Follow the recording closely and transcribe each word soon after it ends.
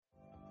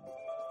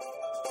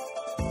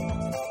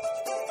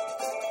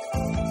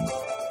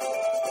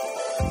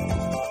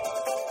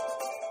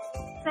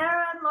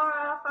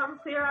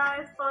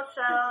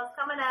Bookshelves,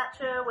 coming at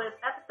you with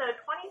episode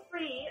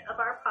 23 of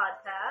our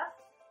podcast.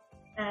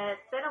 And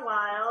it's been a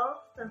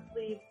while since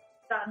we've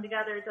gotten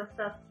together, just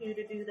us two,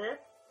 to do this.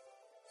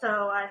 So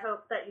I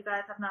hope that you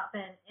guys have not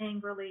been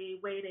angrily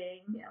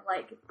waiting. Yeah,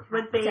 like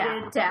with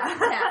bated tap.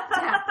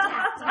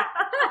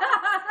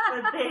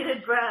 with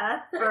bated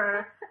breath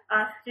for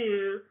us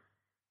to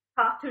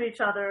talk to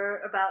each other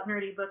about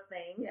nerdy book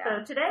things. Yeah.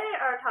 So today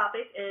our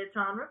topic is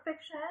genre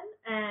fiction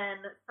and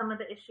some of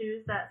the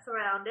issues that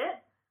surround it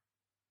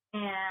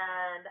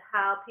and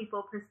how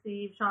people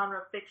perceive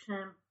genre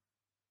fiction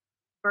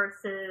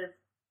versus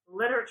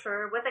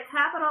literature with a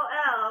capital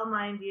L,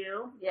 mind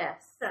you.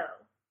 Yes. So.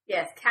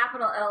 Yes,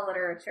 capital L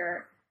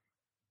literature.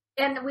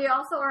 And we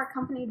also are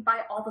accompanied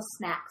by all the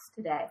snacks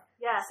today.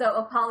 Yes. So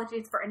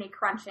apologies for any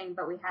crunching,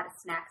 but we had a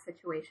snack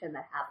situation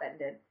that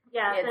happened. And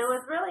yes, it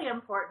was really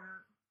important.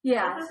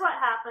 Yeah. This is what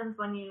happens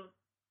when you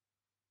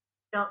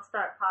don't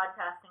start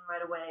podcasting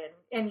right away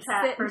and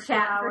sit and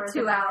chat for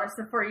 2 hours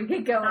before you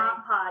get going.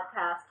 Not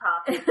podcast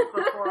topics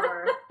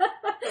before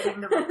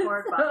hitting the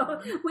record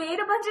button. We ate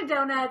a bunch of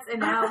donuts and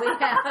now we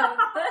have...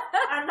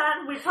 and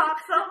then we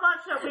talked so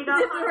much that we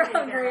got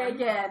hungry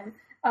again.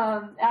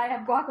 I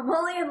have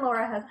guacamole and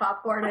Laura has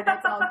popcorn and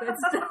it's all good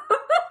stuff.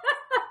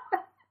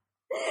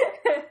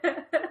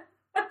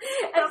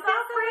 So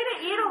feel free to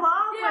eat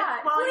along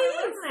while you're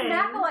listening.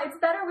 Snackle. It's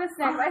better with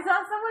snack. I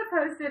saw someone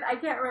posted, I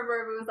can't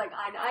remember if it was like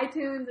on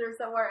iTunes or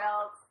somewhere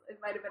else. It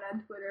might have been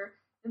on Twitter.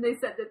 And they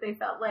said that they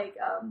felt like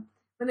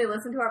when they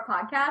listened to our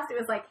podcast, it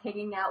was like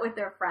hanging out with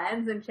their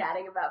friends and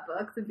chatting about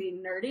books and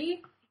being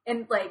nerdy.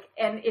 And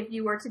if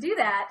you were to do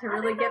that, to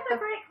really get the,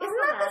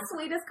 isn't that the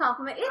sweetest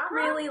compliment? It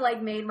really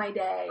like made my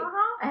day,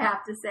 I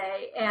have to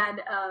say.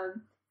 And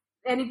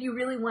if you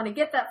really want to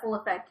get that full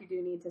effect, you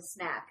do need to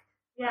snack.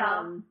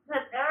 Yeah,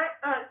 because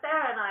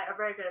Sarah and I are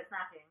very good at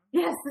snacking.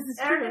 Yes, this is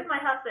true. Eric is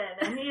my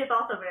husband, and he is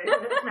also very good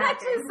at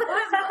snacking. so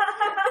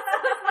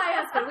is my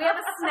husband. We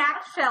have a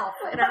snack shelf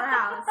in our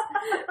house.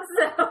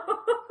 So,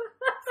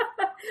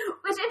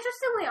 which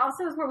interestingly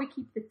also is where we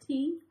keep the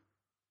tea.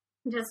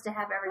 Just to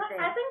have everything.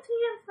 I think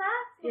tea and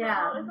snacks, you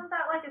know, isn't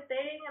that like a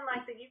thing in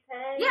like the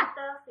UK and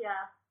stuff?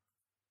 Yeah.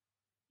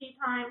 Tea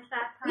time,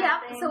 snack time.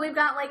 Yeah, thing. so we've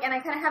got like, and I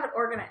kind of have it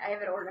organized. I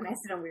have it organized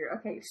in a weird,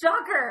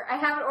 shocker!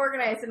 I have it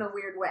organized in a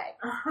weird way.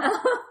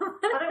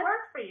 But it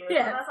works for you, so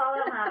that's all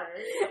that matters.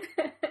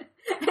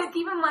 And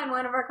keep in mind,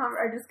 one of our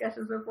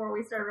discussions before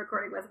we started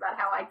recording was about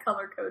how I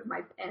color code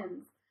my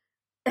pens.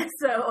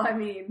 So, I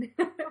mean...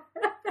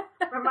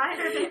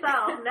 Reminder to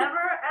self,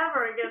 never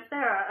ever give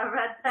Sarah a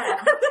red pen.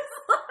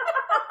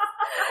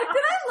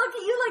 Did I look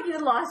at you like you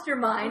lost your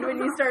mind when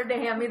you started to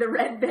hand me the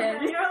red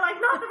pen? You were like,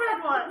 not the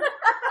red one.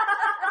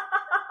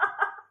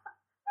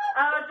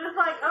 I was just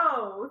like,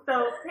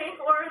 so pink,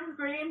 orange,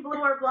 green,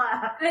 blue, or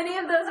black. Any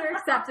of those are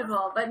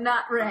acceptable, but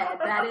not red.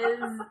 That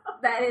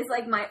is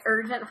like my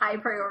urgent high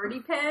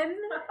priority pen.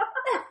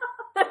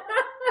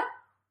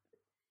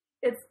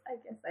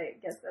 I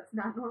guess that's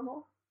not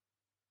normal.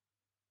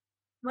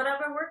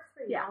 Whatever works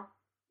for you. Yeah.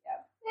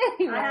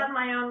 Anyway. I have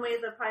my own ways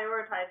of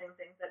prioritizing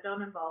things that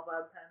don't involve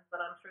web pens, but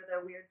I'm sure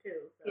they're weird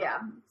too. So. Yeah.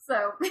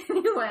 So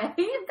anyway,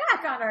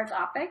 back on our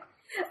topic.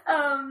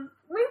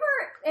 We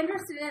were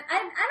interested in.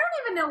 I don't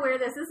even know where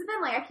this has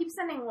been. Like I keep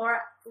sending Laura.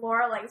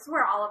 Like this is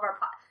where all of our.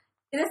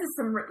 This is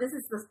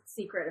the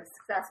secret of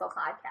successful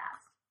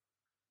podcast.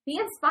 Be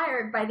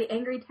inspired by the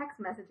angry text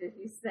messages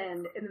you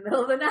send in the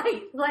middle of the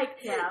night. Like,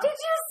 did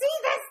you see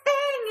this thing?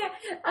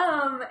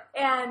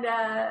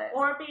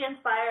 Or be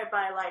inspired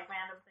by like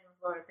random things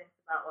Laura thinks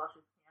about while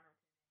she's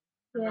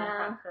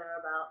piano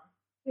tuning.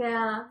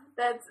 Yeah,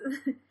 that's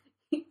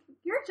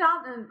your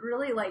job, and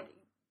really like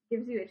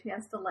gives you a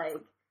chance to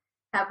like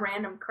have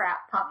random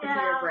crap pop into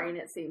your brain.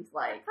 It seems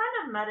like it's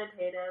kind of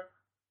meditative.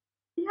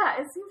 Yeah,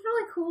 it seems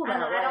really cool that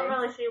way. I don't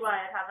really see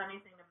why I'd have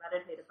anything to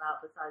meditate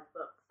about besides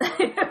books. So.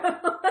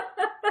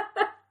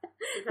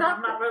 Because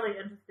I'm not really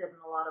interested in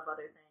a lot of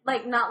other things.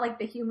 Like, not like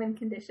the human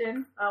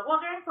condition? Well,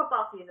 during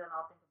football season,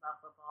 I'll think about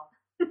football.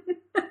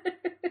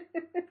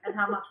 And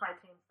how much my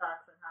team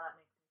sucks and how that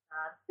makes me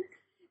sad.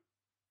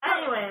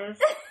 Anyways.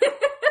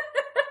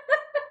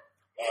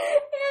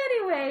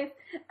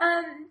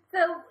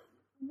 So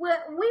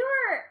what we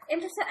were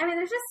interested, I mean,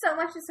 there's just so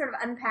much to sort of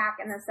unpack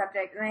in this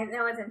subject, and I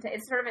know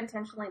it's sort of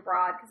intentionally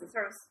broad because it's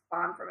sort of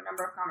spawned from a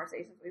number of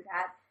conversations we've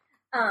had.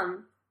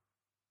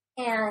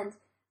 And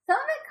some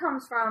of it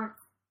comes from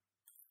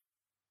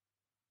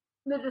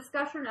the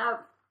discussion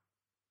of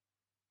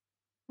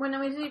when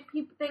we see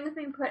things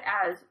being put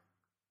as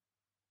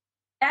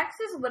X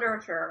is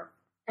literature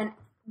and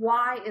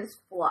Y is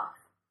fluff.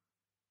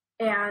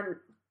 And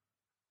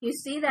you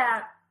see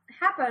that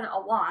happen a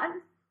lot.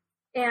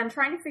 And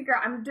trying to figure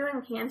out, I'm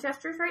doing hand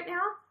gestures right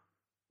now,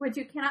 which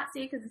you cannot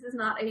see because this is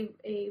not a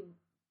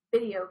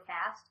video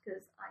cast.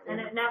 And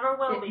it never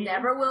will be. It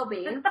never will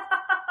be.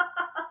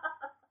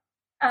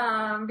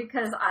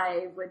 Because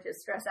I would just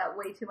stress out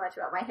way too much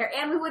about my hair.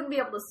 And we wouldn't be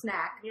able to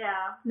snack.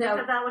 Yeah. No.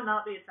 Because that would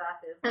not be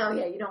attractive. Oh,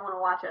 yeah. You don't want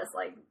to watch us,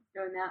 like,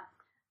 doing that.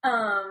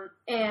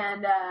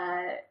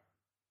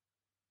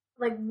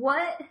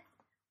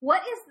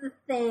 what is the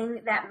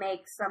thing that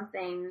makes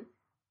something,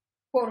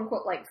 quote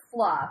unquote, like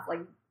fluff,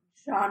 like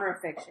genre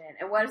fiction,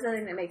 and what is the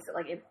thing that makes it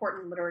like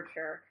important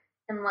literature?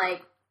 And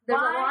like, there's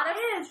a lot of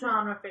is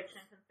genre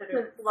fiction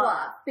considered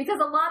fluff? Because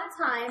a lot of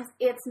times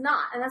it's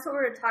not, and that's what we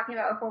were talking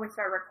about before we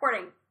started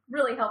recording.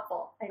 Really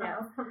helpful, I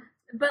know.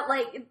 But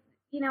like,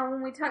 you know,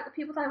 when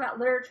people talk about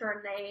literature,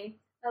 and a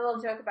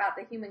little joke about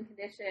the human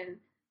condition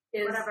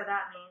is whatever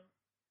that means.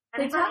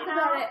 They talk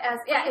about it as,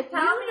 if you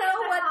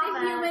know what the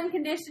human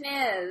condition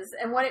is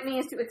and what it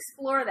means to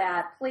explore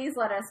that, please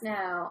let us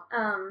know.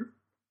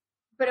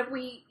 But if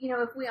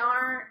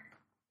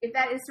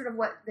that is sort of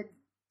what the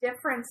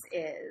difference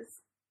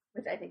is,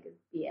 which I think is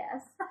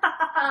BS,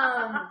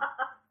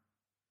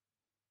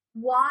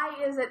 why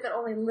is it that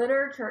only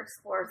literature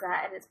explores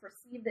that and it's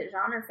perceived that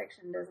genre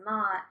fiction does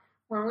not?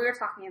 When we were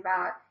talking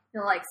about,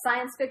 like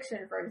science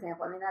fiction, for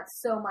example, I mean, that's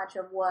so much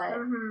of what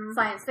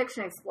science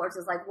fiction explores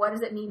is like, what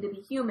does it mean to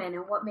be human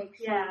and what makes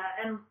you... Yeah,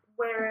 and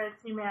where is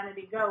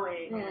humanity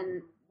going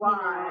and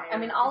why? I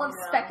mean, all of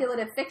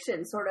speculative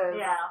fiction, sort of,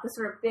 yeah. The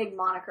sort of big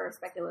moniker of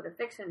speculative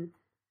fiction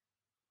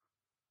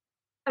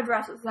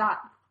addresses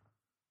that.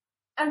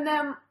 And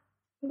then,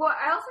 what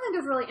I also think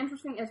is really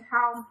interesting is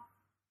how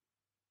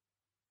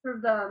sort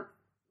of the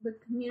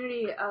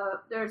community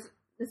of, this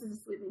is a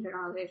sweeping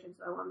generalization,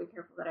 so I want to be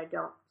careful that I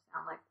don't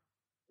sound like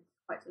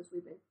quite so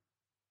sweeping.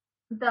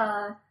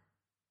 The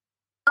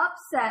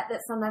upset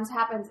that sometimes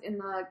happens in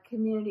the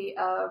community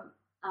of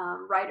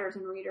writers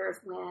and readers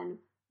when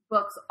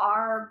books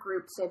are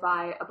grouped, say,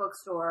 by a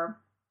bookstore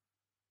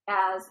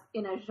as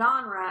in a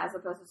genre as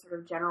opposed to sort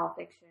of general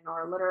fiction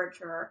or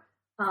literature,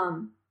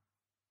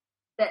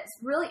 that's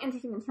really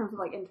interesting in terms of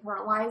like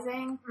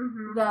internalizing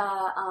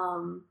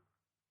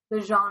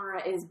the genre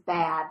is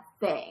bad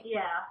thing.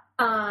 Yeah.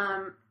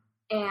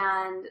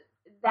 And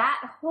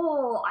that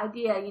whole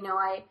idea,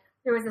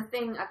 there was a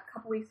thing a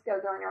couple weeks ago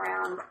going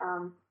around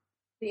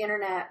the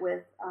internet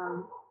with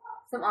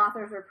some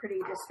authors were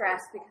pretty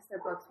distressed because their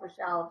books were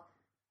shelved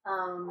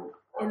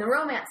in the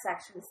romance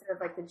section instead of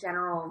like the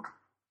general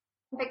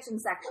fiction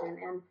section.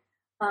 And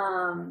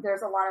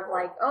there's a lot of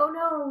like, oh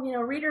no,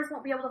 readers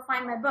won't be able to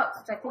find my books,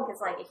 which I think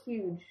is like a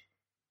huge...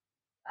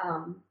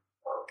 I'm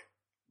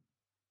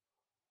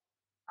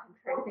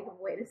trying to think of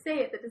a way to say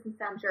it that doesn't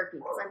sound jerky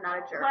because I'm not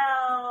a jerk.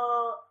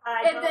 Well,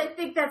 I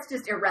think that's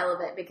just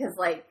irrelevant because,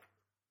 like,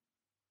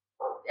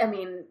 I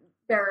mean,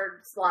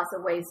 there's lots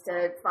of ways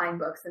to find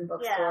books in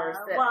bookstores.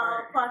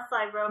 Yeah, plus,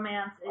 like,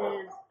 romance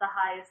is the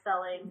highest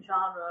selling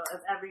genre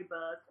of every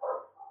book.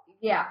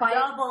 Yeah, by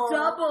double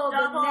what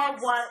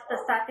the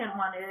second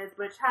one is,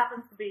 which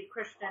happens to be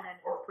Christian and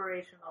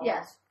inspirational.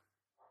 Yes.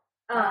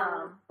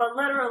 But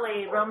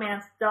literally,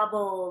 romance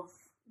doubles.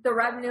 The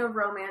revenue of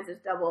romance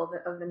is double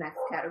of the next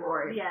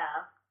category. Yeah.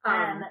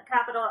 And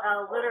capital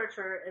L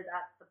literature is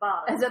at the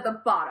bottom. Is at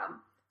the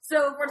bottom.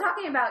 So if we're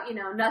talking about,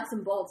 nuts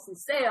and bolts and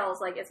sales,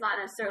 like, it's not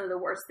necessarily the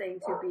worst thing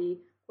to be,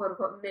 quote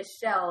unquote,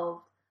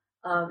 misshelved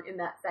in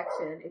that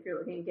section if you're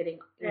looking at getting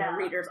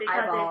readers'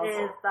 eyeballs. Because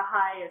it is the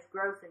highest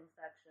grossing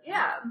section.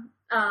 Yeah.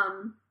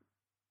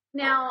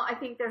 Now, I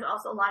think there's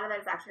also a lot of that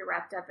is actually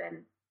wrapped up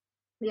in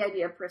the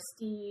idea of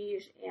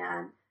prestige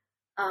and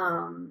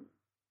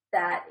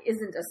that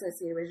isn't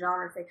associated with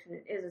genre fiction.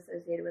 It is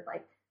associated with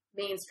like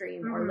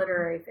mainstream or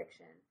literary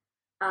fiction.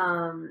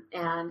 And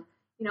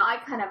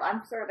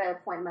I'm sort of at a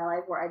point in my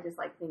life where I just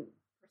like think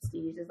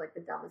prestige is like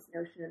the dumbest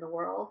notion in the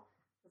world.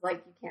 It's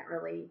like you can't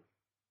really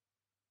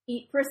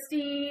eat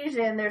prestige,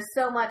 and there's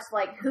so much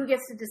like who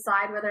gets to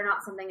decide whether or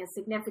not something is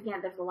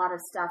significant. There's a lot of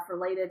stuff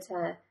related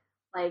to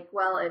like,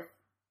 well, if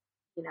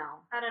I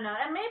don't know,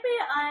 and maybe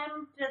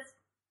I'm just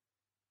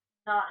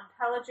not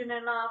intelligent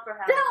enough, or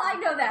no, I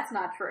know that's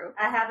not true.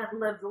 I haven't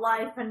lived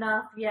life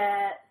enough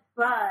yet,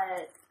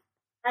 but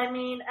I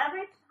mean,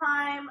 every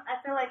time, I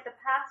feel like the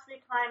past few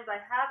times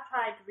I have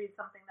tried to read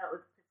something that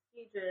was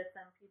prestigious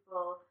and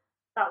people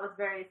thought was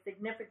very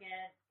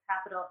significant,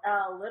 capital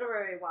L,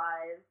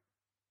 literary-wise,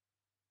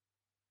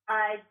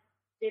 I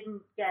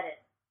didn't get it.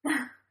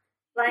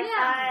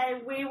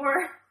 We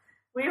were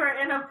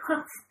in a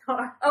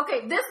bookstore.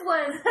 Okay, this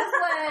was,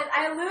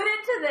 I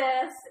alluded to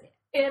this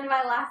in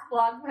my last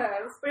blog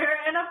post. We were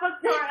in a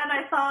bookstore and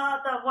I saw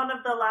that one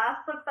of the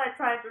last books I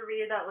tried to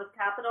read that was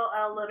capital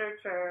L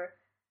literature,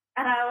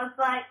 and I was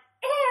like,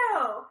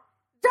 ew!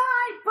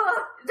 Die,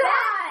 book! Die!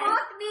 That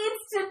book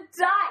needs to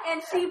die!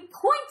 And she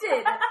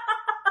pointed!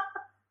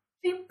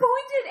 She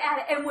pointed at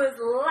it and was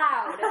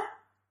loud.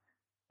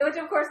 Which,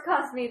 of course,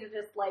 caused me to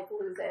just, like,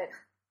 lose it.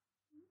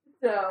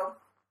 So,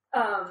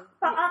 But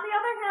on the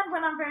other hand,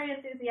 when I'm very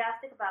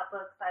enthusiastic about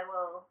books, I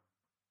will...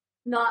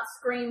 not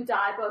scream,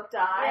 die, book,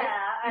 die.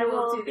 Yeah, I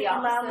will be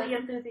loudly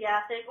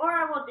enthusiastic. Or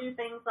I will do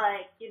things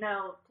like,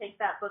 take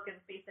that book and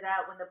face it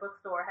out when the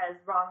bookstore has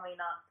wrongly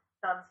not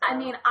done so. I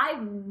mean,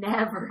 I've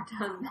never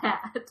done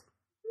that.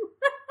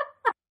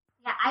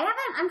 Yeah, I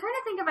haven't. I'm trying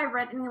to think if I've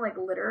read any, like,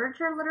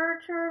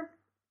 literature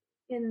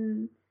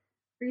in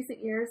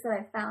recent years that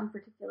I found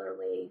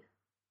particularly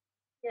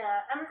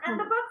Yeah, and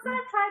the books that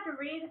I've tried to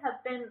read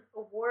have been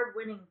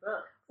award-winning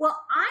books. Well,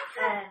 I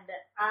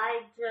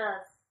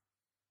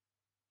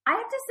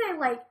have to say,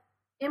 like,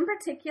 in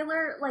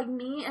particular, like,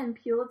 me and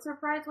Pulitzer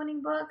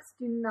Prize-winning books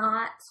do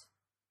not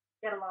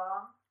get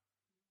along.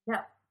 No.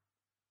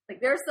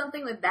 Like, there's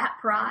something with that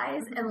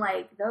prize, and,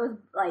 like, those,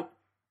 like,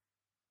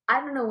 I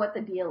don't know what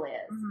the deal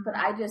is, but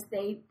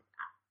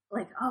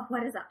like, oh,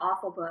 what is that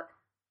awful book?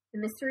 The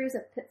Mysteries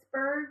of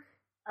Pittsburgh?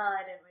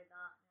 I didn't read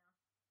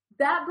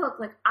that. That book,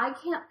 like, I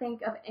can't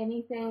think of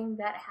anything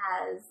that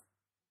has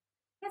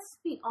pissed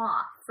me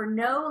off for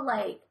no,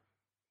 like,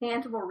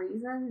 tangible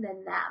reason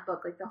than that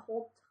book. Like, the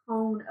whole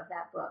tone of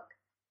that book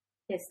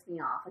pissed me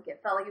off. Like,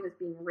 it felt like it was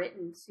being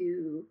written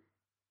to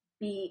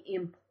be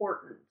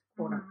important,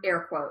 quote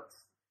air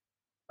quotes.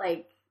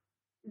 Like,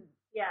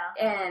 yeah.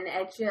 And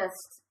it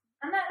just...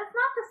 And that is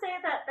not to say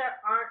that there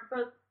aren't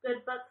good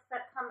books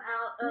that come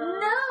out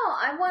of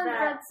I once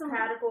read some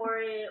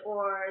category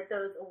or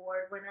those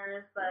award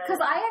winners, but because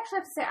I actually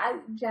have to say I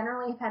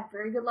generally have had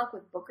very good luck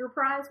with Booker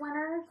Prize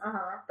winners,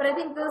 but I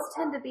think those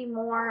tend to be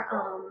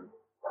more.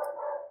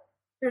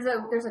 There's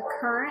a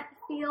current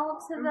feel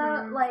to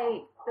the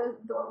like the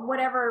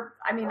whatever.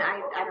 I mean, I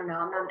don't know.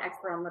 I'm not an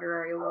expert on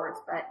literary awards,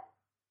 but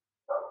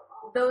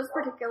that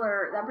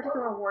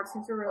particular award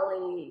seems to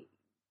really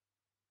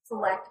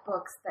select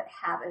books that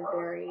have a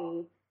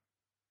very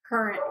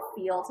current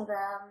feel to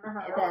them.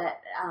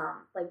 That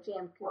like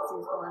J.M.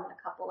 Coetzee's won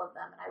a couple of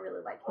them, and I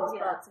really like his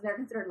books. And they're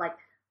considered like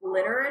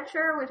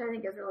literature, which I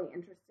think is really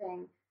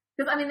interesting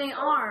because I mean they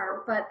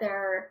are, but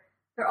they're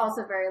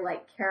also very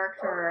like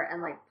character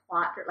and like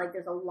plot. Like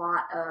there's a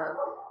lot of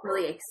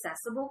really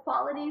accessible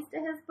qualities to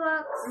his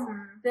books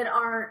that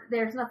aren't.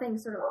 There's nothing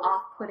sort of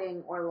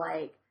off-putting or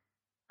like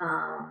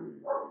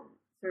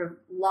sort of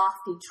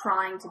lofty,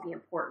 trying to be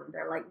important.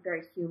 They're like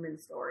very human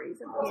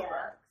stories in those books.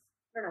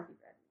 I don't know if you've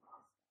read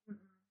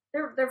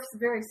them. They're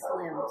very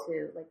slim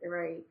too. Like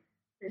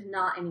there's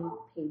not any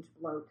page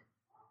bloat.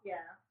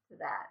 Yeah. To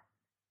that.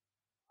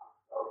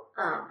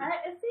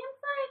 It seems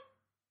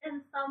like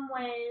in some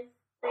ways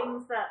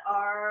things that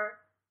are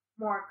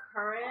more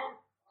current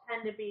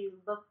tend to be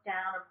looked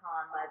down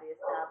upon by the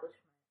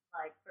establishment.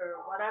 Like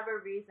for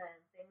whatever reason,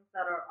 things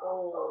that are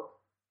old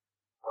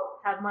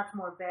have much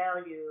more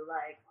value.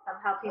 Like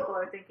somehow people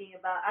are thinking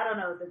about, I don't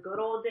know, the good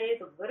old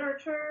days of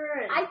literature.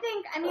 And I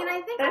think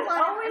there's a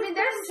lot always of,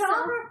 there's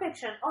genre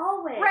fiction,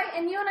 always. Right,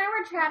 and you and I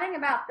were chatting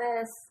about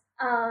this,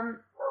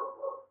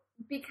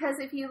 because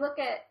if you look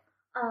at,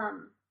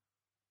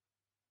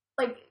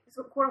 like,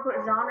 so quote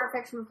unquote genre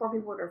fiction before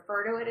people would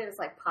refer to it as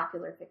like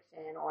popular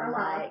fiction or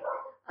like,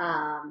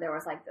 there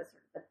was like this,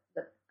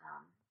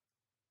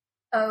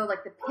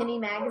 like the penny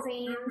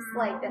magazines,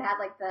 like that had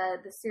like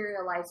the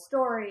serialized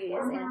stories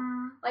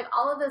and like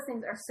all of those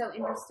things are so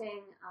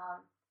interesting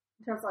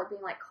in terms of like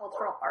being like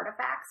cultural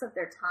artifacts of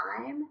their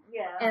time.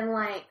 Yeah. And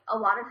like a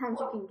lot of times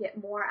you can get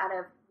more out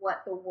of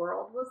what the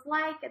world was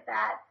like at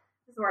that.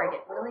 This is where I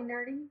get really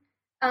nerdy.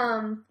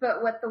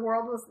 But what the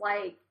world was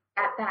like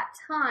at that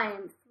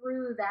time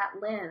through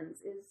that lens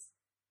is,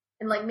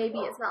 and like maybe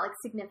it's not like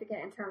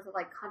significant in terms of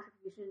like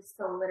contributions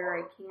to the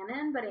literary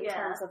canon, but in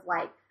terms of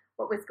like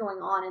what was going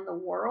on in the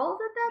world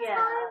at that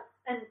time.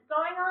 And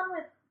going on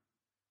with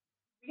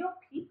real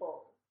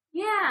people.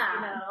 Yeah.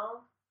 You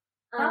know?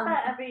 Not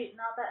that every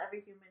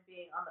human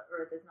being on the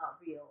earth is not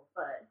real,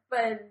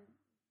 but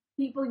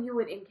people you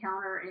would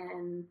encounter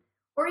in,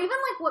 or even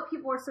like what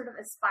people were sort of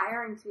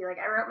aspiring to be. Like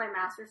I wrote my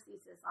master's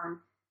thesis on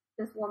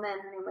this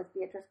woman. Her name was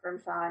Beatrice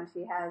Grimshaw, and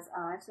she has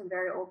I have some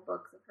very old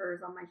books of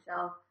hers on my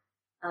shelf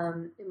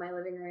in my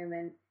living room,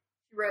 and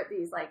she wrote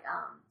these like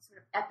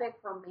sort of epic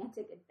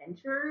romantic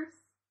adventures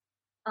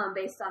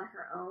based on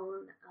her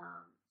own.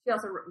 She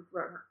also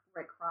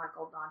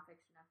chronicled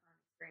nonfiction of her own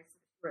experience.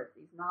 She wrote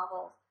these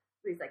novels,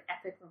 these like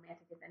epic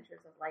romantic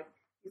adventures of like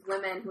these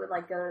women who would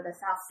like go to the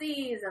South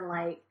Seas and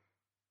like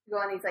go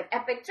on these like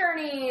epic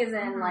journeys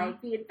and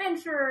like be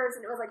adventurers,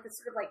 and it was like this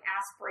sort of like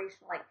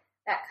aspirational, like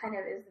that kind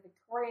of is the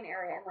Victorian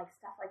era, and like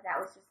stuff like that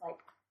was just like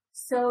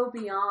so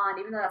beyond,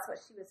 even though that's what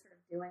she was sort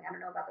of doing. I don't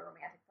know about the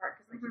romantic part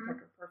because like she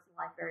kept her personal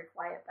life very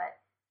quiet, but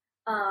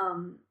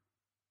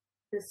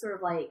this sort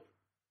of like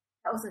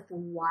that was like the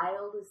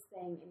wildest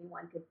thing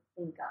anyone could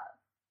think of,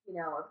 you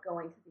know, of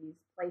going to these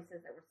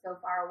places that were so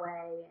far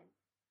away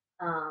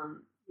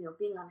and, you know,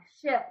 being on a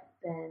ship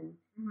and,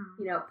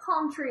 you know,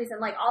 palm trees and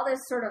like all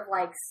this sort of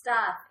like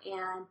stuff.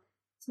 And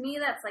to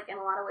me, that's like in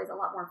a lot of ways a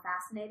lot more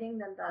fascinating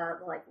than the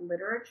like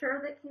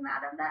literature that came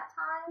out of that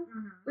time,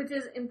 which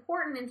is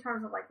important in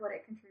terms of like what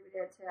it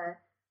contributed to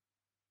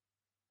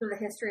the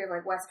history of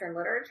like Western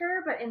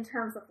literature. But in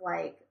terms of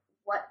like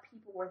what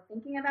people were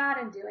thinking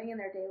about and doing in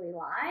their daily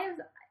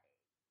lives,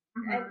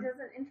 it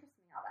doesn't interest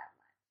me all that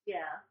much.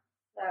 Yeah.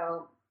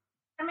 So,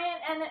 I mean,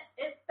 and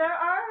there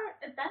are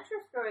adventure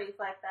stories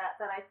like that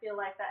I feel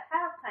like that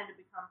have kind of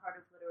become part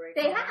of literary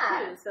they canon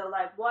have. too. So,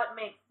 like, what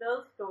makes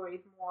those stories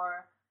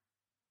more?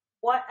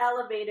 What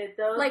elevated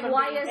those? Like, from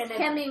why being is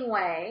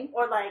Hemingway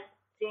or like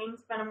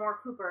James Fenimore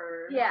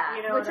Cooper. Yeah,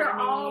 you know which what are I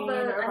mean? all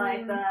the, or I like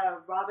mean,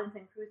 the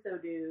Robinson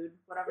Crusoe dude,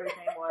 whatever his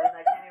name was.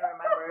 I can't even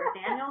remember.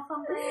 Daniel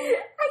something.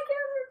 I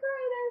can't remember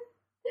either.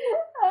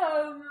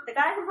 The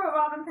guy who wrote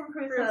Robinson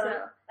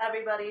Crusoe.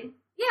 Everybody.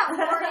 Yeah,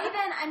 or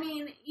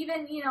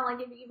even you know,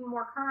 like even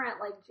more current,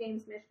 like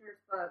James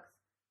Michener's books,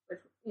 which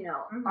you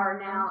know are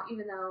now,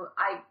 even though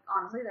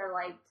they're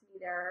like, to me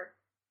they're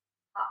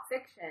pop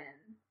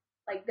fiction,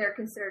 like they're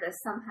considered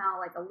as somehow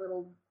like a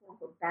little quote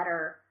unquote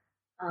better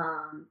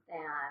than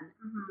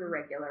your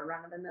regular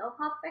run of the mill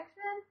pop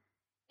fiction.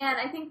 And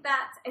I think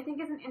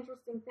is an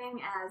interesting thing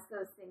as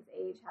those things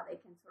age, how they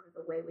can sort of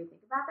the way we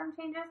think about them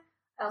changes.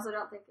 I also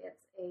don't think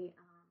it's a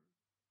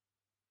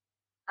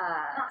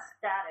not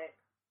static.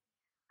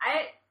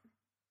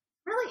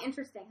 Really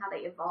interesting how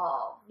they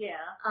evolve.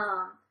 Yeah.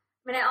 I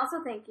mean, I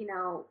also think, you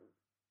know,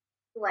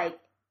 like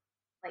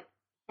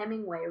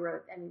Hemingway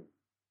wrote, and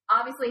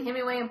obviously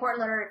Hemingway,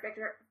 important literary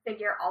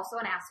figure, also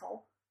an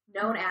asshole,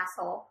 known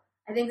asshole.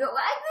 I think we don't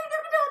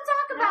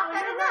talk about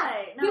that enough.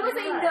 Right. He was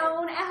a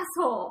known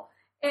asshole,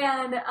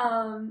 and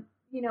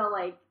you know,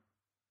 like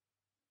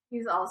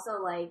he's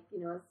also like, you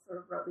know, sort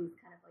of wrote these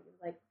kind of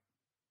like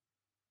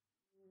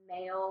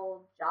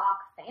male jock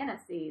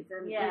fantasies,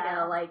 and you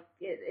know, like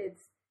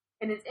it's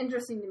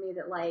interesting to me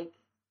that like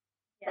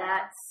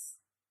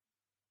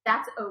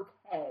that's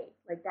okay,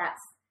 like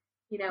that's,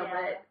 you know,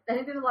 but I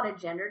think there's a lot of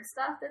gendered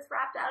stuff that's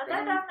wrapped up.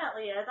 There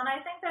definitely is, and I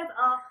think there's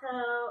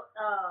also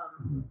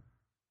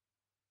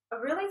a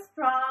really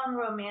strong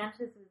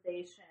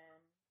romanticization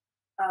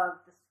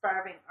of the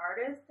starving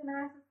artist in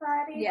our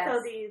society. Yes.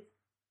 So these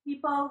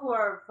people who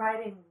are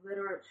writing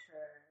literature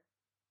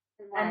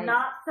like, and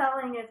not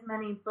selling as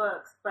many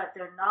books, but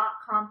they're not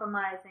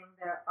compromising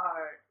their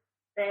art.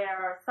 They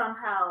are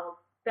somehow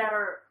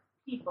better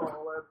people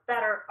or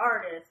better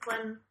artists,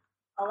 when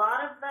a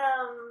lot of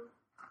them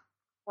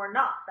were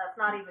not. That's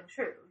not even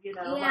true. You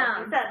know,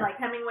 like you said, like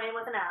Hemingway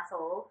was an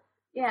asshole.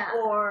 Yeah.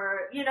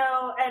 Or, you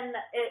know, and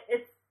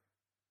it's,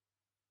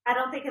 I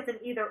don't think it's an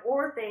either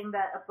or thing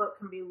that a book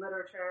can be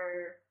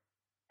literature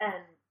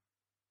and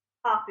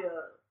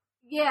popular.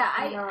 Yeah,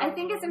 I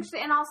think it's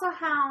interesting, and also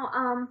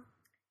how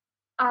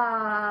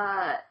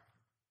I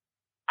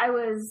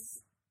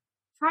was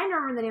trying to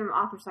remember the name of the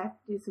author, so I have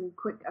to do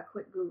a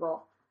quick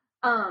Google.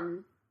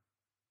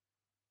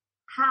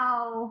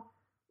 How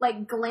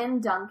like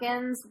Glenn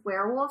Duncan's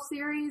werewolf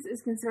series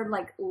is considered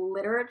like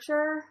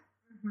literature.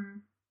 Mm-hmm.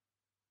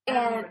 I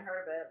haven't even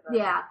heard of it. But.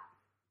 Yeah.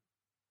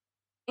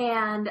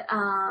 And,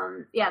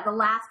 The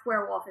Last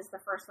Werewolf is the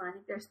first one. I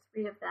think there's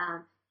 3 of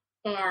them.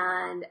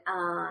 And,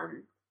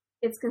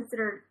 it's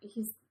considered,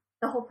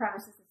 the whole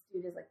premise is this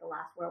dude is like the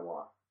last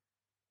werewolf.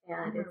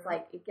 And it's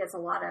like, it gets a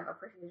lot of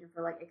appreciation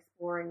for like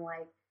exploring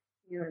like,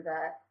 you know,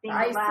 the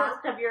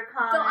last of your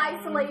kind. The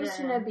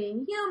isolation of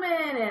being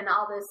human and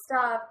all this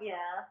stuff.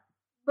 Yeah.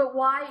 But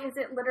why is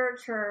it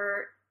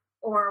literature,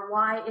 or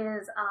why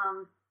is,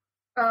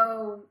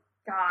 oh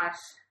gosh,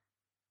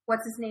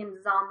 what's his name,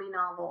 zombie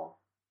novel?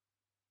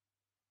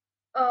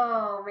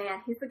 Oh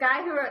man, he's the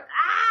guy who wrote,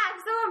 I'm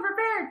so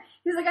unprepared.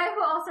 He's the guy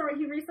who also,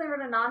 he recently wrote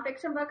a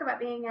nonfiction book about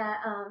being a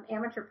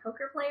amateur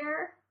poker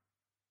player.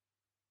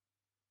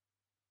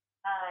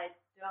 I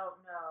don't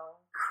know.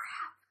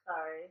 Crap.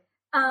 Sorry.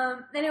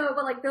 Anyway,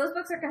 but like those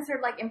books are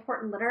considered like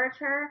important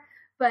literature,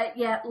 but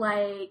yet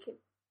like,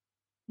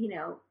 you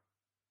know,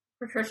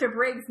 Patricia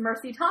Briggs'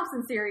 Mercy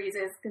Thompson series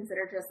is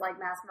considered just like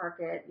mass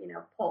market, you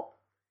know, pulp.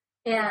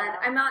 And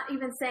I'm not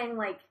even saying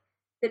like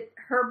that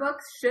her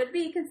books should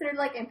be considered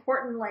like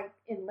important like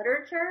in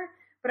literature,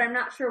 but I'm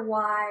not sure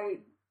why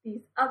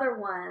these other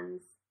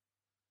ones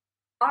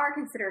are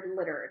considered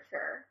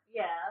literature.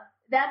 Yeah.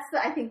 That's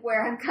I think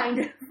where I'm kind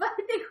of,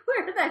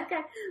 where that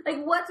guy,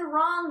 like what's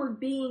wrong with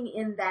being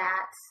in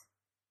that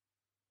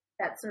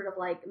sort of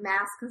like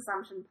mass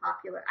consumption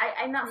popular.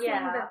 I'm not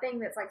saying the thing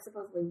that's like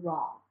supposedly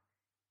wrong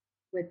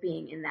with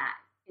being in that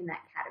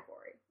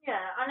category. Yeah,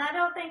 and I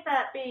don't think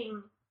that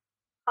being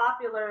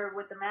popular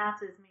with the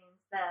masses means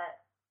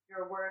that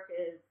your work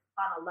is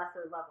on a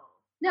lesser level.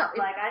 No.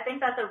 I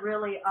think that's a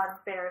really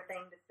unfair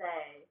thing to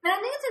say. And I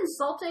think it's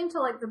insulting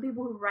to, like, the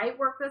people who write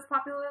work that's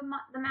popular with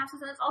the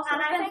masses, and it's also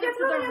offensive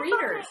to really the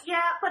readers.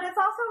 Yeah, but it's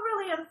also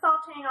really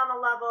insulting on a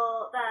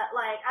level that,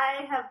 like,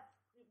 I have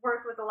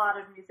worked with a lot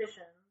of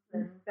musicians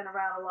and been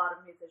around a lot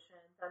of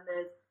musicians, and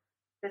there's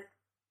this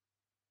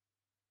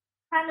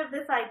kind of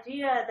this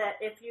idea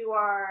that if you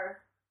are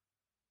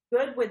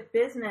good with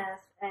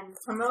business and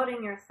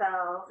promoting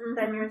yourself,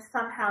 then you're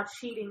somehow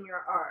cheating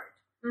your art.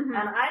 Mm-hmm.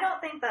 And I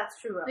don't think that's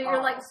true at all. So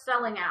you're like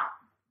selling out.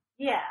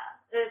 Yeah.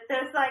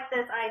 There's like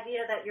this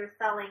idea that you're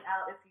selling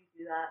out if you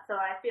do that. So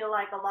I feel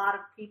like a lot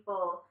of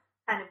people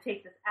kind of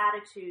take this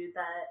attitude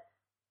that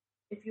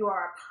if you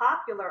are a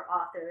popular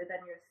author,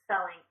 then you're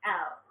selling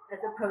out, as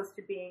opposed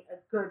to being a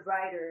good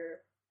writer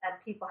and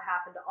people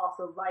happen to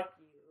also like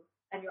you,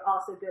 and you're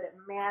also good at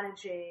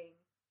managing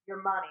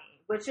your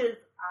money, which is,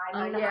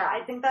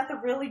 I think that's a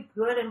really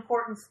good,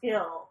 important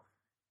skill.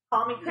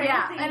 Call me crazy.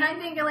 Yeah, and I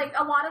think like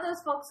a lot of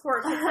those folks who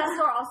are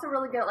successful are also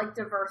really good at like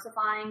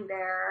diversifying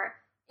their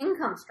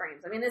income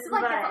streams. I mean, this is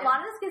like, Right. a lot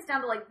of this gets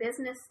down to like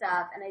business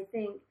stuff, and I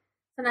think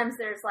sometimes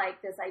there's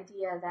like this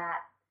idea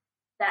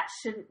that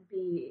shouldn't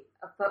be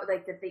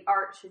like that the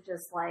art should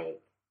just like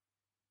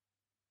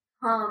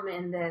come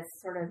in this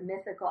sort of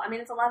mythical. I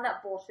mean, it's a lot of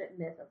that bullshit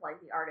myth of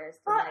like the artist.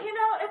 But, like,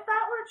 if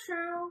that were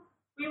true,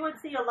 we would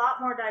see a lot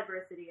more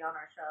diversity on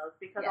our shows,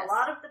 because Yes. a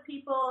lot of the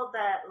people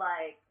that,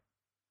 like,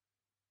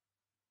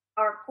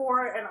 are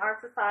poor in our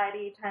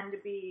society tend to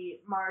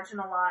be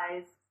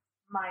marginalized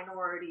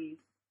minorities,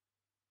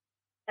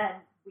 and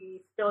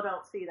we still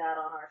don't see that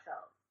on our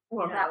shows.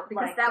 well, you know,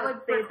 because like that the-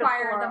 would the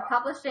require poor- the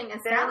publishing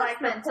They're like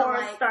the establishment to poor,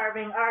 like.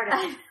 starving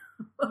artists.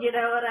 You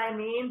know what I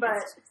mean? But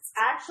It's just-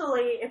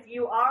 actually, if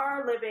you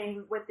are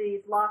living with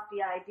these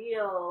lofty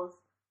ideals,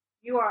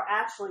 you are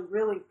actually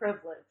really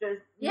privileged.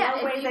 There's Yeah, no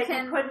and way you that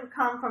can- you couldn't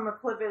come from a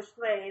privileged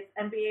place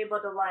and be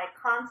able to, like,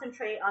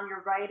 concentrate on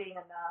your writing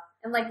enough.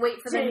 and like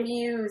wait for to the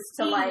muse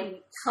to like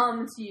eat.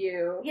 come to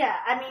you. Yeah,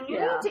 I mean, you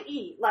Yeah. need to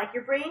eat. Like,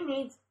 your brain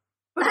needs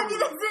food I mean,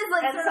 this is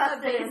like and sort of a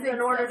sustenance basic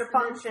in order to sustenance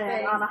function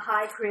thing. on a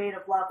high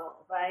creative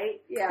level,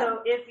 right? Yeah.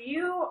 So if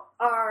you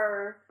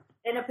are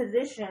in a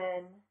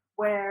position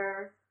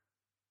where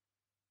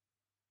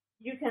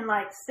you can,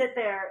 like, sit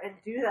there and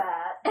do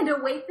that, and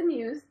await the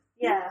muse.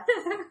 yeah.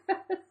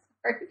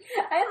 Sorry.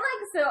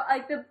 I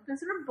like the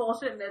sort of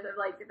bullshit myth of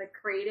like the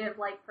creative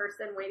like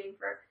person waiting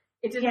for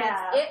it. Just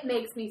Yeah.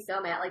 makes me so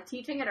mad. Like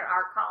teaching at an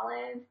art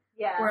college,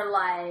 Yeah. where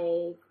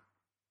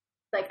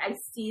like I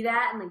see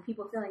that and like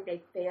people feel like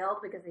they failed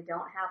because they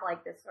don't have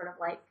like this sort of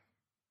like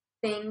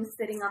thing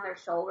sitting on their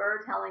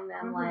shoulder telling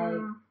them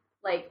Mhm.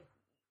 like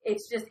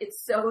it's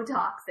so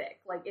toxic.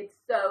 Like it's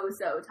so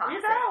toxic.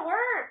 You gotta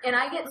work. And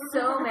I get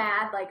so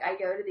mad, like, I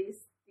go to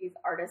these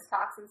artist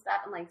talks and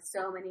stuff, and, like,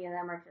 so many of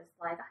them are just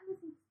like, I was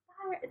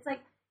inspired. It's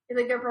like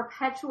they're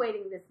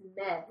perpetuating this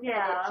myth.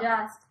 Yeah. And it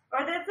just,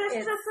 Or there's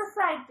It's- just this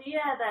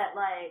idea that,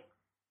 like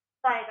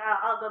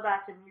I'll go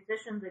back to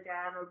musicians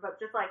again, but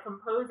just like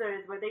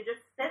composers, where they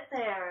just sit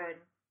there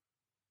and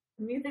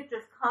the music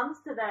just comes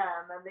to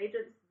them and they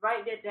just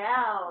write it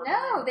down.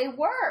 no, they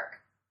work.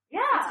 Yeah,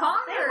 it's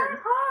hard. They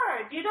work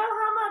hard. You know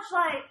how much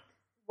like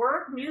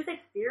work music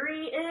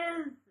theory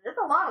is? It's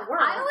a lot of work.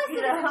 I always you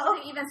think it's know?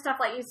 interesting, even stuff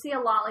like, you see a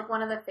lot, like,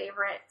 one of the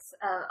favorites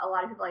a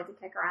lot of people like to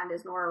kick around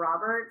is Nora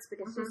Roberts,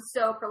 because Mhm. she's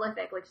so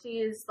prolific. Like, she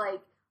is,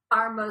 like,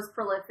 our most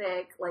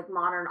prolific, like,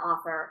 modern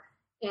author,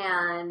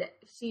 and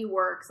she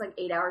works, like,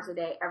 8 hours a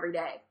day, every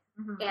day.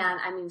 Mhm. And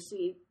I mean,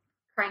 she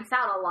cranks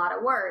out a lot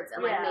of words,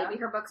 and like Yeah. maybe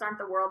her books aren't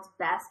the world's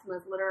best,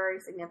 most literary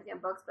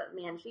significant books, but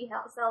man, she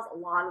sells a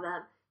lot of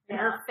them, and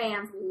Yeah. her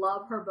fans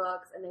love her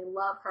books and they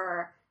love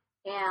her.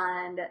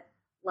 And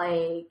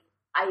like,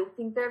 I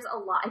think there's a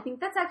lot. I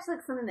think that's actually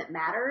like something that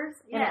matters,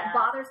 and Yeah. it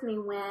bothers me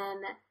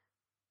when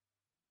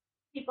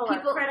People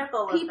are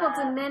critical of people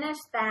that. diminish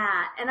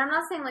that. And I'm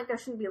not saying like there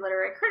shouldn't be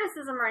literary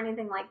criticism or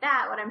anything like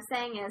that. What I'm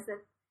saying is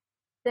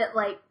that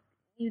like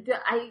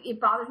it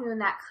bothers me when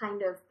that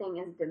kind of thing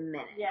is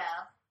diminished. Yeah.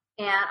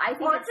 And I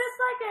think Or it's, just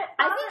like it.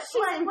 I think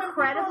she's like when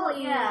incredibly.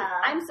 people- yeah.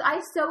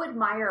 I so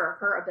admire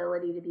her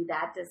ability to be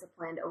that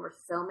disciplined over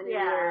so many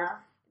years. Yeah.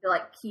 To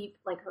like keep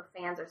like her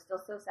fans are still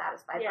so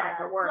satisfied by Yeah.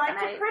 her work. Like And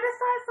to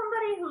criticize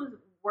somebody who's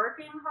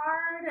working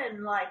hard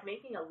and like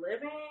making a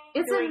living,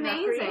 It's doing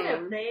amazing. a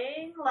creative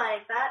thing,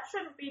 like that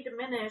shouldn't be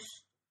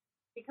diminished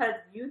because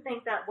you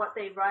think that what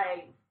they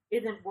write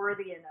isn't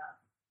worthy enough.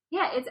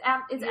 yeah, it's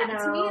You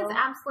to me know. it's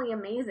absolutely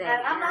amazing.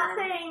 And I'm not And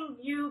saying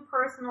you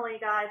personally,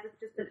 guys. It's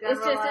just a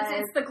it's generalized.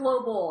 it's the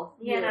global.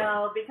 you view.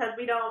 know, because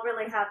we don't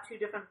really have two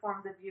different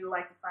forms of view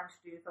like the French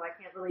do, so I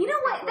can't really. You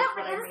know what? distinguish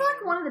That I is mean.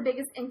 like one of the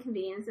biggest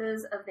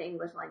inconveniences of the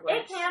English language.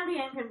 It can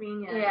be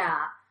inconvenient.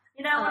 Yeah.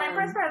 You know, when I Um,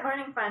 first started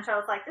learning French, I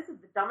was like, "This is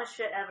the dumbest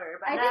shit ever."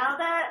 But I now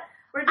that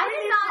we're doing I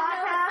did these not know.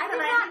 podcasts, I did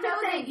and not need to know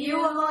say that you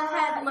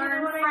had you learned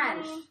know what I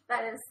French. mean?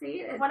 That is,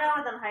 see, When I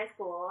was in high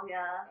school,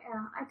 yeah.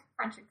 yeah, I took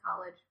French in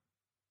college.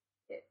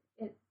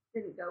 It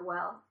didn't go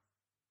well.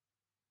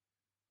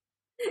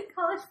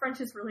 College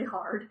French is really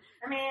hard.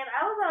 I mean,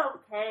 I was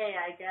okay,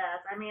 I guess.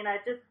 I mean, I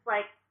just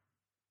like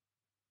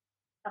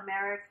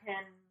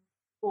American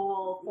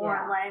school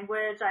foreign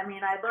language. I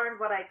mean, I learned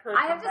what I could.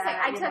 I have from to say,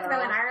 that, I you took know.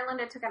 though in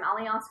Ireland. I took an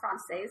Alliance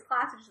Française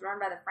class, which is run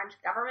by the French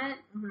government,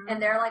 Mhm.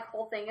 and their like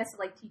whole thing is to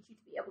like teach you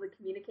to be able to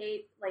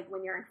communicate like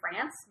when you're in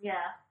France. Yeah.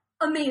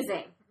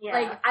 Amazing. Yeah.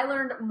 Like I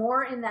learned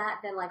more in that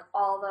than like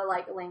all the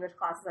like language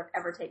classes I've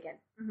ever taken.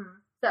 Mm-hmm.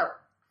 So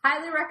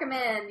highly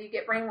recommend you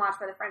get brainwashed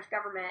by the French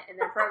government in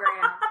their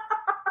program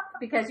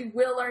because you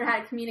will learn how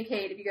to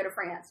communicate if you go to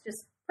France.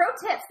 Just pro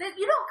tips that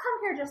you don't come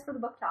here just for the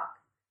book talk.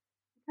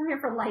 You come here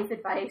for life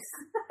advice.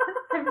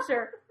 I'm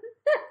sure.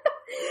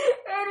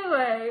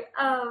 Anyway,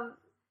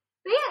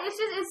 but yeah,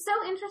 it's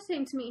so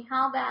interesting to me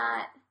how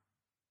that.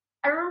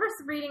 I remember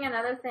reading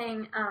another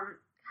thing.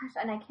 Gosh,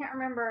 and I can't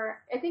remember.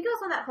 I think it was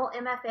on that whole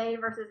MFA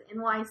versus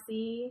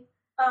NYC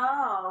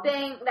Oh.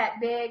 thing. That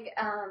big.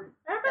 There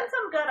have been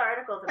some good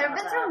articles There about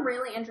have been that. some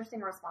really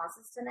interesting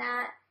responses to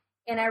that.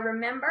 And I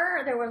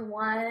remember there was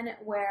one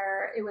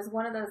where it was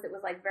one of those that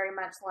was like very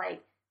much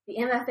like the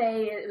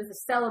MFA. It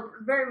was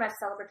very much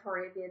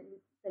celebratory of the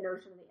the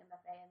notion of the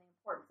MFA and the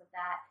importance of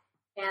that.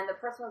 And the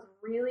person was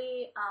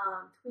really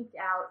tweaked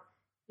out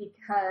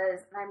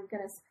because, and I'm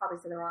going to probably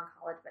say the wrong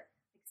college, but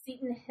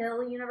Seton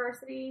Hill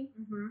University,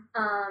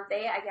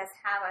 they, I guess,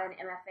 have an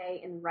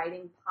MFA in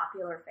writing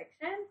popular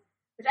fiction,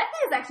 which I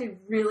think is actually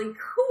really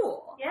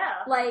cool.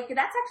 Yeah. Like,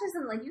 that's actually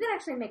something, like, you can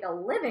actually make a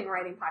living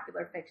writing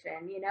popular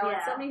fiction, you know? Yeah.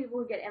 And so many people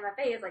who get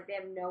MFAs, like, they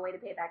have no way to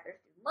pay back their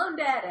student loan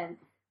debt, and,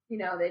 you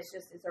know, it's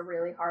a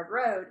really hard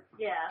road.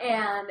 Yeah.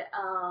 And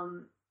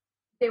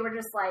they were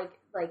just like,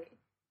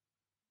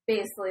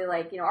 basically,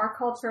 like, you know, our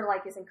culture,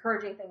 like, is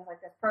encouraging things like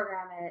this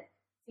program at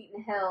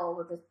Seton Hill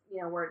with this,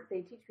 you know, where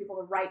they teach people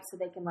to write so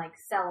they can, like,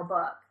 sell a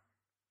book.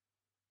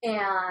 And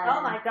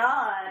oh my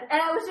god!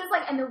 And I was just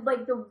like, and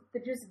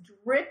the just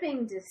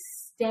dripping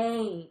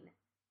disdain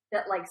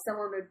that, like,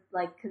 someone would,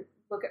 like,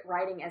 look at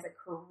writing as a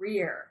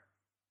career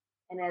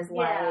and as,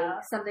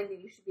 like, something that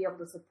you should be able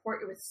to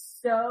support. It was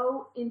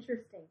so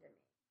interesting to me.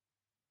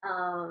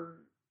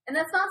 And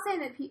that's not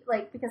saying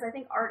that because I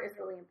think art is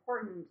really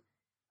important.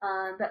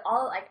 But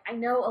I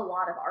know a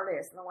lot of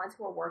artists, and the ones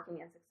who are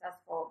working and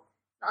successful,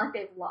 it's not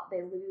like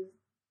they lose.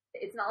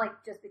 It's not like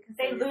just because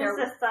they lose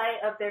the sight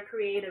of their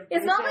creative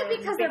vision. It's not like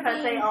because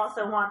they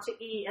also want to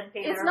eat and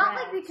pay their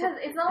rent.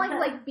 It's not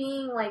like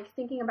being, like,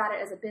 thinking about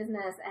it as a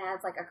business and as,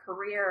 like, a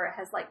career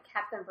has, like,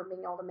 kept them from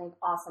being able to make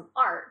awesome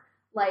art.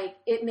 Like,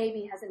 it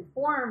maybe has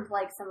informed,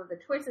 like, some of the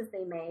choices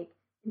they make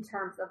in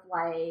terms of,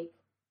 like,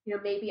 you know,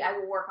 maybe I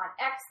will work on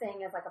X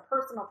thing as, like, a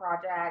personal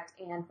project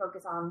and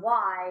focus on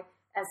Y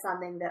as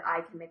something that I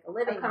can make a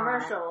living on. A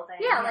commercial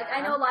thing. Yeah, like, I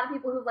know a lot of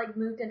people who've, like,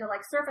 moved into,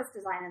 like, surface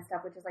design and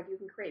stuff, which is, like, you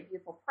can create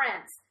beautiful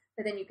prints,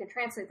 but then you can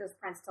translate those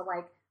prints to,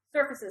 like,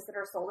 surfaces that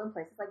are sold in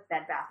places like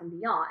Bed Bath &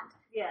 Beyond.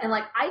 Yeah. And,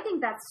 like, I think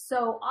that's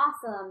so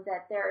awesome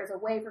that there is a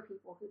way for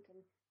people who can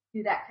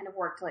do that kind of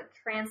work to, like,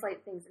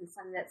 translate things in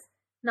something that's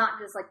not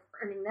just, like,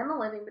 earning them a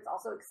living, but it's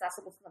also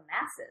accessible to the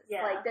masses.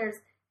 Yeah. Like,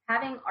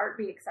 having art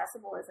be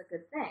accessible is a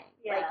good thing.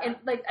 Yeah. Like, and,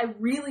 like, I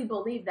really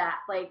believe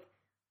that,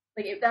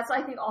 that's why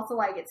I think also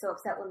why I get so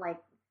upset when, like,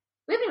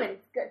 we haven't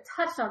even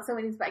touched on so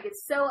many things, but I get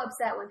so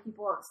upset when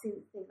people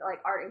think that, like,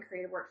 art and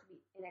creative work should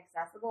be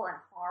inaccessible and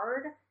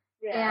hard.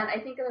 Yeah. And I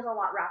think there's a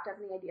lot wrapped up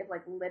in the idea of,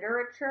 like,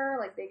 literature,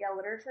 like, big L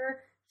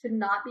literature should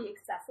not be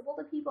accessible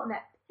to people, and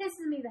that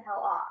pisses me the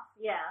hell off.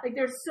 Yeah. Like,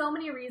 there's so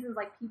many reasons,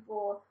 like,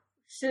 people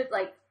should,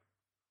 like,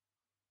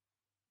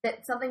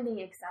 that something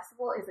being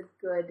accessible is a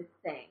good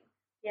thing.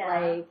 Yeah.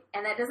 Like,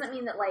 and that doesn't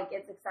mean that, like,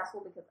 it's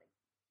accessible because, like,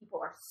 people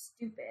are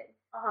stupid.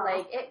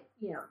 Like, it,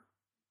 you know,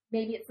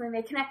 maybe it's something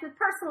they connect with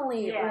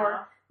personally,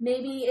 or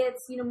maybe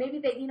it's, you know, maybe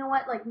they, you know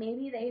what, like,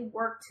 maybe they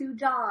work 2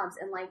 jobs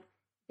and, like,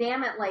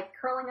 damn it, like,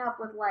 curling up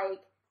with, like,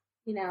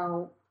 you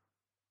know,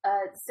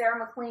 Sarah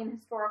McLean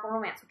historical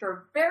romance, which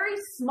are very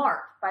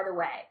smart, by the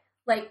way.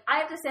 Like, I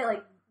have to say,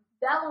 like,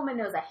 that woman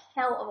knows a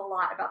hell of a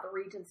lot about the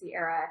Regency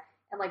era,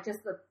 and, like,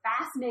 just the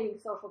fascinating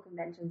social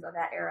conventions of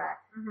that era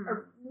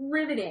are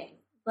riveting.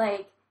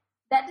 Like,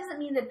 that doesn't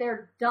mean that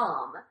they're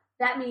dumb.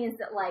 That means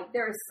that, like,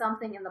 there is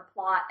something in the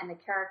plot and the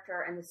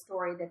character and the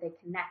story that they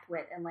connect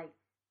with, and, like,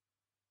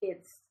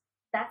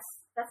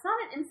 that's not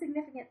an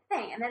insignificant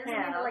thing. And that doesn't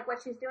mean that, like,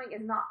 what she's doing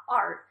is not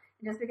art.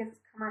 And just because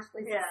it's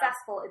commercially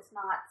successful, it's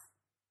not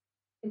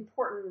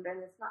important,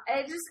 and it's not.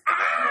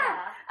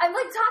 I'm,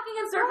 like, talking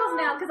in circles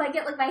now because I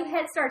get, like, my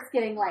head starts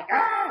getting, like,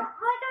 like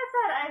I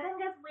said, I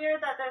think it's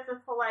weird that there's this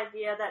whole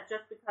idea that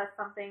just because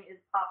something is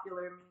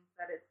popular means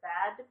that it's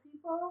bad to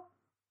people.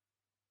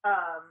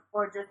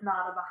 Or just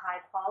not of a high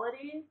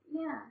quality.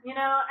 Yeah. You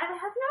know, and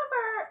have you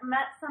ever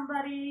met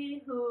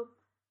somebody who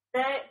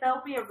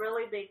they'll be a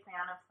really big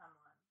fan of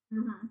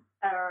someone,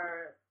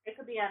 or it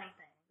could be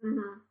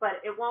anything,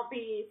 but it won't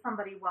be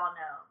somebody well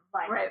known.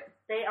 Like,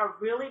 they are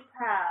really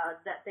proud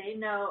that they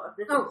know of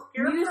this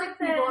obscure music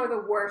person. People are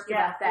the worst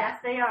about that. Yes,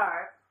 they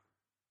are,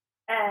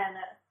 and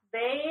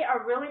they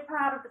are really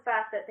proud of the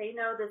fact that they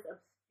know this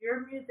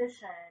obscure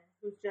musician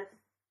who's just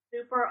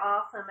super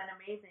awesome and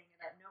amazing,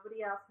 and that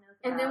nobody else knows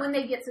about. And then when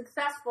they get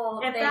successful,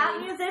 if that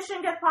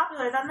musician gets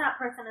popular, then that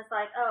person is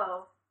like,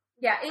 oh,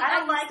 I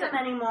don't like him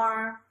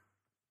anymore.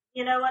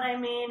 You know what I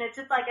mean? It's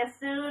just like as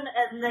soon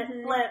as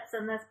it flips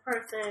and this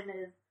person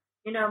is,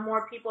 you know,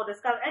 more people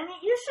discover, and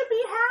you should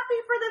be happy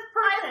for this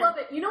person. I love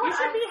it. You know what? You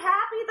should be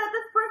happy that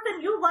this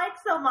person you like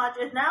so much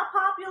is now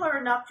popular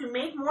enough to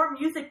make more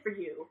music for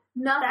you.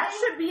 That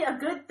should be a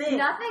good thing.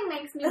 Nothing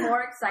makes me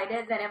more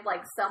excited than if,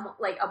 like,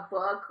 a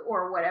book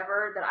or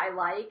whatever that I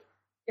like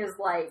is,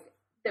 like,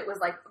 that was,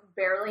 like,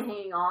 barely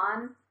hanging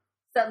on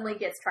suddenly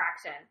gets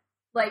traction.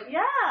 Like,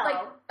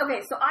 like,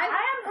 okay, so I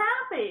am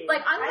happy.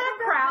 Like, I'm kind of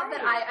proud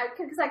that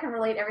because I can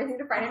relate everything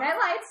to Friday Night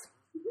Lights.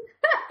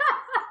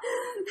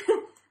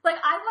 Like,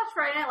 I watched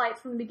Friday Night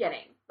Lights from the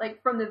beginning.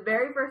 Like, from the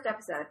very first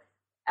episode.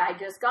 I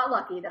just got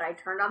lucky that I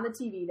turned on the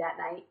TV that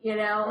night, you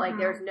know? Like,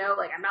 there's no,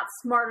 like, I'm not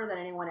smarter than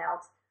anyone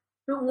else.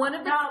 But one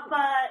of the... No,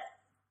 but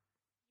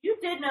you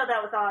did know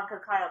that was on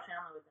because Kyle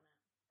Chandler was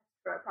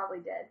in it. I probably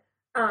did.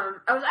 I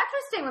was actually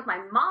staying with my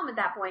mom at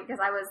that point because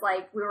I was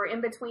like, we were in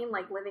between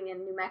like living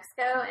in New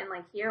Mexico and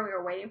like here. We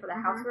were waiting for the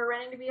house we were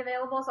renting to be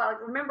available. So I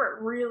like remember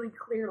it really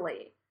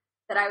clearly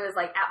that I was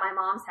like at my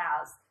mom's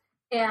house.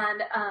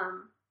 And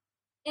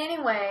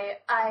anyway,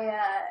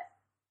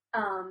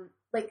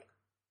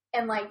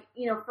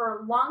 for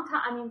a long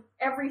time, I mean,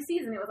 every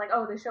season it was like,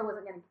 oh, the show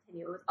wasn't going to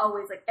continue. It was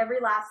always like every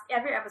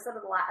episode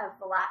of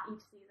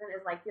each season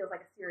is like feels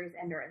like a series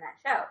ender in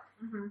that show.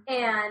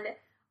 And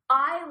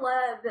I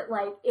love that,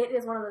 like, it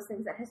is one of those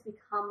things that has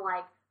become,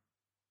 like,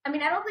 I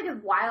mean, I don't think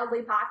it's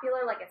wildly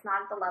popular. Like, it's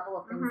not at the level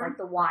of things like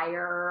The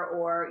Wire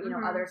or, you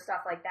know, other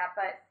stuff like that.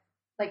 But,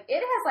 like, it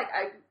has, like,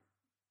 a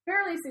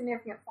fairly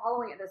significant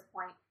following at this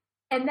point.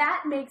 And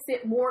that makes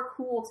it more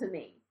cool to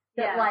me.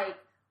 That, like,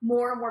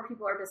 more and more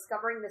people are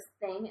discovering this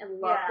thing and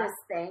love this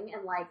thing.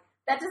 And, like,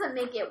 that doesn't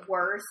make it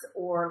worse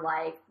or,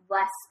 like,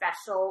 less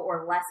special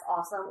or less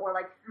awesome or,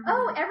 like,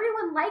 oh,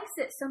 everyone likes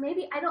it, so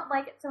maybe I don't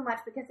like it so much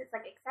because it's,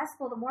 like,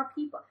 accessible to more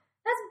people.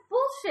 That's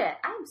bullshit.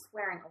 I am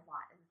swearing a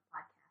lot in this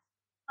podcast.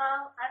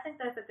 Well, I think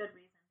that's a good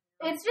reason.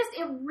 It's just,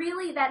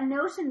 that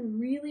notion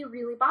really,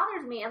 really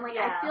bothers me. And, like,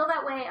 I feel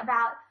that way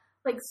about,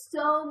 like,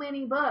 so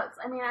many books.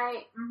 I mean,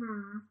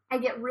 I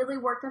get really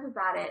worked up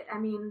about it. I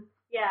mean...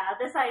 Yeah,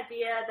 this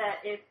idea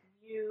that if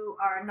you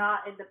are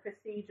not in the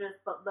prestigious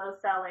but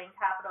low-selling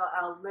capital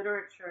L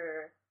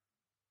literature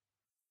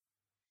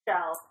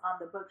shelf on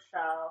the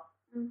bookshelf,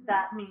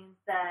 that means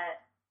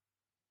that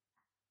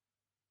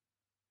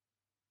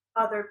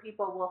other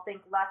people will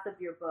think less of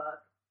your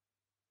book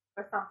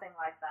or something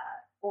like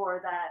that,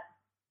 or that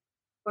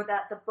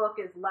the book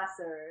is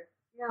lesser,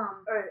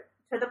 or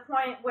to the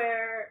point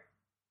where,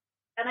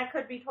 and I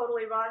could be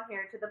totally wrong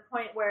here, to the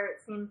point where it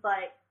seems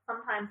like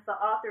sometimes the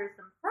authors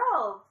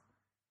themselves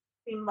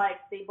seem like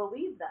they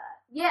believe that.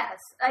 Yes,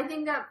 I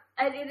think that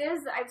it is.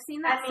 I've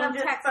seen that. I mean,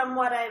 just from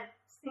what I've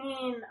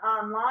seen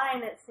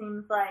online, it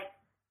seems like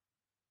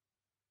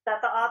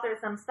that the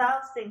authors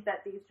themselves think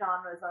that these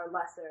genres are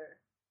lesser.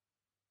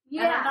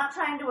 Yeah, and I'm not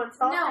trying to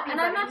insult anybody and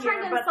I'm not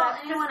trying to insult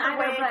anyone either.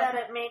 But that's just the way that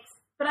it makes.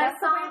 But that's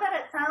the way that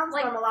it sounds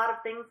like, from a lot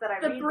of things that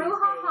I read. The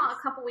brouhaha a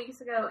couple weeks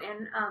ago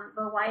in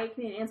the YA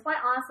community. And it's quite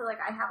honestly,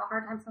 like, I have a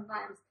hard time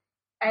sometimes.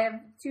 I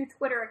have 2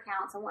 Twitter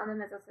accounts, and one of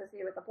them is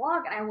associated with the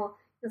blog, and you'll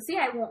see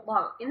I won't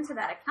log into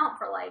that account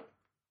for, like,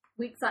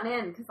 weeks on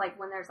end, because, like,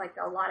 when there's, like,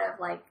 a lot of,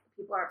 like,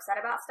 people are upset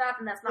about stuff,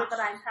 and that's not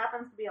that I'm...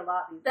 happens to be a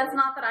lot these days. That's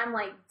not that I'm,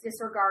 like,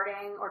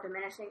 disregarding or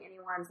diminishing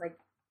anyone's, like,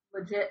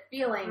 legit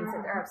feelings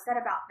that they're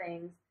upset about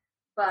things,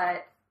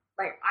 but,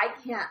 like, I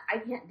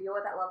can't deal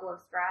with that level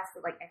of stress,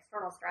 with, like,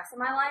 external stress in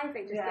my life.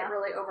 I just get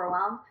really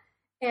overwhelmed.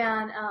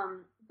 And,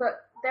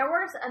 but there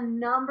was a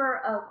number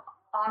of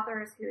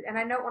authors who, and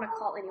I don't want to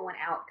call anyone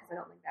out because I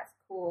don't think that's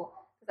cool,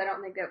 because I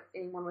don't think that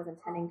anyone was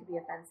intending to be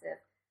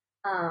offensive,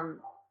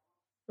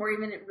 or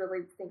even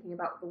really thinking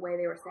about the way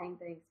they were saying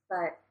things,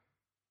 but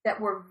that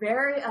were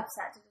very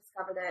upset to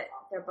discover that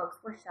their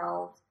books were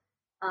shelved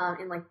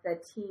in, like, the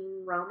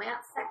teen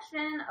romance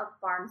section of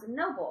Barnes &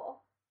 Noble.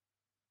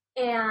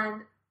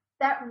 And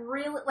that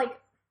really, like,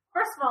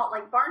 first of all,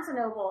 like, Barnes &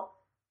 Noble,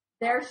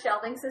 their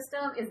shelving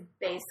system is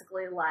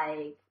basically,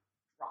 like,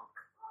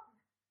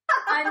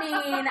 I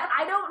mean,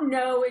 I don't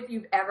know if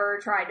you've ever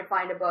tried to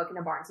find a book in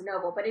a Barnes &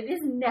 Noble, but it is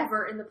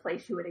never in the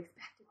place you would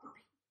expect it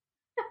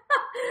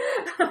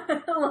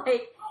to be.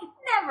 Like,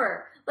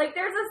 never. Like,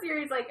 there's a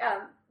series, like,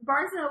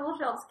 Barnes & Noble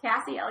shelves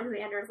Cassie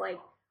Alexander's, like,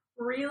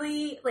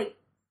 really, like,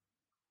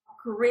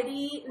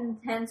 gritty,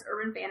 intense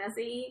urban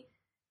fantasy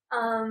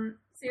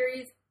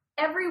series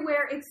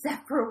everywhere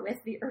except for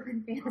with the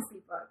urban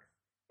fantasy books.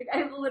 Like,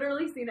 I've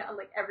literally seen it on,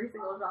 like, every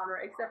single genre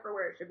except for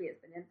where it should be.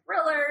 It's been in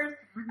thrillers.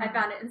 I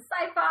found it in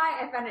sci-fi.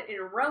 I found it in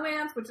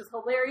romance, which is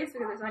hilarious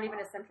because there's not even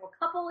a central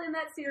couple in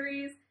that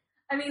series.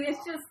 I mean,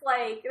 it's just,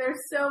 like, there's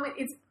so many...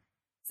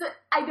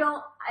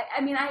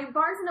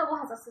 Barnes & Noble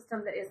has a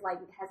system that is, like,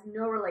 has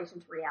no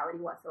relation to reality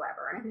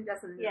whatsoever. And I think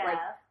that's something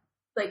that,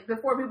 like,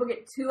 before people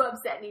get too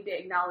upset, need to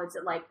acknowledge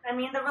that, like... I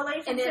mean, the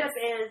relationship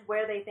is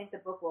where they think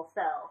the book will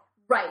sell.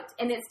 Right,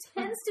 and it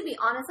tends to be,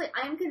 honestly,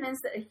 I am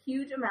convinced that a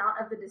huge amount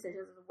of the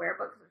decisions of where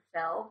books are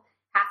shelved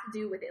have to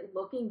do with it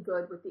looking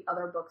good with the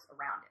other books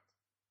around it.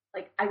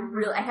 Like,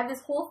 I have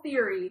this whole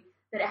theory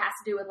that it has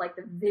to do with, like,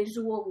 the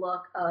visual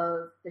look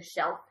of the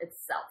shelf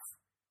itself.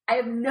 I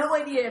have no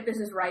idea if this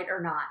is right or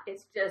not.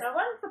 It's just... That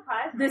wouldn't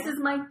surprise me. This is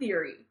my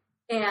theory,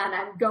 and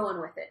I'm going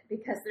with it,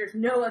 because there's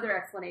no other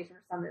explanation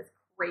for some of this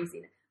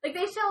craziness. Like,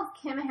 they shelved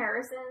Kim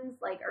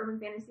Harrison's, like, urban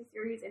fantasy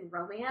series in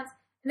romance,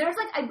 and there's,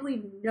 like, I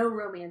believe, no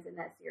romance in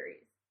that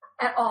series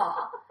at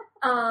all.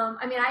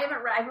 I mean,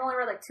 I've only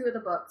read, like, 2 of the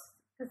books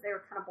because they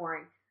were kind of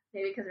boring.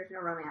 Maybe because there's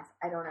no romance.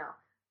 I don't know.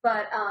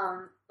 But,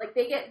 like,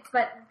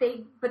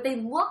 they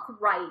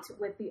look right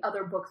with the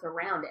other books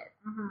around it.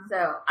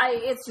 So,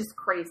 it's just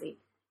crazy.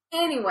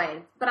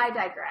 Anyway, but I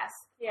digress.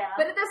 Yeah.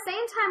 But at the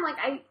same time,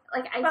 I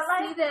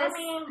see this. I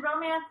mean,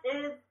 romance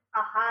is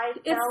a high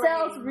It selling.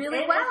 sells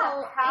really well.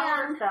 It is a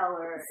power and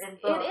seller in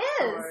bookstores.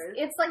 It is.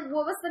 It's like,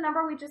 what was the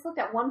number we just looked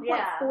at?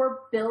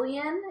 1.4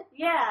 billion?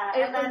 Yeah,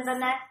 It and then was- the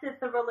next is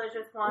the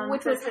religious one,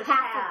 which was is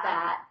half of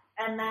that.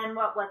 And then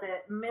what was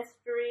it?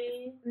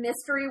 Mystery,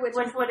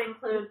 Which would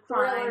include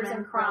thrillers crime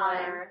and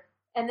crime. thriller.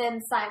 And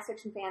then science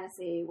fiction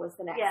fantasy was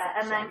the next Yeah,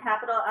 section. and then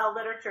capital L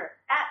literature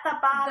at the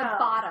bottom. The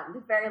bottom,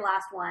 the very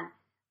last one.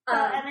 So,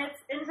 and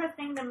it's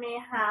interesting to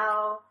me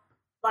how,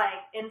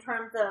 like, in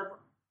terms of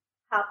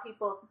how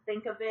people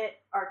think of it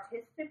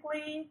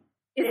artistically,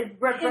 it's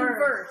reversed.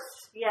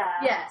 Inverse. Yeah.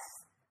 Yes.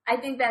 I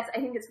think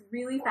it's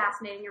really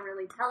fascinating and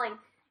really telling.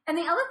 And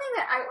the other thing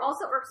that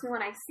also irks me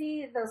when I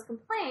see those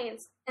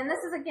complaints, and this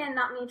is again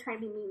not me trying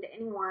to be mean to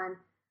anyone,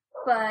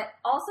 but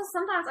also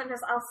sometimes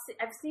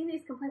I've seen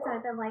these complaints and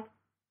I've been like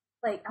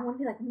I want to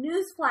be like,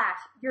 newsflash,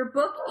 your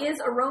book is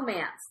a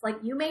romance. Like,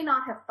 you may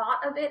not have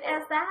thought of it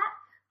as that,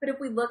 but if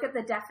we look at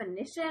the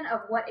definition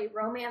of what a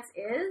romance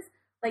is,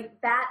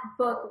 like, that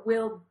book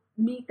will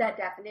meet that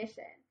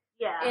definition.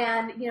 Yeah.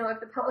 And, you know,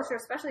 if the publisher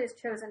especially has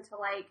chosen to,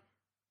 like,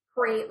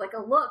 create, like,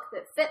 a look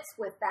that fits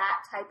with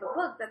that type of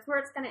book, that's where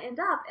it's going to end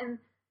up. And,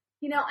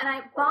 you know, and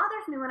it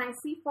bothers me when I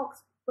see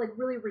folks, like,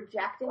 really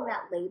rejecting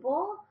that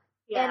label.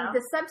 Yeah. And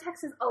the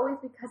subtext is always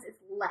because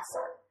it's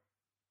lesser.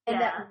 And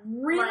Yeah. that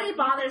really like,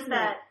 bothers me.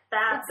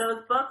 That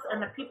those books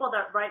and the people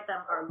that write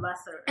them are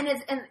lesser. And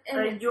it's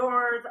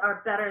yours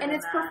are better than and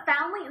it's that.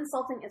 profoundly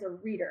insulting as a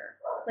reader.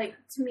 Like,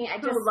 to me, I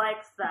just... Who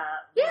likes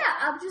that? Yeah,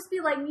 I'll just be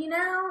like, you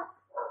know,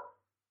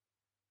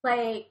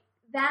 like,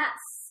 that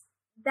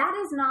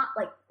is not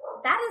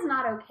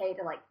okay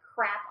to, like,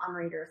 crap on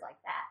readers like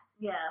that.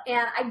 Yeah.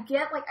 And I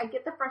get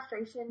the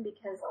frustration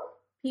because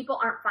people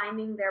aren't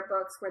finding their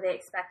books where they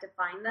expect to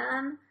find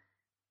them.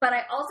 But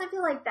I also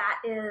feel like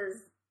that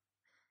is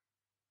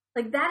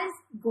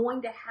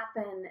going to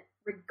happen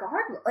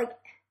regardless. Like,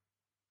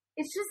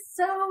 it's just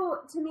so,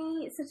 to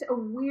me, such a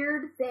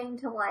weird thing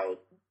to, like,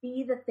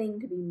 be the thing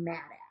to be mad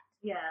at.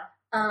 Yeah.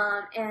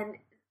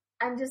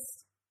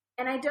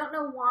 And I don't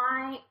know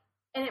why,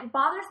 and it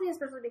bothers me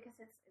especially because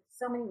it's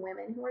so many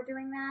women who are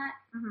doing that.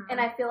 Mm-hmm. And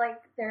I feel like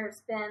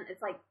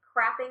it's like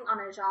crapping on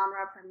a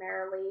genre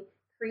primarily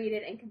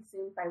created and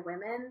consumed by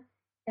women.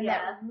 And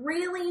that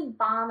really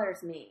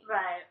bothers me.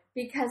 Right.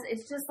 Because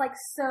it's just like,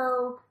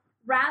 so,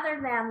 rather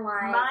than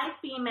like... My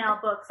female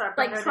books are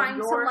better like trying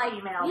than your to like,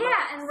 female yeah,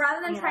 books. and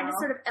rather than trying to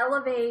sort of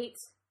elevate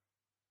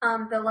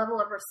the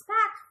level of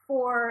respect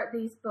for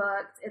these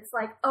books, it's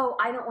like, oh,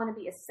 I don't want to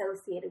be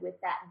associated with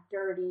that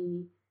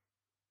dirty,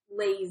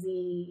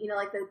 lazy, you know,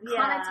 like the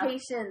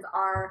connotations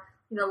are,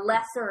 you know,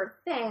 lesser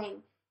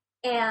thing.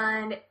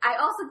 And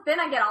then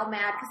I get all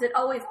mad because it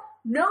always,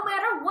 no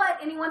matter what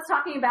anyone's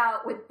talking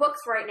about with books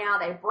right now,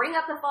 they bring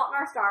up The Fault in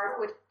Our Stars,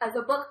 which is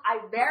a book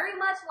I very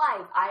much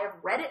like. I have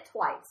read it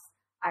twice.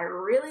 I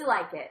really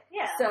like it.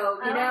 Yeah. So,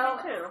 you know,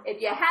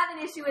 if you have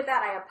an issue with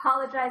that, I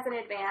apologize in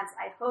advance.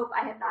 I hope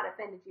I have not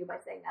offended you by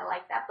saying I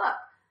like that book.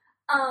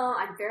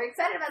 I'm very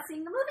excited about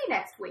seeing the movie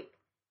next week.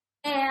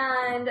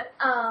 And,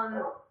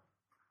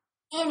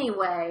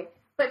 anyway,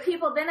 but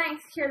people, then I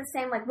hear the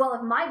same, like, well,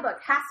 if my book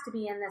has to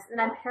be in this,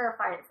 and I'm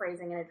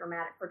paraphrasing in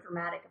for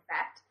dramatic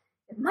effect,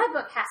 if my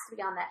book has to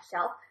be on that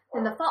shelf,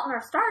 then The Fault in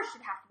Our Stars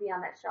should have to be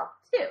on that shelf,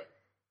 too.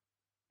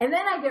 And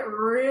then I get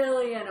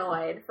really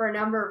annoyed for a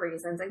number of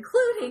reasons,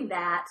 including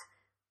that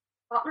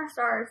Fault in Our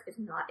Stars is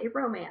not a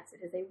romance.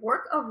 It is a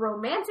work of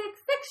romantic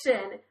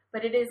fiction,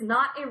 but it is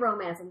not a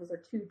romance. And those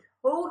are two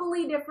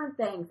totally different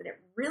things. And it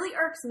really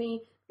irks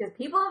me because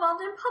people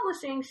involved in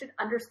publishing should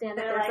understand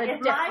that there's a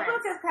difference. If my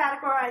book is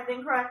categorized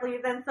incorrectly,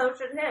 then so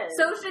should his.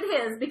 So should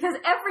his, because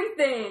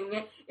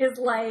everything is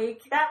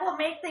like... That will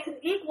make things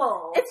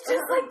equal. It's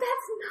just like,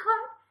 that's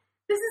not...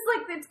 This is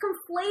like, it's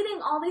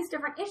conflating all these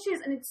different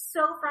issues, and it's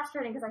so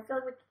frustrating because I feel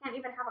like we can't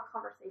even have a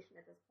conversation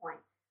at this point,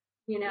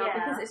 you know,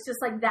 because it's just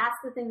like, that's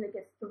the thing that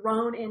gets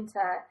thrown into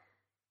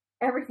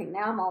everything.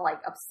 Now I'm all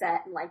like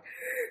upset and like,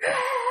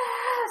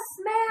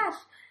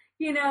 smash,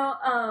 you know,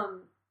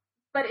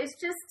 but it's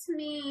just, to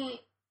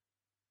me,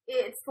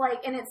 it's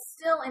like, and it's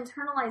still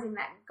internalizing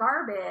that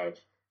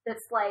garbage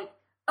that's like,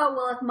 oh,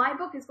 well, if my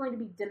book is going to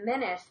be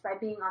diminished by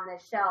being on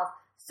this shelf,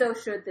 so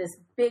should this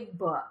big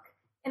book.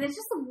 And it's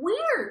just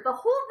weird. The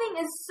whole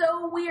thing is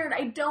so weird.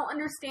 I don't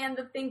understand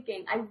the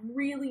thinking. I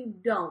really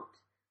don't.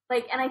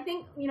 Like, and I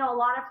think, you know, a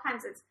lot of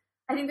times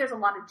I think there's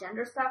a lot of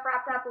gender stuff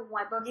wrapped up with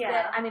my books.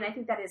 Yeah. I mean, I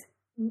think that is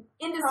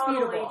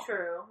indisputable. Totally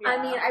true. Yeah.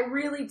 I mean, I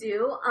really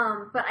do.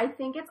 But I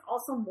think it's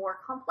also more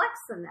complex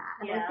than that.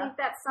 And I think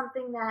that's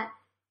something that,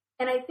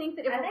 and I think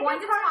that if we're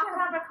going to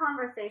have a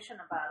conversation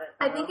about it,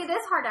 though. I think it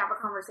is hard to have a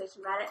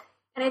conversation about it.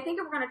 And I think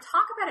if we're going to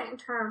talk about it in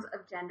terms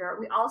of gender,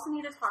 we also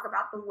need to talk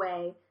about the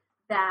way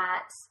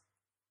that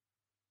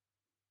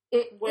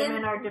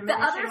women are diminishing the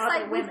other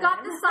side. We've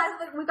got this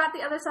side. We've got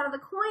the other side of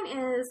the coin.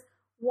 Is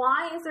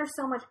why is there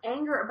so much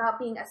anger about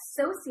being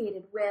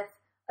associated with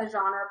a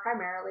genre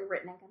primarily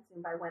written and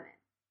consumed by women?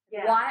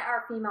 Yeah. Why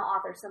are female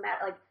authors so mad?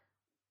 Like,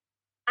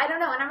 I don't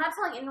know. And I'm not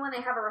telling anyone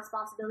they have a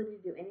responsibility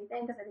to do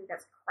anything because I think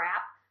that's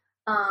crap.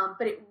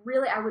 But it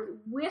really, I would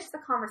wish the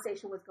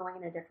conversation was going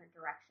in a different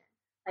direction.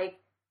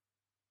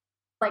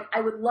 Like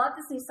I would love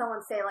to see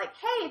someone say like,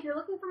 hey, if you're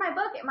looking for my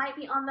book, it might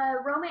be on the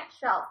romance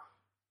shelf.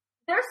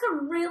 There's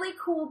some really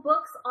cool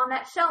books on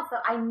that shelf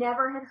that I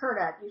never had heard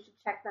of. You should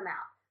check them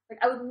out. Like,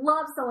 I would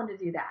love someone to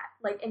do that.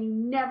 Like, and you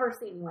never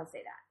see anyone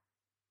say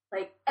that.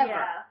 Like, ever.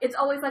 Yeah. It's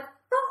always like,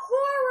 the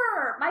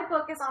horror! My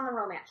book is on the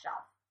romance shelf.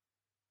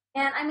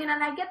 And, I mean,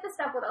 and I get the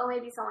stuff with, oh,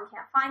 maybe someone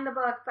can't find the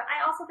book, but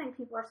I also think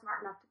people are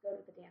smart enough to go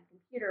to the damn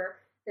computer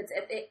that's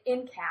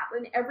in Cap,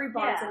 in every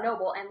Barnes &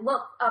 Noble, and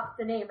look up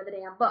the name of the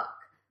damn book.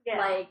 Yeah.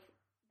 Like,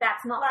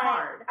 that's not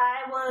hard.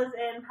 I was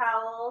in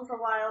Powell's a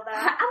while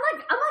back. I'm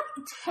like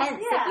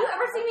tense. Yeah. Have you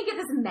ever seen me get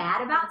this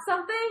mad about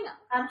something?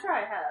 I'm sure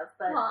I have,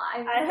 but well,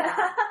 I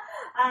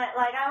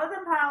was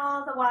in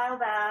Powell's a while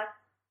back,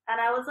 and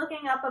I was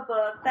looking up a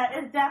book that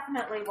is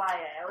definitely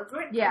YA. I was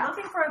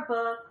looking for a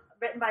book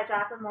written by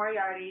Jacqueline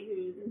Moriarty,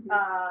 who's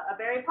a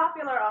very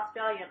popular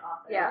Australian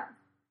author. Yeah.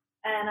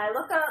 And I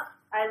looked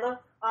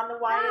on the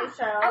YA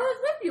shelf. I was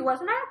with you,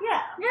 wasn't I?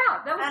 Yeah.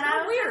 Yeah, that was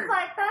so weird. Just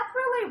like, that's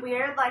really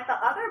weird. Like, the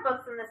other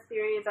books in this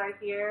series are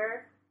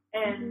here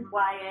in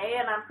YA,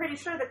 and I'm pretty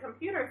sure the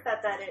computer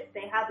said that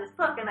they had this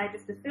book, and I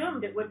just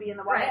assumed it would be in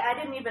the YA. Right. I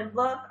didn't even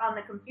look on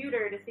the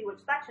computer to see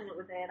which section it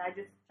was in. I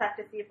just checked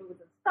to see if it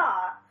was in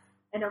stock,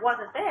 and it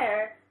wasn't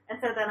there. And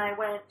so then I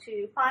went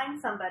to find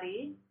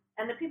somebody.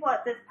 And the people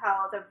at this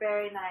Powell's are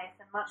very nice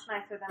and much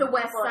nicer than the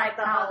West Side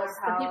Powell's.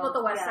 The people at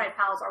the West Side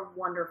Powell's are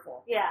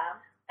wonderful. Yeah.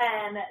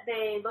 And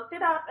they looked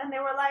it up and they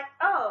were like,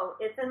 oh,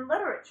 it's in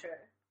literature.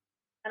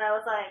 And I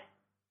was like,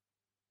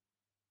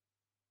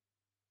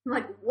 I'm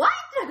like, what?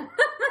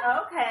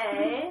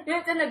 Okay.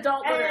 It's in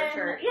adult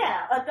literature.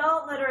 Yeah,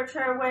 adult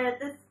literature where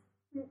this,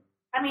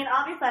 I mean,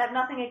 obviously I have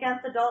nothing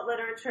against adult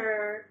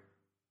literature,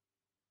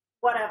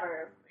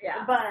 whatever.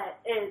 Yeah. But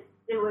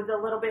it was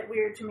a little bit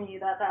weird to me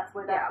that that's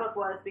where that book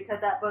was, because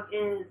that book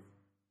is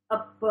a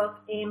book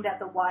aimed at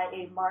the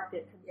YA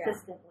market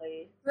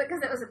consistently. Yeah.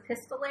 Because it was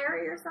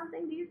epistolary or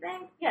something, do you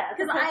think? Yeah,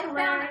 because I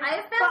found.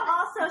 But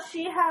also,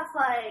 she has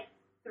like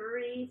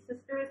 3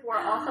 sisters who are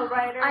also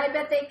writers. I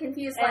bet they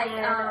confuse like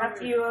a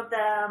few of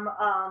them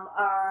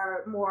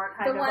are more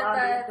kind of on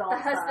the adult the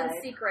Husband's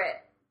side.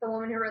 Secret. The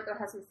woman who wrote The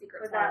Husband's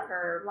Secret was that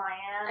her.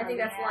 Liane. I think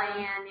that's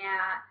Liane.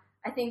 Yeah,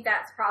 I think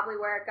that's probably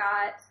where it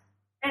got.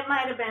 It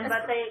might have been,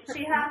 but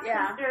she has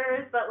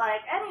sisters. But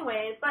like,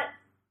 anyways, but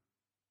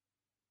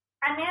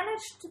I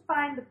managed to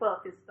find the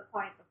book. Is the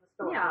point of the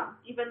story? Yeah.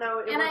 Even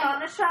though it was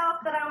on a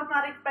shelf that I was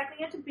not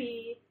expecting it to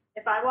be.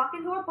 If I walk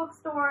into a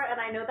bookstore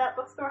and I know that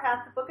bookstore has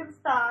the book in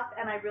stock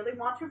and I really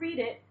want to read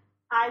it,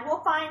 I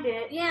will find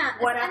it. Yeah.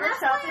 Whatever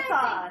shelf it's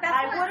on.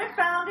 I would have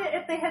found it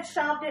if they had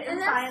shelved it in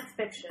science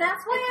fiction.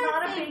 That's why it's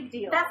not a big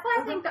deal. That's why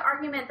I think the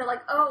argument that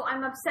like, oh,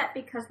 I'm upset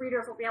because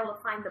readers will be able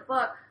to find the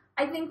book.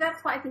 I think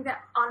that's why I think that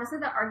honestly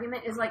the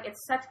argument is like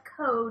it's such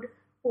code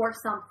for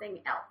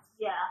something else.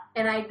 Yeah.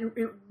 And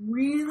it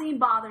really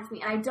bothers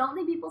me. And I don't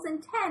think people's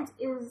intent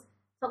is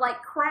to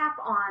like crap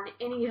on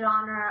any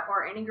genre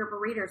or any group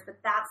of readers, but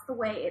that's the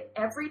way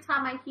every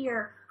time I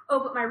hear, oh,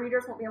 but my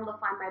readers won't be able to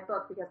find my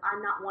book because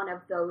I'm not one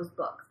of those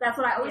books. That's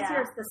what I always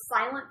hear is the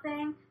silent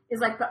thing is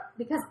like,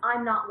 because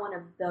I'm not one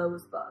of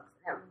those books.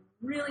 That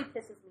really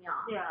pisses me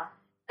off. Yeah.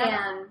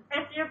 And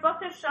if your book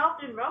is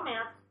shelved in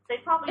romance, they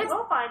probably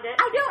will find it.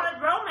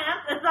 Because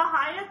romance is the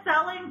highest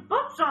selling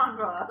book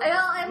genre.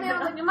 Well, I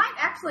mean, you might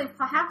actually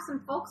have some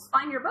folks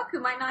find your book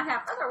who might not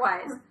have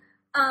otherwise.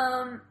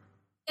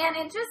 And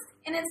it's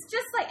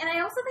just like, and I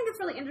also think it's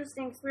really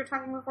interesting because we were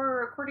talking before we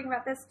were recording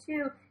about this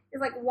too,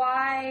 is like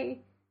why,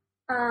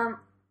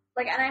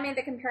 like, and I made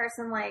the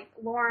comparison like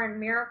Lauren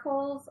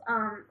Miracle's,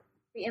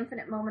 The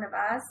Infinite Moment of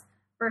Us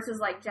versus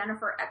like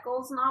Jennifer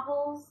Eccles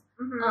novels.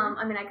 Mm-hmm.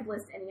 I mean, I could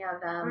list any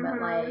of them,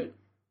 but like,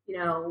 you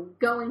know,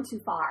 Going Too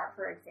Far,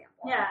 for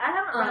example. Yeah, I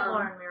haven't read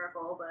Lauren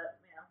Miracle, but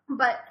yeah.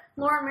 But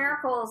Lauren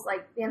Miracle's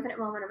like The Infinite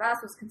Moment of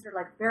Us was considered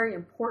like very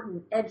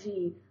important,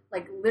 edgy,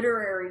 like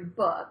literary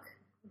book.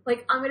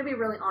 Like, I'm going to be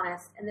really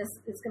honest, and this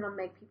is going to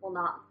make people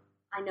not,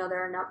 I know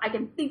there are enough, I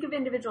can think of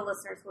individual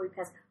listeners who will be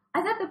pissed.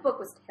 I thought the book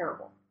was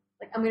terrible.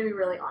 Like, I'm going to be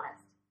really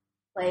honest.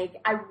 Like,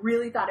 I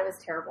really thought it was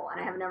terrible,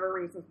 and I have a number of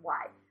reasons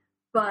why.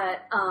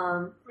 But,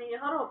 I mean, you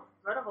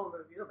read a whole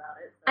review about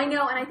it. So. I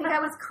know, and I think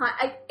I was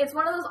it's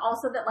one of those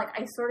also that, like,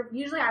 I sort of,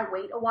 usually I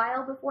wait a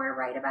while before I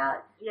write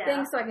about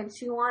things so I can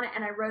chew on it,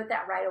 and I wrote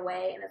that right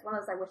away, and it's one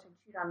of those I wish I'd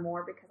chewed on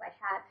more because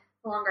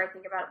the longer I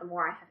think about it, the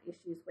more I have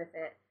issues with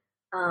it.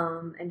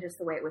 And just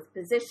the way it was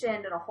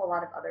positioned and a whole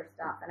lot of other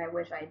stuff. And I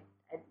wish I'd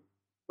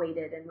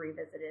waited and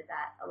revisited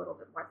that a little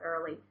bit more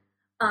thoroughly.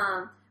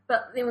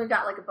 But then we've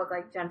got like a book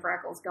like Jennifer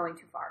Eccles, Going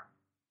Too Far.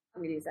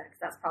 I'm going to use that because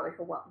that's probably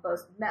her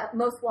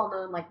most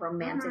well-known like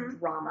romantic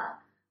drama.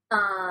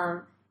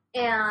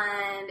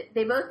 And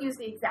they both use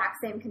the exact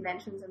same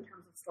conventions in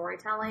terms of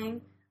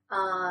storytelling.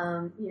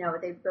 You know,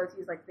 they both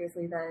use like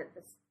basically the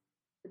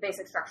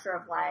basic structure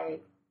of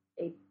like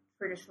a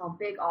traditional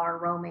big R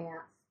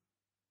romance.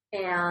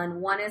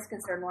 And one is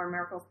considered, Lauren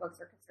Miracle's books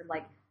are considered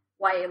like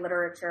YA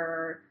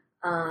literature.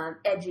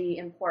 edgy,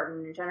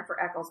 important. And Jennifer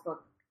Eccles'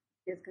 book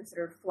is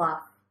considered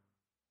fluff.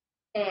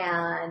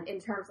 And in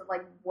terms of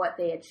like what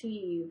they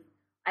achieve,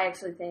 I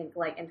actually think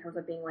like in terms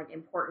of being like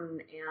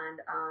important and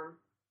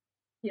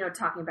you know,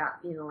 talking about,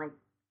 you know, like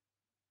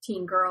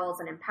teen girls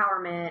and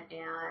empowerment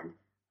and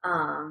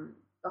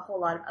a whole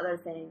lot of other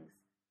things.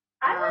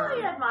 I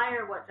really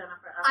admire what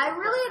Jennifer Eccles I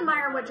really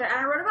admire what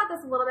I wrote about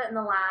this a little bit in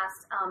the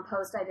last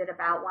post I did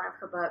about one of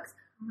her books.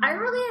 Mm-hmm. I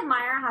really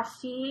admire how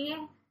she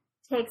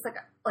takes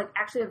like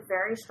actually a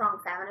very strong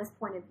feminist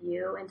point of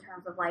view in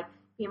terms of like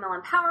female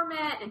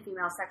empowerment and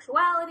female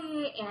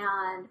sexuality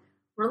and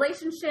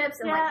relationships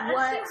and like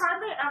what she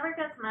hardly ever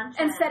gets mentioned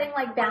and setting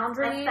like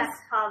boundaries, sex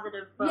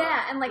positive book,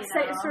 and like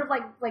sort of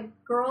like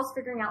girls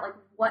figuring out like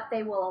what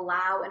they will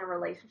allow in a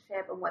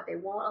relationship and what they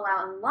won't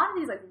allow, and a lot of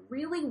these like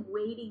really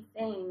weighty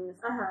things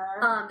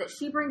that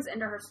she brings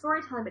into her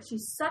storytelling. But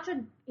she's such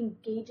an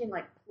engaging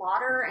like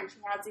plotter, and she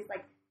has these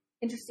like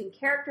interesting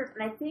characters,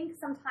 and I think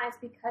sometimes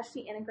because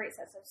she integrates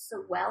that stuff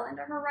so well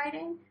into her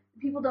writing,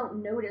 people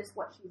don't notice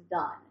what she's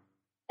done.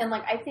 And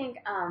like I think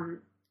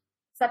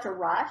Such a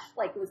Rush,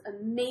 like it was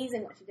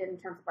amazing what she did in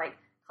terms of like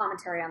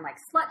commentary on like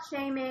slut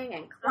shaming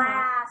and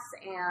class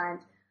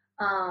and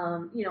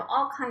you know,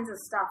 all kinds of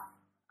stuff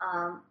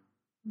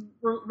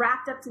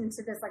wrapped up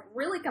into this like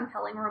really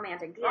compelling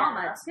romantic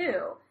drama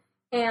too.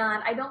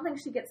 And I don't think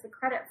she gets the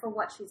credit for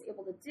what she's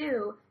able to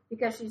do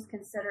because she's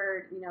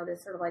considered, you know,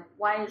 this sort of like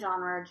YA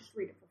genre, just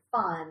read it for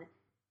fun.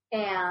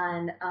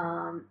 And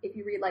if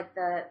you read like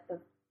the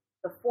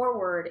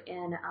foreword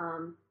in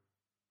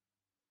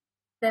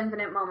The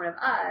Infinite Moment of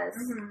Us,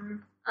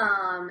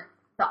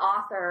 the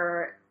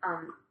author,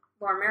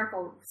 Lauren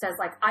Miracle, says,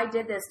 like, I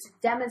did this to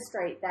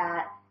demonstrate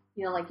that,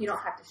 you know, like, you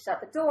don't have to shut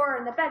the door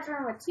in the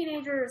bedroom with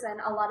teenagers and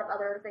a lot of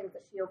other things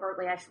that she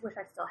overtly, I wish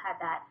I still had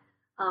that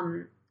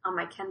on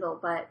my Kindle,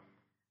 but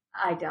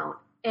I don't.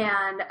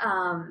 And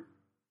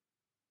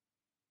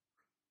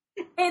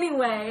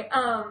anyway,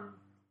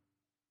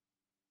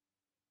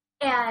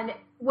 and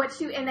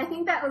I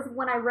think that was,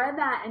 when I read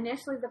that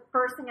initially, the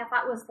first thing I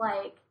thought was,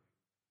 like,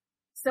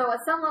 so at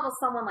some level,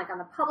 someone like on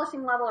the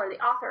publishing level or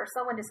the author or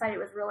someone decided it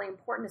was really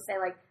important to say,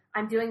 like,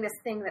 I'm doing this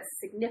thing that's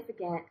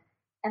significant.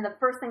 And the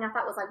first thing I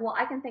thought was like, well,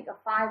 I can think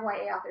of 5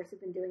 YA authors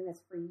who've been doing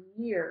this for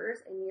years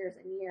and years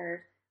and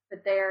years,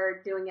 but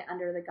they're doing it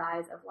under the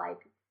guise of like,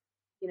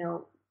 you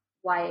know,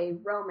 YA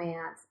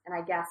romance. And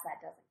I guess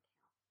that doesn't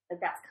count. Like,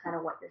 that's kind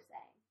of what you're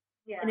saying.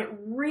 Yeah. And it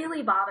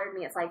really bothered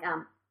me. It's like,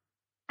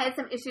 I had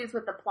some issues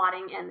with the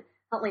plotting in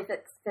Huntley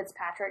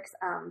Fitzpatrick's,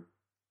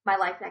 My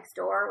Life Next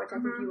Door, which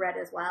I think you read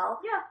as well.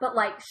 Yeah. But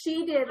like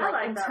she did,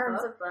 like in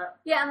terms of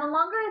and the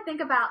longer I think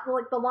about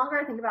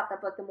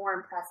that book, the more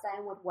impressed I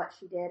am with what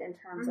she did in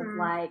terms of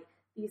like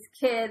these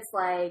kids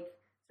like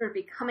sort of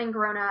becoming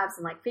grown-ups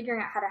and like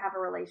figuring out how to have a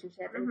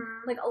relationship and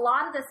like a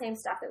lot of the same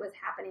stuff that was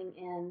happening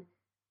in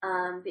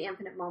The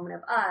Infinite Moment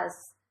of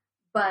Us,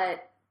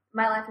 but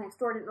My Life Next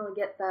Door didn't really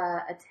get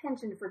the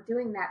attention for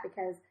doing that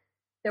because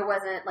there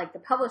wasn't like the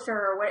publisher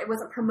or what, it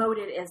wasn't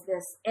promoted as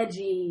this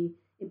edgy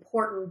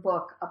important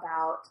book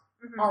about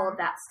all of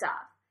that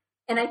stuff.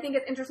 And I think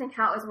it's interesting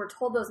how as we're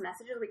told those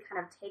messages, we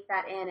kind of take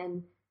that in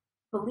and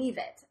believe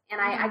it.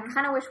 And I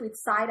kind of wish we'd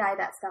side-eye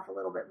that stuff a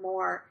little bit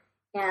more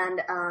and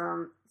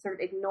sort of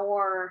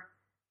ignore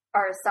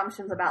our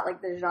assumptions about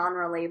like the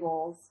genre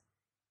labels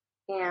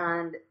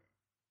and,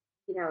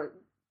 you know,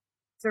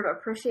 sort of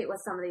appreciate what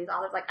some of these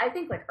authors, like I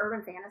think like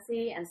urban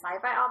fantasy and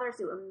sci-fi authors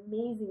do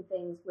amazing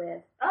things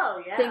with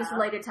things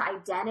related to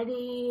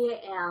identity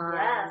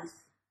and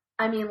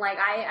I mean, like,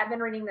 I've been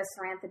reading the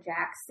Samantha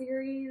Jack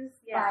series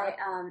by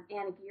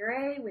Anna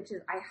Aguirre, which is,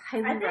 I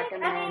highly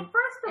recommend. I mean,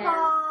 first of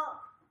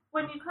all,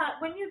 when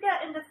you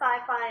get into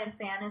sci-fi and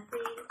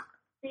fantasy,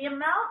 the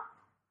amount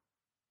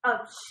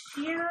of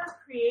sheer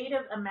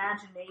creative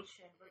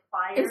imagination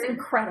required is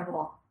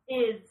incredible.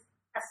 Is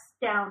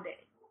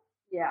astounding.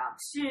 Yeah.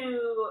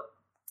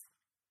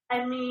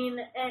 I mean,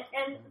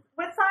 and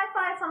with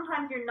sci-fi,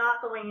 sometimes you're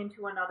not going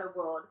into another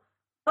world,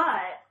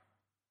 but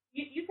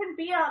you can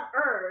be on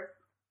Earth,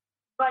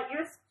 but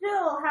you're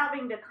still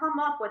having to come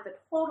up with a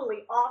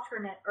totally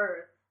alternate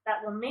Earth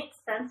that will make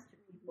sense to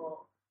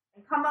people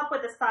and come up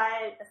with a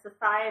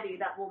society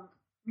that will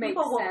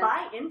people will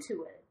buy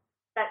into it.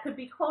 That could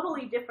be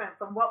totally different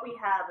from what we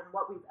have and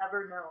what we've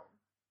ever known.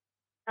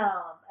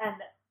 And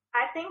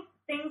I think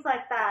things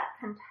like that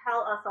can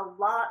tell us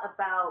a lot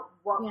about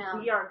what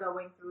we are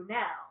going through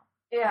now.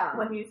 Yeah.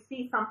 When you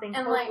see something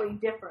totally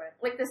different.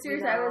 Like the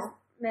series I was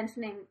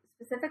mentioning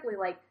specifically,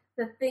 like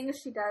the things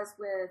she does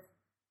with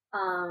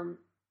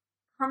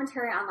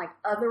commentary on like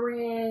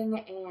othering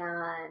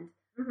and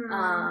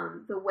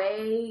the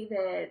way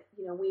that,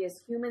 you know, we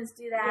as humans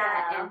do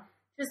that and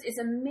just it's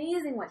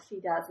amazing what she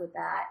does with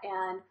that.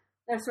 And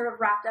they're sort of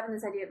wrapped up in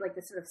this idea of like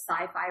this sort of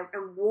sci-fi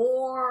and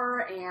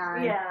war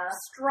and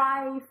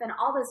strife and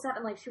all this stuff,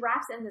 and like she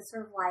wraps it in this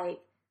sort of like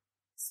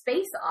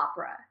space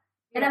opera.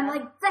 And I'm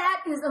like,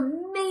 that is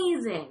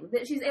amazing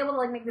that she's able to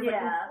like make this like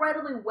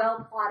incredibly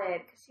well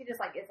plotted, because she just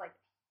like is like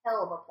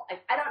hell of a plot.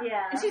 I don't.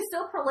 And she's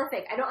so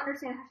prolific. I don't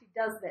understand how she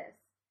does this.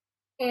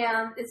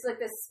 And it's like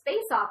this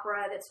space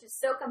opera that's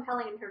just so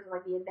compelling in terms of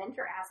like the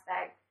adventure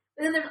aspect.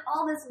 But then there's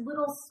all this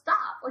little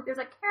stuff. Like there's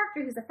a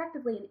character who's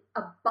effectively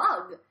a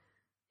bug.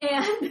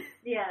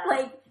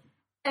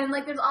 And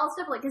like there's all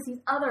stuff like, because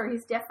he's other,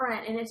 he's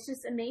different, and it's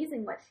just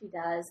amazing what she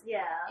does.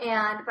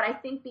 Yeah. But I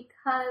think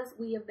because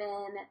we have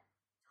been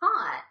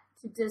taught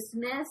to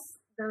dismiss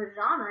those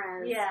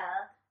genres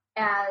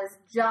as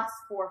just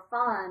for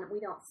fun, we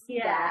don't see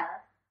that.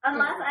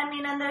 Unless,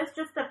 and there's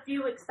just a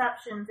few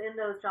exceptions in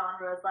those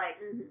genres, like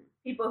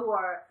people who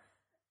are,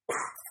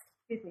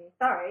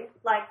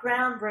 like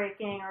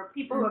groundbreaking, or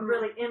people who have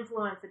really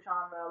influenced the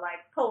genre,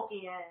 like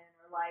Tolkien,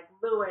 or like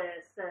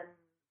Lewis, and,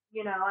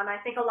 you know, and I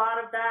think a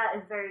lot of that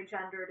is very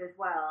gendered as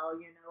well,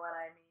 you know what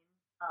I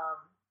mean?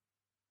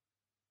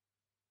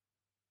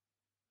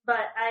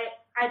 But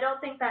I don't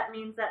think that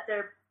means that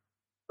their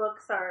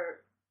books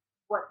are,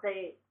 what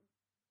they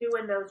do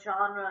in those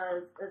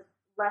genres is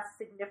less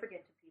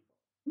significant to people.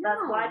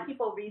 That's why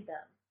people read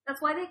them. That's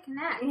why they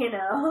connect. You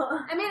know?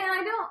 I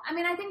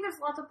think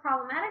there's lots of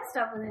problematic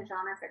stuff in the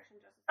genre fiction.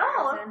 Of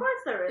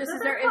course there is. Just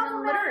as there is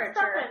in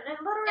literature.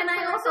 And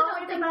I also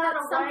don't think that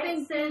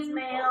something cis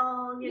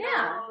male, you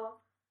know.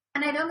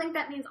 And I don't think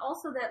that means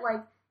also that,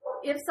 like,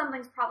 if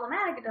something's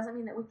problematic, it doesn't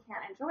mean that we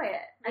can't enjoy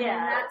it. I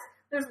mean,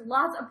 there's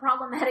lots of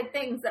problematic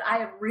things that I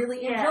have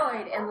really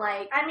enjoyed, and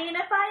like... I mean,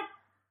 if I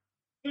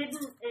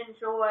didn't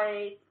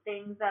enjoy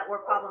things that were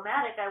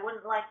problematic, I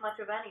wouldn't like much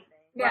of anything.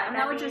 Yeah, and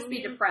that would just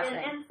be depressing.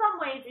 In some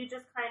ways, you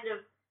just kind of,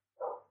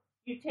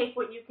 you take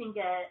what you can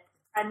get.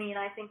 I mean,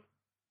 I think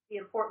the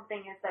important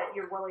thing is that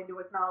you're willing to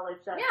acknowledge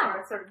that there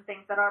are certain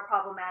things that are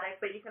problematic,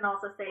 but you can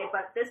also say,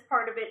 but this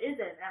part of it isn't,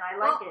 and I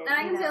like it. And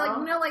I can say, like,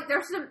 you know, like,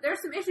 there's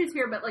some issues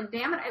here, but, like,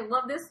 damn it, I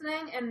love this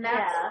thing, and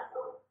that's,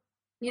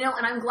 you know,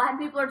 and I'm glad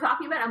people are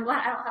talking about it. I'm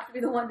glad I don't have to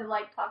be the one to,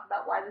 like, talk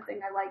about why the thing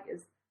I like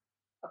is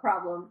a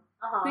problem.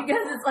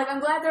 Because it's like, I'm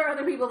glad there are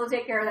other people to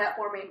take care of that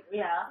for me.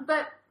 Yeah.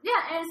 But,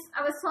 yeah, and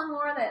I was telling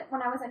Laura that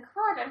when I was in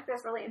college, I took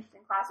this really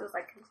interesting class. It was,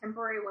 like,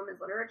 contemporary women's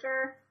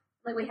literature.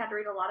 Like, we had to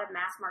read a lot of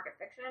mass market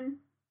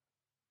fiction.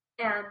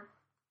 And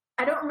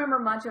I don't remember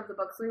much of the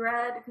books we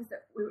read, because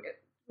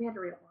we had to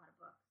read a lot of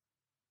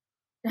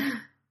books.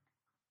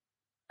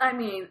 I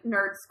mean,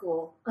 nerd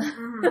school.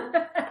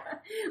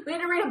 We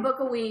had to read a book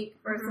a week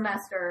for a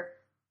semester.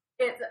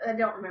 I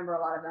don't remember a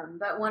lot of them,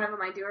 but one of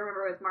them I do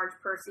remember was Marge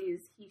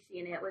Percy's He, She,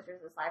 and It, which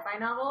is a sci-fi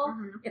novel.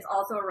 It's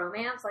also a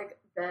romance. Like,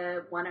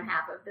 the one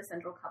half of the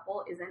central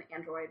couple is an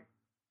android.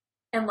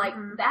 And, like,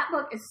 that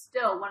book is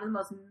still one of the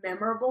most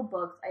memorable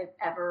books I've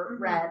ever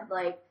read.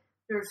 Like,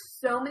 there's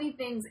so many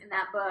things in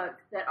that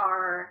book that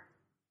are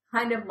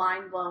kind of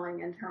mind-blowing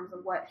in terms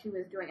of what she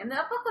was doing. And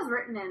that book was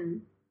written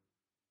in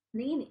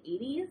the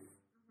 80s,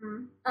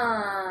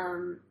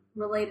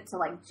 related to,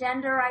 like,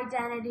 gender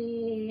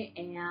identity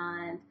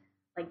and,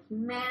 like,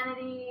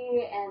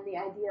 humanity and the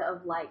idea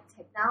of, like,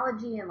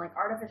 technology and, like,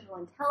 artificial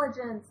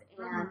intelligence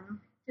and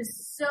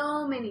just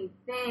so many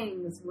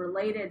things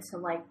related to,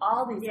 like,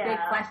 all these big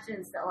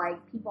questions that, like,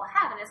 people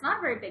have. And it's not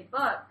a very big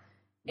book.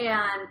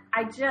 And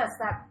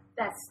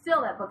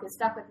that book is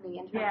stuck with me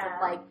in terms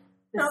of, like,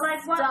 so,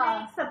 like, what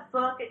makes a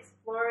book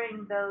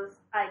exploring those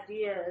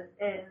ideas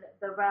in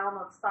the realm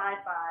of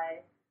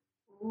sci-fi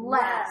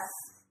less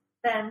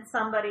than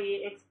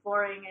somebody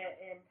exploring it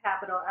in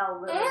capital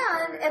L literature?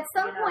 And at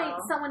some point,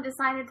 someone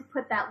decided to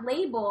put that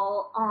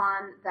label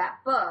on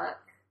that book.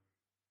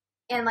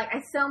 And, like,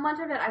 so much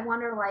of it, I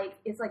wonder, like,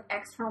 it's, like,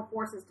 external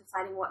forces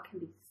deciding what can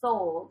be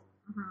sold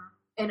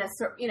in a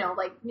certain,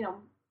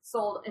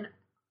 sold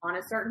on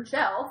a certain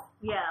shelf.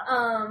 Yeah.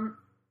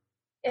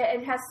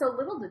 It has so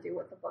little to do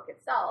with the book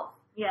itself.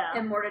 Yeah.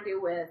 And more to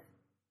do with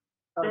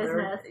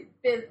business.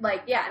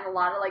 And a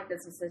lot of, like,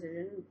 business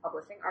decisions in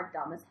publishing are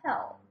dumb as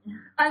hell.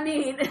 I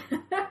mean,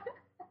 they are.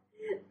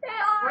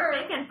 We're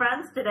making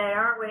friends today,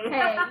 aren't we?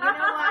 Hey, you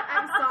know what?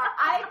 I'm sorry.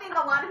 I think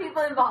a lot of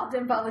people involved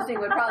in publishing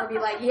would probably be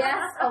like,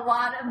 yes,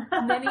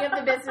 many of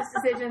the business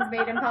decisions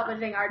made in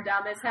publishing are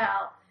dumb as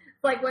hell.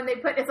 Like, when they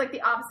put, it's like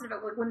the opposite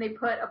of it, like when they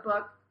put a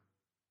book,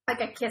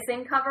 like a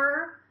kissing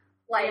cover,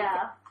 like,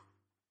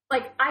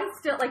 like, I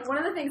still, like, one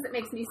of the things that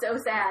makes me so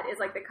sad is,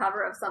 like, the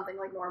cover of Something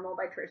Like Normal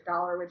by Trish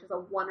Dollar, which is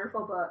a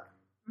wonderful book,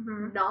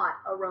 not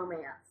a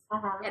romance.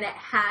 And it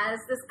has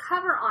this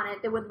cover on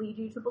it that would lead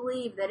you to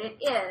believe that it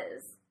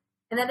is.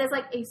 And that is,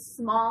 like, a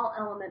small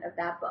element of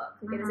that book.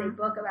 Like, it is a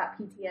book about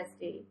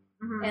PTSD.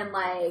 And,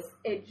 like,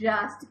 it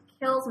just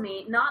kills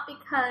me. Not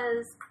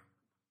because,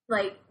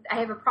 like, I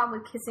have a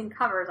problem with kissing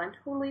covers. I'm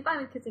totally fine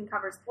with kissing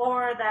covers.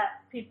 Or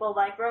that people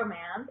like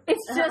romance.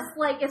 It's just,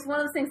 like, it's one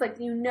of those things, like,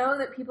 you know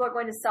that people are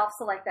going to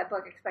self-select that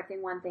book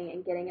expecting one thing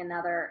and getting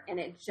another, and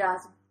it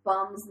just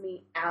bums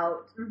me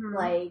out.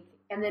 Like,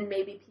 and then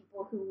maybe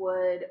people who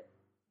would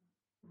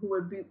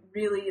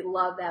really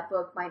love that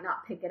book might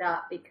not pick it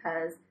up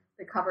because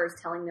the cover is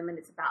telling them and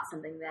it's about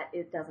something that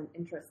it doesn't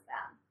interest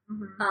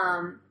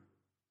them.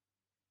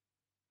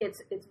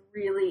 It's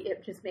really,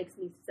 it just makes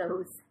me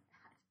so sad.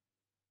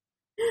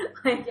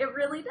 Like, it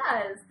really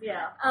does.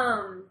 Yeah.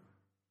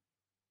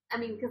 I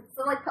mean, because,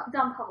 so, like,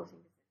 dumb publishing.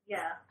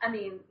 Yeah. I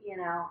mean,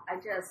 man,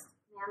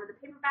 the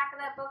paperback of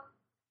that book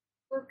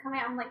was coming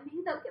out. I'm like,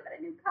 maybe they'll give it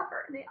a new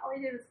cover. And all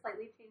they did was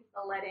slightly change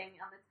the lettering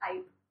on the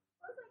type.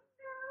 I was like,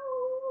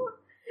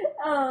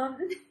 no.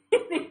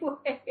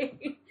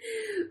 Anyway.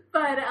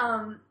 But,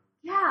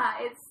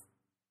 yeah,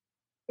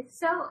 it's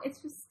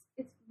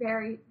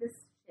very, this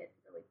shit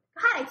really,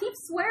 God, I keep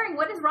swearing.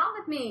 What is wrong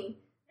with me?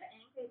 You're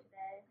angry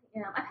today.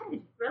 Yeah, I've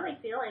had really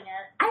feeling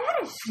it. I've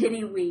had a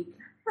shitty week.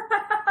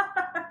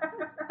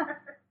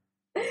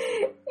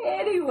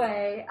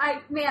 Anyway,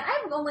 I've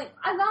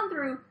gone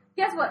through,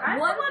 guess what?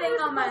 One thing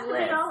on my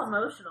list. Be all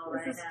emotional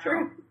right now. This is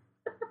true.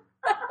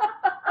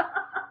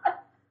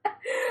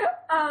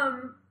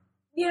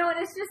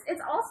 And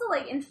it's also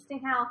like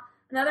interesting how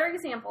another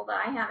example that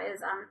I have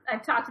is,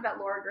 I've talked about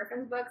Laura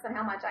Griffin's books and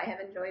how much I have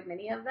enjoyed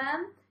many of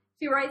them.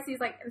 She writes these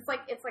it's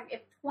like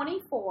if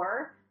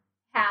 24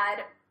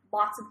 had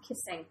lots of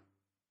kissing.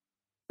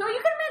 So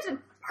you can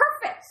imagine,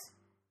 perfect.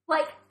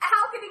 Like,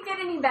 how can it get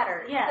any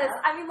better? Yeah.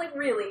 I mean, like,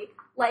 really.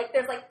 Like,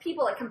 there's, like,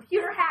 people like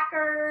computer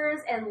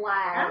hackers and,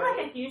 like... I'm,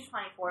 like, a huge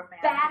 24 fan.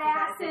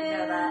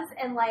 Badasses,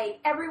 and, like,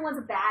 everyone's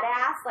a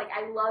badass. Like,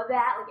 I love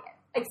that. Like,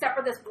 except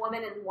for this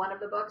woman in one of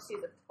the books. She's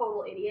a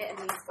total idiot and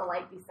needs to,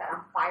 like, be set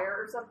on fire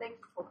or something.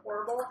 She's so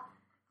horrible.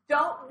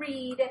 Don't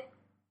read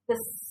the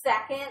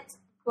second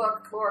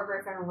book Laura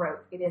Griffin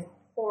wrote. It is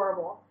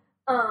horrible.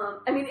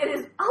 I mean, it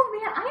is... Oh,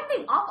 man, I am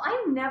being awful.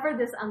 I am never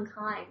this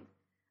unkind.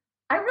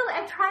 I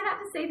try not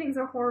to say things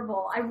are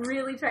horrible. I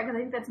really try, because I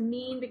think that's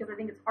mean, because I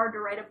think it's hard to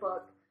write a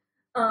book.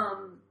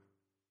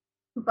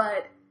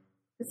 But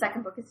the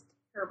second book is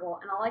terrible,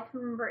 and all I can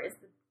remember is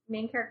the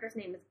main character's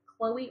name is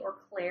Chloe or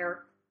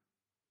Claire,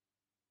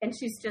 and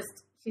she's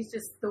just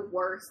the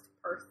worst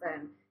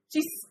person.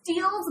 She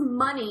steals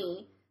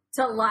money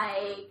to,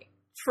 like,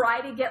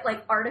 try to get,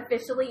 like,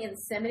 artificially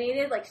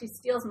inseminated. Like, she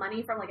steals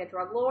money from, like, a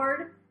drug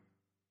lord.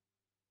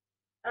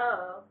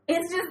 Oh.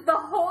 It's just the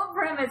whole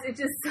premise. It's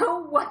just so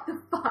what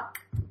the fuck.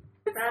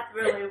 That's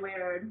really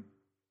weird.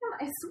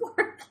 I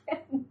swore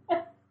again.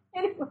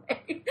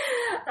 Anyway.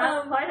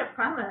 That's quite a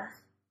premise.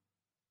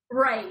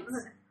 Right.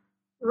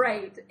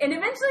 Right. And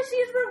eventually she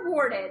is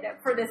rewarded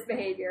for this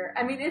behavior.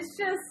 I mean, it's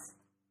just...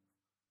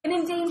 It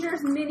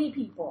endangers many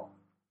people.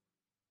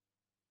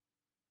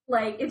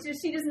 Like, it's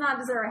just... She does not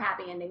deserve a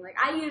happy ending. Like,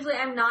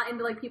 I'm not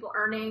into, like, people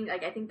earning.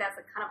 Like, I think that's,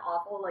 like, kind of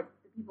awful. Like,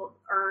 people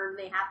earn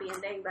the happy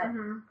ending, but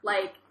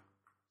like,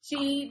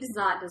 she does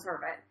not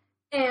deserve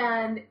it.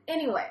 And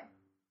anyway,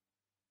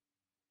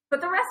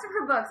 but the rest of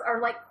her books are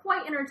like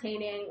quite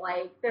entertaining.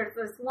 Like, there's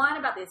this one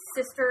about these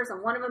sisters,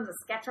 and one of them's a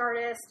sketch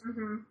artist,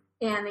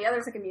 and the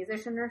other's like a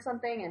musician or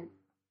something, and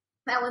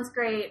that one's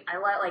great. I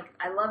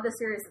love the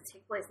series that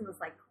take place in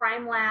this like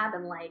crime lab,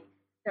 and like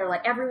they're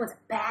like everyone's a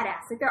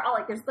badass. Like they're all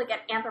like, there's like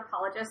an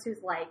anthropologist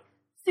who's like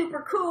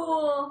super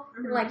cool,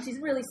 and like she's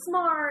really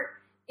smart.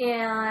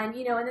 And,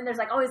 and then there's,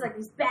 like, always, like,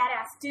 these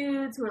badass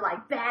dudes who are,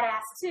 like, badass,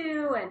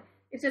 too. And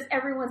it's just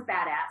everyone's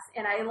badass.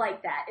 And I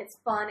like that. It's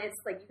fun. It's,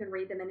 like, you can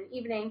read them in an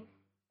evening.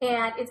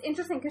 And it's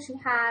interesting because she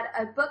had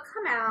a book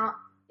come out.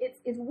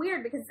 It's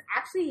weird because it's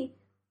actually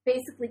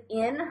basically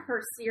in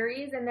her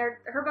series. And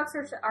her books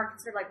are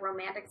considered, like,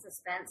 romantic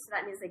suspense. So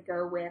that means they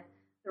go with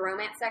the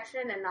romance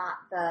section and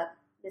not the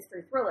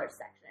mystery thriller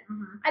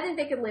section. I think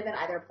they could live in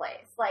either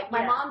place. Like,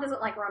 my mom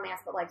doesn't like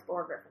romance but likes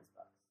Laura Griffin's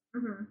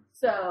books.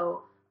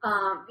 So...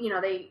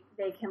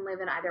 they can live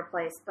in either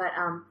place, but,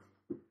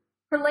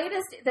 her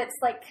latest, that's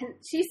like,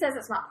 she says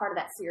it's not part of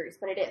that series,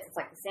 but it is. It's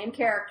like the same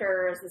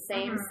characters, the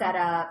same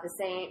setup, the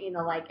same,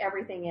 like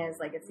everything is,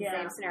 like it's the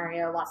same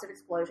scenario, lots of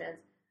explosions.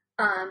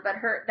 But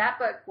that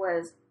book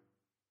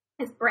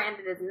is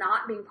branded as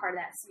not being part of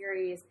that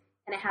series,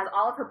 and it has,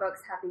 all of her books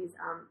have these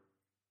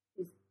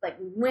like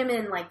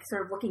women, like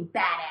sort of looking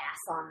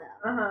badass on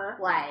them.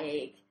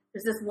 Like,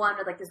 there's this one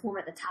with, like, this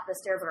woman at the top of the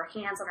stairs with her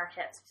hands on her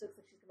hips. She looks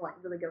like she's going to,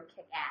 like, really go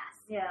kick ass.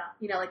 Yeah.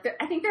 Like,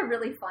 I think they're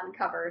really fun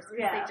covers.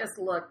 Yeah. They just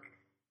look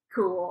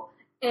cool.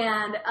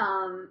 And,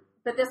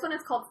 but this one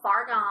is called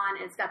Far Gone,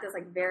 and it's got this,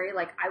 like, very,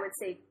 like, I would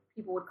say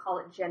people would call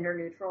it gender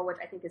neutral,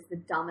 which I think is the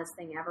dumbest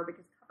thing ever,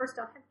 because covers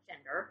don't have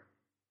gender.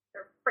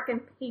 They're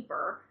frickin'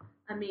 paper.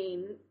 I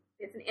mean,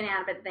 it's an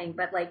inanimate thing,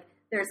 but, like,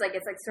 there's, like,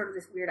 it's, like, sort of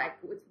this weird,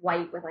 it's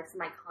white with, like,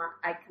 some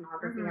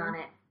iconography on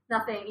it.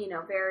 Nothing,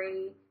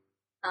 very...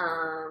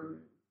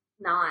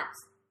 not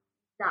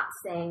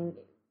saying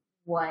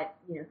what,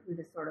 who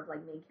the sort of, like,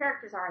 main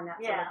characters are and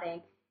that sort of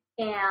thing.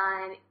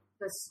 And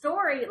the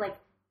story, like,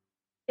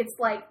 it's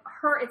like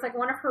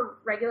one of her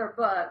regular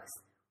books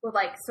with,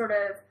 like, sort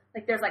of,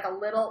 like, there's, like, a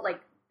little,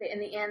 like, in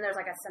the end, there's,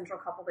 like, a central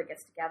couple that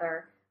gets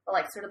together, but,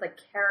 like, sort of the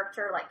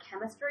character, like,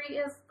 chemistry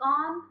is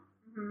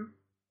gone.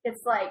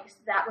 It's, like,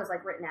 that was,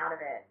 like, written out of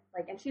it.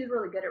 Like, and she's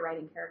really good at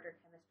writing character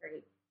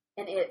chemistry.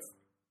 And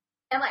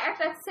like,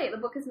 actually, I have to say, the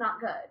book is not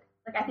good.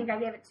 Like, I think I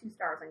gave it 2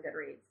 stars on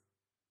Goodreads.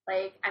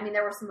 Like, I mean,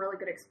 there were some really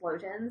good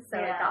explosions, so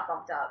it got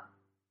bumped up.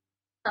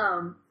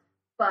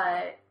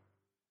 But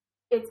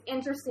it's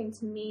interesting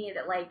to me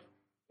that, like,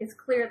 it's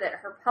clear that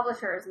her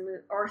publisher is,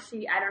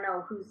 I don't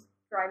know who's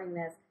driving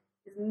this,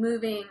 is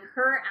moving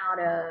her out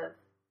of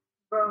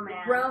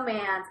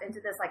romance into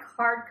this like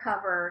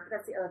hardcover.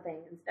 That's the other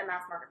thing. Instead of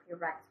mass market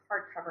paperback, it's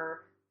hardcover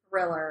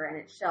thriller, and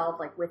it's shelved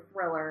like with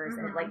thrillers,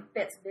 and it like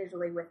fits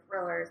visually with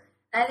thrillers.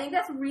 And I think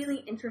that's really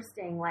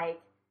interesting.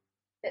 Like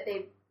that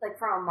they've like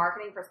from a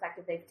marketing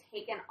perspective, they've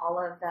taken all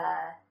of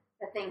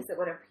the things that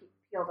would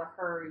appeal to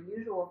her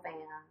usual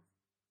fans.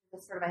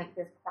 Just sort of, I think,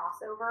 this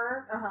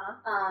crossover,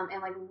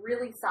 and like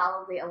really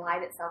solidly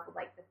allied itself with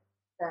like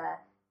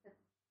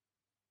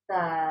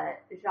the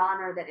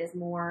genre that is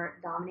more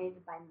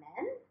dominated by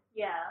men.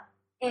 Yeah.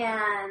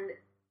 And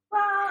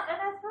well,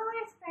 and it's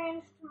really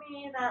strange to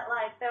me that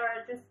like there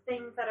are just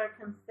things that are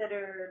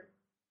considered,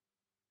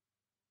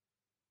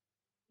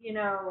 you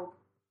know,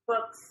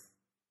 books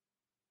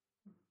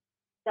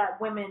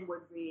that women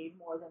would read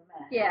more than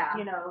men. Yeah.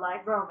 You know,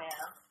 like romance.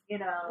 You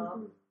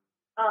know,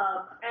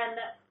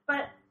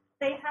 but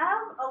they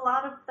have a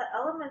lot of the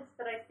elements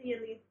that I see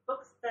in these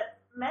books that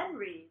men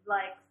read,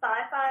 like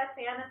sci-fi,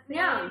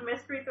 fantasy,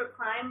 mystery through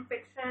crime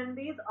fiction.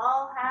 These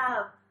all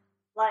have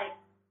like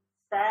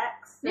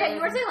sex. Yeah,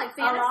 you were saying like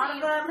fantasy. A lot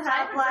of them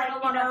have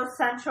like, you know,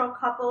 central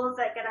couples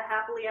that get a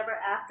happily ever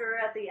after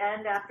at the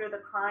end after the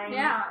crime.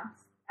 Yeah.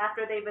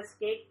 After they've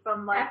escaped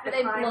from like after the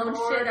they've crime blown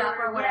lord shit up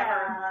or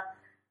whatever. Yeah.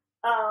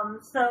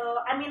 So,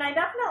 I mean, I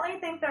definitely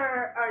think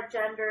there are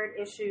gendered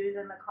issues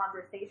in the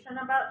conversation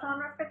about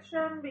genre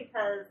fiction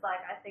because, like,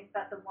 I think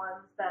that the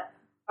ones that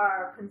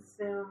are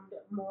consumed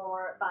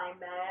more by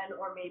men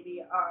or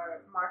maybe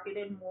are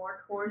marketed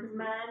more towards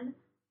men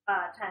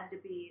tend to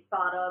be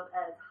thought of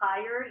as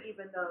higher,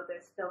 even though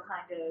they're still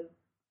kind of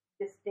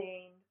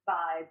disdained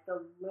by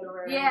the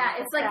literary. Yeah,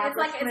 it's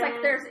like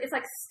it's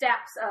like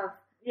steps of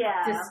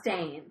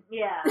disdain.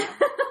 Yeah.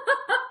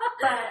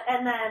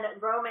 And then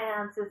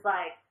romance is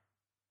like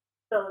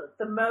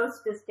the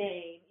most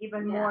disdain,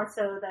 even more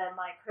so than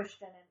like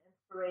Christian and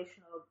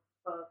inspirational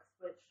books,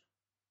 which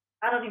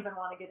I don't even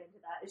want to get into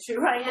that issue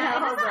right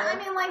now. I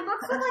mean, like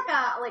books with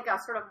like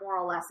a sort of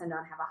moral lesson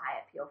don't have a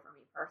high appeal for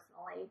me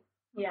personally.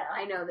 Yeah,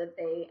 I know that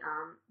they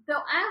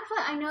though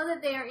actually I know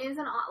that there is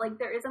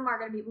there is a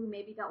market of people who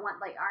maybe don't want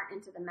aren't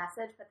into the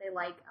message, but they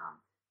like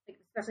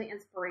especially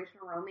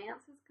inspirational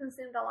romance is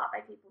consumed a lot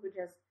by people who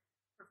just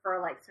prefer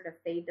like sort of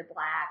fade to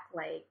black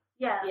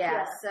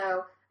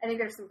So I think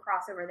there's some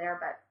crossover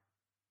there, but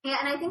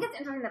and I think it's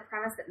interesting the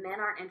premise that men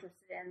aren't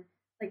interested in,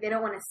 like they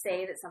don't want to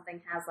say that something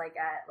has like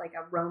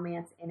a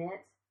romance in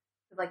it.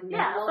 Like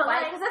men will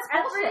fight because that's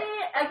bullshit.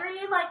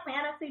 Every like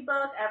fantasy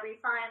book, every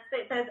science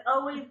fiction, there's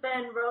always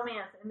been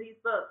romance in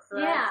these books that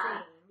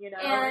I've seen. You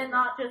know, and it's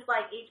not just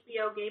like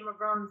HBO Game of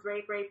Thrones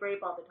rape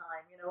all the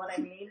time. You know what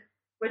I mean?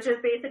 Which is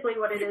basically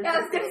what it is. I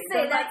was going to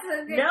say, that's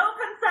so good. No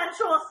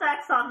consensual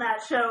sex on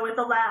that show is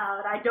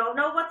allowed. I don't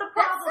know what the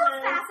problem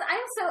is.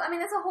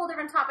 That's a whole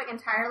different topic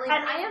entirely. I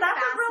mean, that's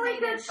a really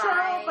good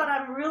show, but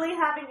I'm really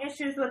having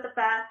issues with the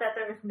fact that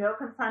there's no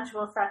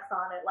consensual sex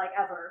on it, like,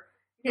 ever.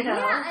 You know?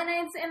 Yeah,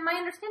 and my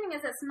understanding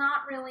is it's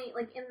not really,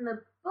 like, in the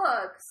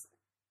books,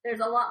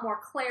 there's a lot more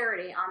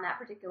clarity on that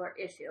particular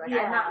issue. Like,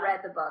 I've not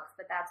read the books,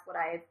 but that's what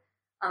I've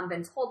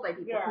been told by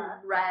people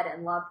who read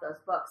and loved those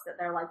books, that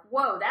they're like,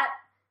 whoa, that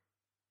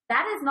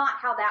is not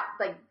how that,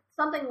 like,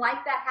 something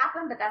like that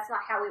happened, but that's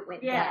not how it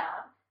went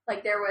down.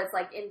 Like, there was,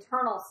 like,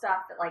 internal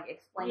stuff that, like,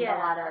 explained a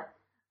lot of,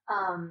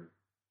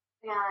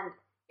 and,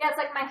 it's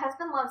like, my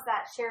husband loves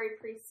that Sherry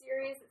Priest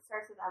series. It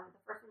starts with,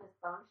 the first one is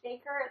Bone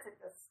Shaker. It's, like,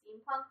 the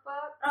steampunk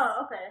book.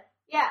 Oh, okay.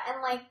 Yeah,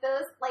 and, like,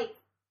 those, like,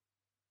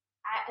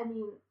 I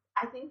mean,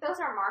 I think those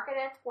are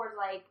marketed towards,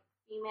 like,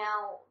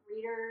 female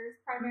readers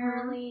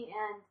primarily,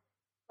 and,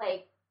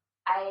 like,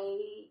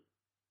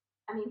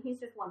 I mean, he's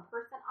just one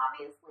person,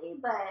 obviously,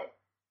 but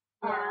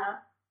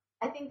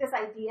I think this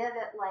idea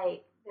that,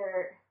 like,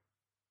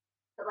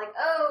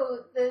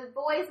 the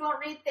boys won't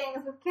read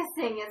things with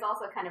kissing is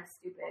also kind of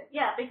stupid.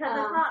 Yeah, because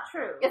it's not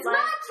true. It's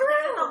not true!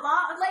 There's a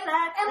lot of sex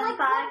and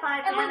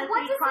sci-fi,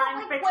 fantasy,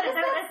 crime fiction.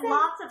 There's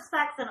lots of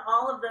sex in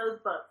all of those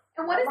books.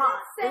 And what is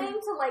that saying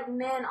to, like,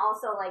 men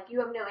also, like,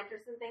 you have no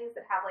interest in things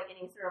that have, like,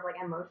 any sort of, like,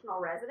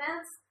 emotional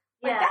resonance?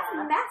 Like, that's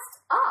messed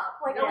up.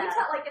 Like, are we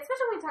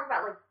especially when we talk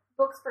about, like,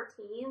 books for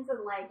teens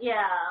and like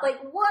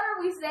what are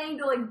we saying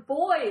to like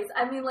boys?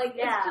 I mean, like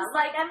it's just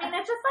like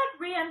it just like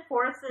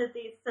reinforces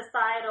these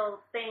societal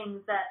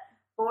things that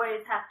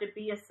boys have to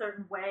be a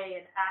certain way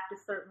and act a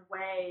certain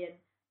way, and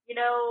you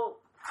know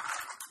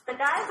the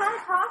guys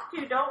I talk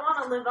to don't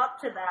want to live up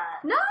to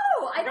that. No,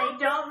 they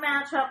don't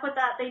match up with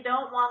that. They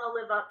don't want to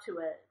live up to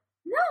it.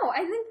 No,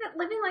 I think that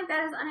living like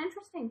that is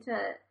uninteresting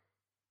to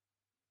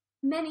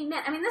many men.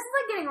 I mean, this is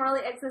like getting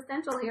really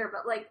existential here,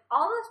 but like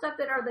all the stuff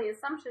that are the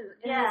assumptions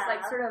in this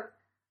like sort of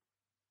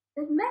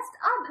they're messed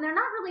up and they're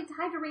not really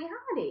tied to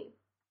reality.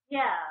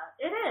 Yeah,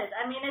 it is.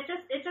 I mean, it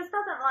just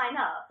doesn't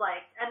line up.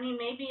 Like, I mean,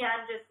 maybe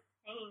I'm just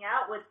hanging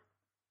out with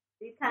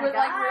these kind of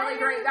guys, like really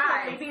great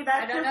guys. Maybe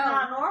that's just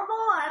not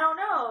normal. I don't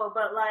know,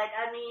 but like,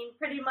 I mean,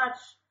 pretty much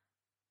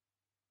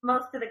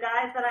most of the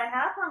guys that I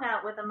have hung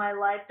out with in my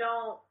life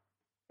don't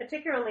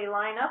particularly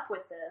line up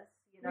with this.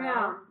 You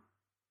know,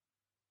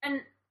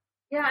 and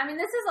Yeah, I mean,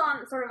 this is on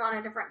a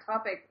different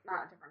topic,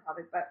 not a different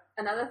topic, but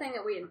another thing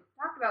that we had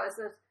talked about is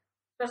this,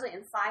 especially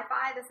in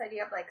sci-fi, this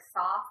idea of like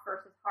soft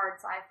versus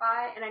hard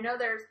sci-fi. And I know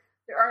there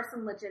are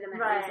some legitimate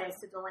reasons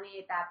to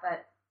delineate that,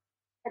 but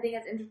I think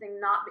it's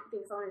interesting not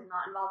being someone who's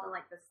not involved in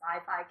like the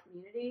sci-fi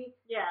community.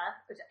 Yeah.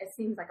 Which it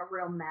seems like a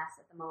real mess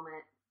at the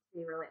moment. To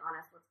be really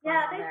honest, what's going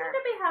on there? Yeah, they seem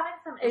to be having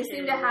some issues. They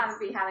seem to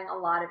be having a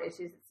lot of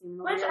issues that seem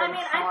really hard. I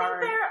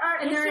think there are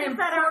issues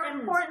that are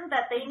important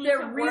that they need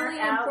to work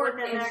out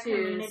within their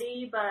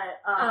community, but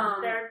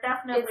there are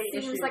definitely issues.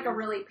 It seems like a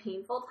really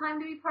painful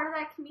time to be part of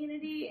that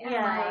community, and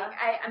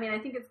I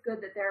think it's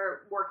good that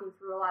they're working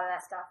through a lot of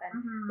that stuff,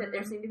 and that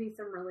there seem to be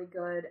some really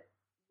good,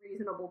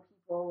 reasonable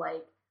people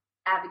like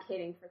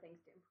advocating for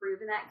things to improve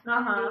in that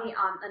community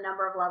on a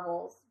number of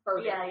levels,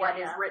 both in what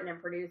is written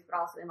and produced, but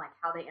also in like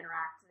how they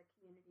interact in the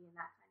community and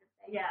that kind of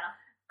thing. Yeah.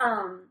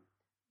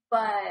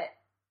 But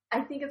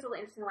I think it's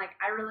really interesting. Like,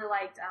 I really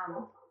liked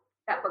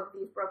that book,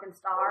 These Broken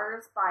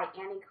Stars, by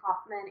Annie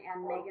Kaufman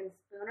and Megan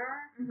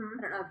Spooner.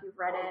 I don't know if you've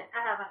read it.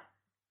 I haven't.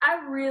 I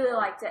really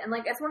liked it, and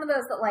like it's one of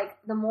those that like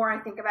the more I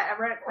think about it, I've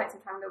read it quite some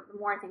time ago. The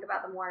more I think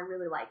about it, the more I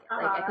really like it.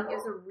 Like I think it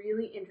was a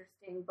really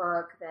interesting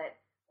book that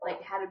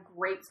like had a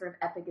great sort of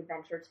epic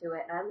adventure to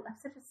it, and I'm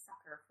such a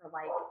sucker for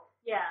like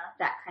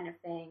that kind of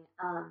thing.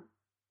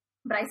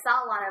 But I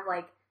saw a lot of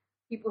like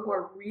people who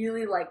are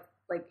really like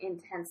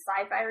intense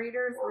sci-fi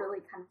readers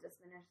really kind of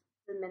dismiss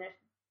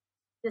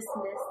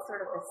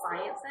sort of the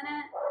science in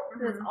it.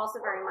 Because it's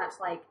also very much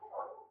like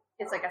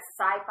it's like a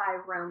sci-fi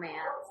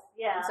romance.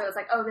 Yeah. And so it's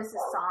like, oh, this is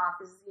soft.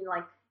 This is, you know,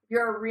 like if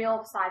you're a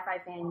real sci-fi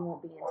fan, you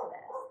won't be into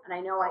this. And I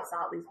know I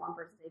saw at least one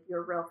person say, if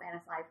you're a real fan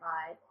of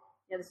sci-fi,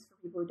 you know, this is for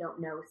people who don't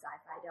know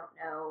sci-fi, don't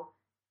know.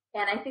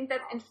 And I think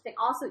that's interesting.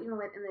 Also, even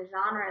within the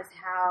genre, is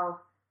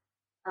how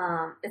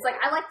it's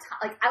like I like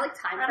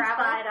time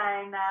travel. I'm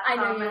side-eyeing that. I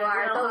know you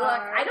are. The look.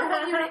 I don't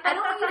want you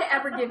to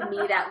ever give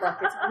me that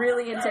look. It's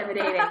really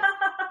intimidating.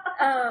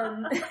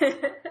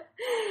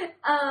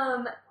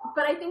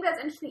 But I think that's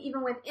interesting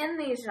even within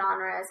these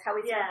genres, how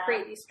we sort of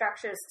create these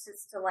structures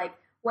to like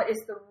what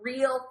is the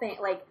real thing,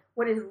 like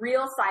what is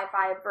real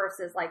sci-fi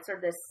versus like sort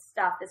of this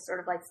stuff, this sort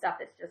of like stuff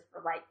that's just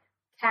for like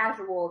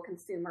casual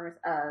consumers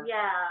of.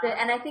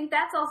 And I think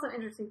that's also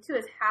interesting too,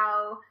 is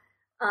how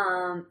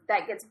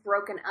that gets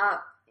broken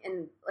up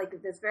in like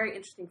this very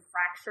interesting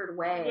fractured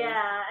way.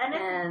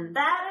 And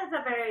that is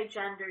a very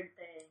gendered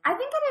thing. I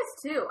think it is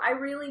too. I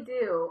really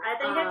do. I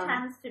think it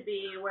tends to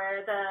be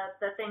where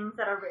the things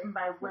that are written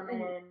by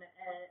women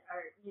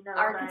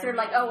are considered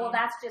like, oh well,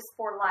 that's just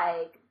for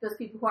like those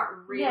people who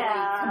aren't really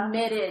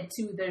committed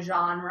to the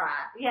genre.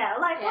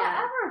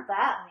 Whatever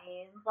that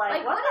means.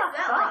 Like what is the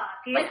that? fuck?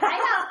 Like I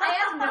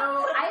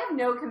have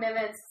no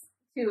commitments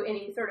to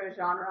any sort of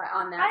genre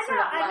on that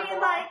sort of level. I mean,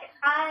 like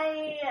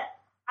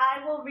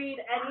I will read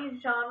any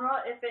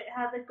genre if it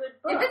has a good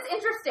book. If it's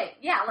interesting.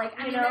 Yeah, like,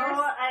 I mean, I don't...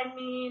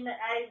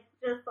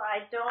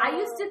 I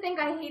used to think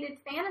I hated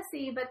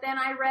fantasy, but then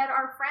I read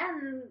our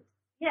friend's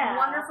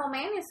wonderful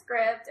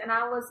manuscript, and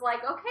I was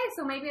like, okay,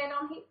 so maybe I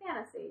don't hate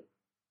fantasy.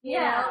 You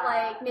know,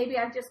 like, maybe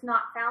I've just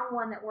not found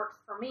one that works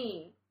for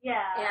me.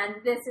 Yeah.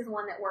 And this is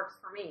one that works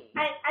for me.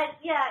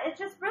 It's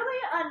just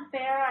really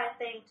unfair, I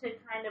think, to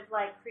kind of,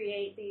 like,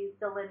 create these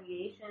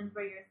delineations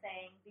where you're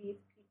saying these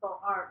people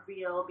aren't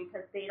real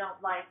because they don't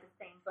like the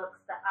same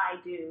books that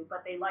I do,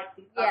 but they like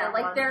these other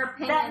ones. Their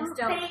opinions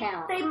don't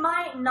count. They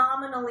might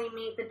nominally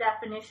meet the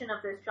definition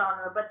of this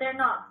genre, but they're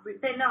not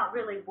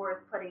really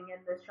worth putting in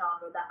this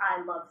genre that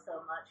I love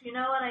so much. You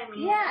know what I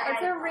mean? Yeah,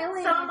 it's a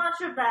really... So much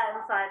of that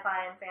in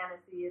sci-fi and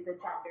fantasy is a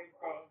gendered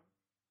thing.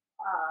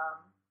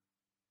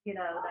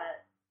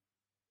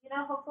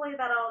 Hopefully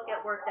that'll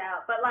get worked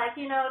out. But, like,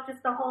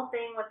 just the whole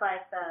thing with,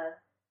 like, the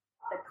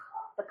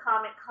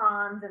Comic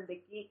Cons and the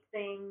geek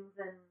things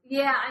and...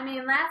 Yeah, I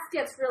mean, that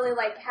gets really,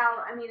 like,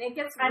 how... I mean, it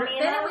gets... because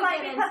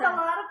a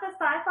lot of the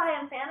sci-fi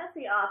and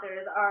fantasy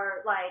authors are,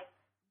 like,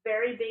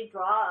 very big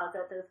draws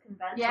at those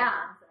conventions. Yeah.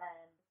 And,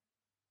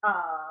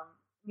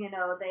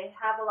 they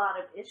have a lot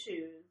of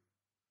issues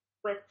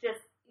with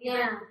just...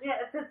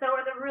 because there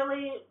were the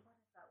really... What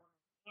is that one?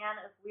 Anne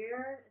of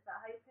Weir? Is that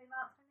how you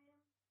pronounce her name?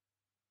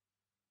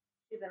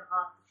 She's a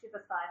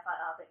sci-fi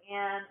author.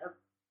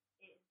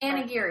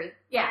 Anna Geary.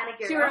 Yeah. Anna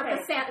Geary. She wrote the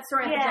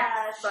Sorantha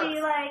Jack's books.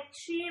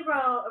 She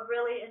wrote a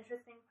really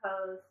interesting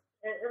post,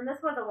 and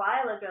this was a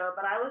while ago,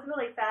 but I was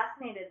really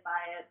fascinated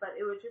by it, but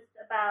it was just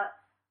about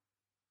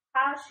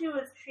how she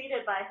was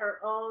treated by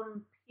her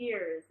own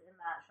peers in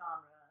that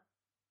genre.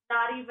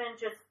 Not even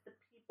just the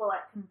people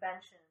at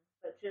conventions,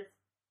 but just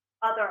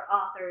other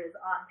authors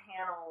on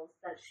panels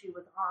that she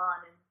was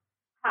on, and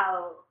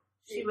how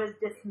she was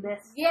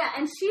dismissed. Yeah,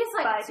 and she's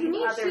like, to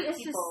me, she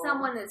is just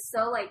someone that's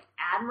so, like,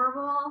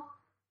 admirable.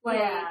 Like,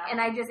 and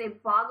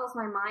it boggles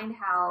my mind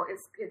how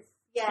she's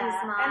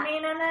not. I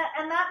mean, and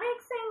that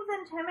makes things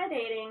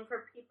intimidating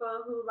for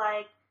people who,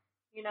 like,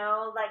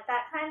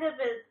 that kind of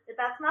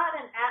that's not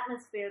an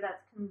atmosphere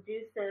that's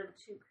conducive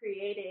to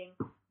creating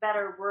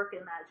better work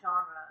in that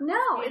genre. No,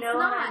 You it's know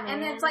what not. I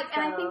mean? And it's like,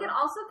 and I So- think it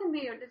also can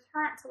be a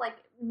deterrent to like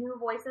new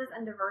voices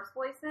and diverse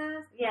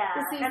voices. Yeah,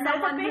 To see and there's a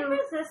someone big who-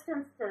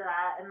 resistance to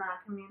that in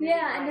that community.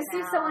 Yeah, and right to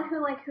see now.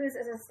 someone who's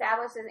as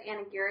established as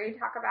Anna Geary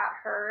talk about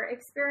her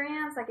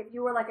experience, like if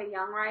you were like a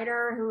young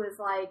writer who is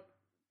like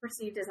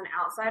perceived as an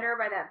outsider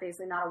by that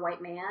basically not a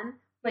white man,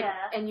 like,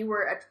 Yeah. and you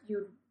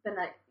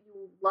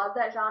love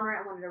that genre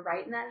and wanted to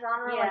write in that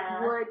genre, Yeah.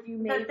 like would you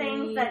maybe the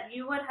things that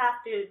you would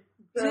have to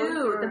go do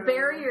through. the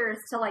barriers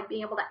to like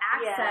being able to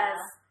access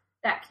Yeah.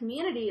 that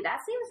community? That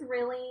seems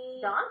really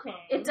daunting.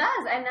 It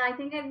does, and I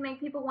think it'd make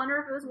people wonder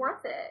if it was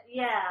worth it.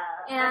 Yeah,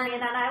 And-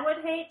 and I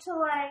would hate to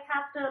like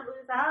have to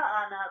lose out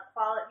on a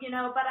quality,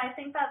 but I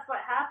think that's what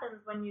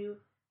happens when you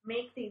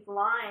make these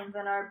lines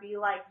and be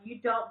like, you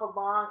don't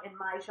belong in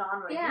my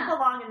genre. Yeah. You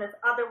belong in this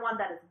other one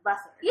that is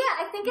lesser. Yeah,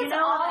 I think You it's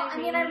know all. what I I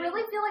mean, I mean?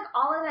 really feel like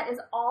all of that is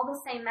all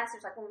the same message.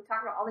 Like when we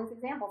talk about all these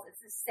examples,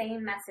 it's the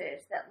same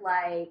message that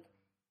like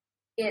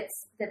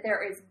it's that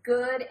there is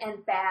good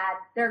and bad.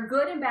 There are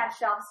good and bad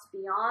shelves to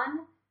be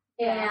on,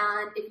 Yeah.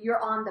 and if you're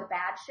on the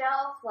bad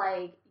shelf,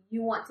 like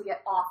you want to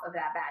get off of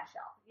that bad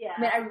shelf. Yeah.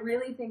 I mean, I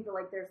really think that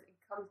like it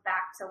comes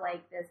back to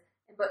like this.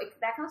 But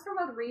that comes from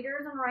both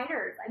readers and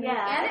writers. I mean,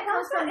 Yeah, and it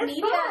comes from it's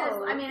media.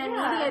 both. I mean, and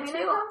Yeah, media it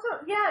too. comes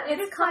from,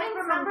 It's just coming like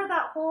from- remember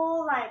that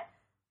whole like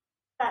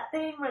that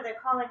thing where they're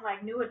calling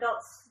like new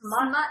adult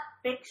smut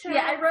fiction.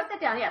 Yeah, I wrote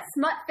that down. Yeah,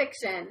 smut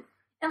fiction.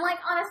 And like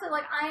honestly,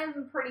 like I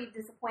am pretty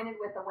disappointed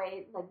with the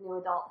way like new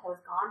adult has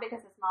gone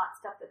because it's not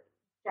stuff that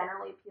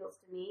generally appeals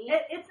to me.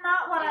 It's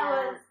not what I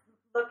And- was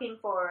looking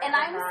for. And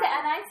I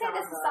say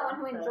this is someone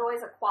who so.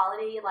 enjoys a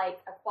quality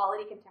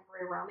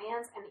contemporary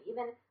romance, and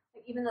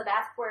even though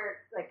that's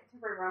where like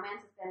contemporary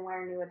romance has been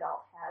where new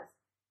adult has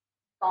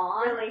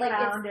gone, really like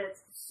found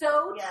it's its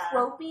so yeah.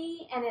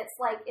 tropey, and it's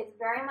like it's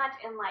very much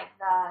in like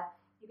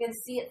you can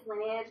see its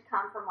lineage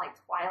come from like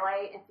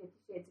Twilight and 50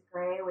 Shades of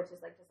Grey, which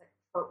is like just like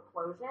trope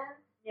explosion.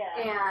 yeah.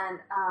 And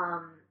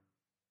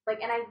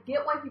and I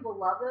get why people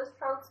love those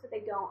tropes, but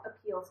they don't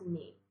appeal to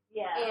me.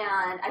 Yeah.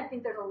 And I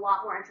think there's a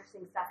lot more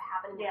interesting stuff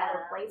happening in Yeah.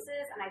 other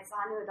places. And I saw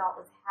New Adult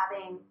as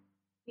having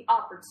the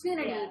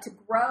opportunity Yeah. to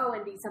grow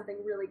and be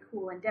something really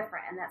cool and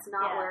different. And that's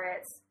not Yeah. where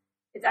it's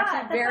But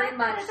actually the very fact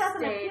much that it doesn't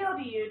stayed. appeal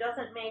to you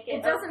doesn't make it,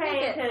 It doesn't okay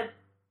make it- to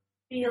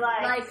be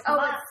like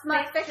it's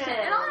smut fiction.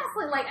 And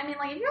honestly, like, I mean,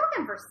 like, if you're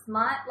looking for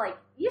smut, like,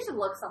 you should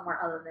look somewhere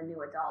other than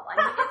New Adult. I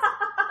mean,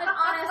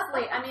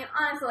 it's,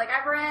 honestly, like,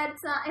 I've read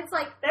some, it's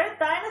like, there's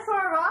dinosaur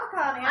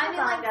erotica on Amazon, I mean,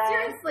 like, guys.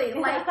 seriously,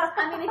 like,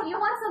 I mean, if you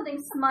want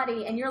something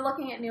smutty and you're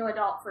looking at New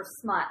Adult for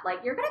smut,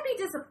 like, you're gonna be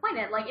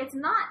disappointed. Like, it's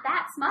not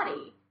that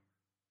smutty.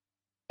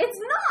 It's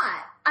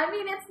not. I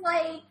mean, it's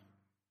like,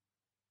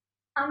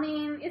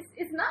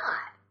 it's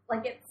not.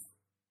 Like,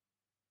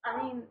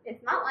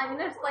 it's not, I mean,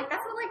 there's, like,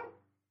 that's what, like,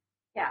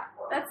 yeah,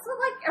 that's what,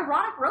 like,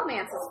 erotic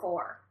romance is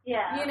for.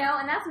 Yeah. You know,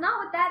 and that's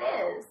not what that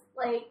is.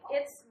 Like,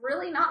 it's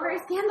really not very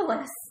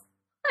scandalous.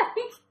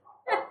 Like,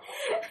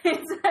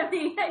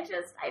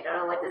 I don't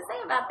know what to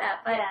say about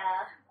that, but,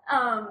 yeah.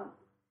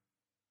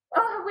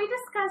 have we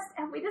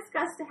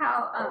discussed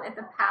how, at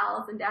the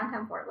Pals in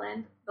downtown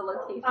Portland, the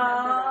location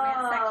of the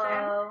romance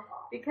section?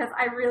 Because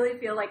I really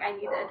feel like I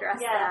need to address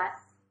that.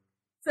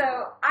 So,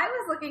 I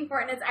was looking for,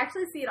 and it's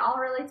actually, it all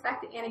relates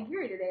back to Anna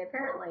Geary today,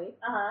 apparently.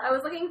 Uh-huh. I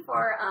was looking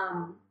for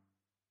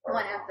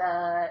one of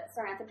the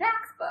Samantha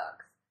Jacks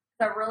books.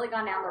 So I've really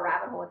gone down the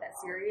rabbit hole with that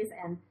series,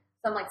 and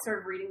so I'm like sort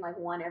of reading like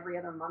one every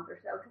other month or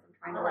so because I'm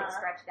trying to like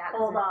stretch it out.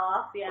 Hold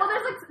off, yeah. Well,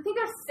 there's like I think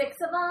there's 6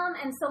 of them,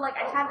 and so like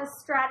I have this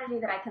strategy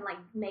that I can like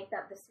make the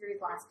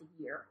series last a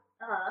year.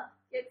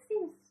 It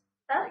seems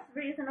That's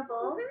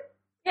reasonable.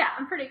 yeah,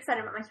 I'm pretty excited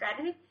about my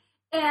strategy.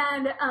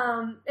 And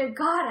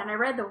God, and I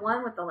read the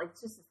one with the like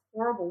just this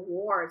horrible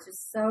war. It's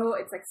just so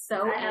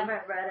I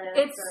haven't read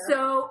it. It's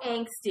so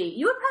angsty.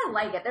 You would probably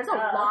like it. There's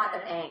a lot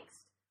of angst.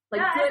 Like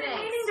I've good been angst.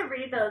 meaning to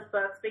read those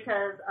books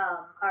because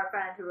our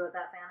friend who wrote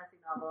that fantasy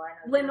novel, I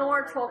know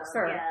Lenore she really likes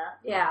them. Tolkser.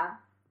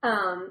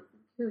 Yeah.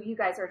 Who you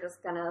guys are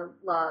just gonna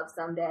love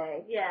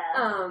someday. Yeah.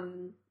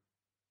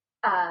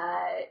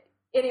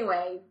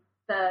 Anyway,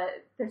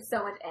 there's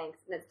so much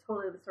angst, and it's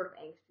totally the sort of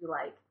angst you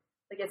like.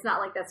 Like, it's not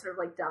like that sort of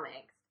like dumb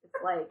angst. It's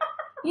like,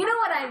 you know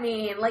what I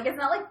mean? Like, it's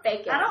not like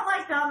fake angst. I don't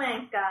like dumb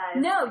angst, guys.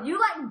 No, you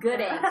like good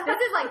angst. This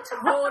is like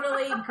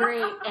totally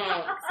great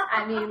angst.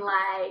 I mean,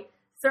 like,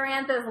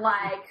 Sarantha's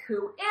like, who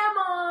am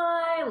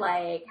I?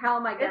 Like, how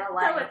am I gonna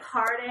like? So it's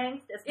hard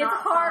angst. It's It's not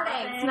hard soft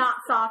angst, not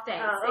soft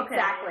angst. Oh, okay.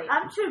 Exactly.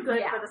 I'm too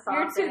good for the soft.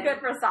 You're too angst. good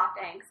for soft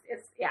angst.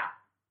 It's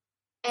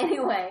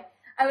Anyway,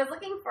 I was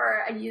looking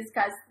for a used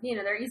because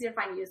they're easy to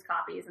find used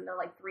copies, and they're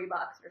like $3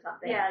 or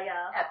something. Yeah.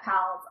 At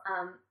Pals.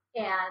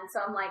 And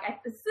so I'm like, I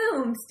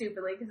assumed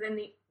stupidly because in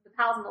the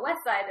Pals on the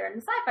west side, they're in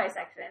the sci-fi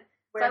section.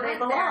 Where So I they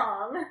went there.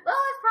 belong.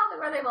 Well, it's probably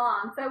where they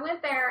belong. So I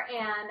went there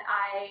and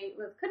I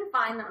couldn't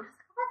find them. I was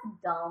like, oh, that's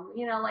dumb.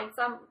 Like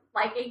some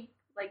like a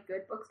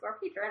good bookstore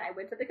patron. I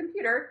went to the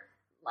computer,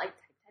 like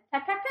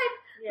type.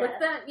 Yeah.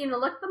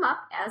 Look them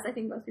up, as I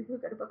think most people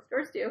who go to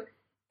bookstores do.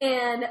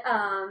 And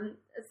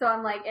so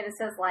I'm like, and it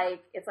says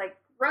like it's like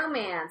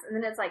romance, and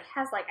then it's like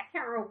has like I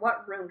can't remember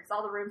what room because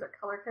all the rooms are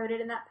color coded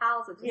in that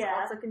pal, so it's just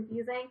also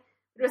confusing.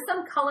 But it was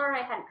some color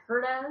I hadn't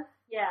heard of.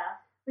 Yeah.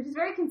 Which is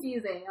very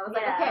confusing. I was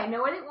like, okay, I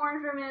know where the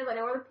orange room is, I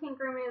know where the pink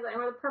room is, I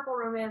know where the purple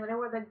room is, I know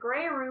where the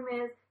gray room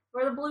is,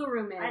 where the blue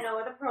room is. I know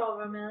where the pearl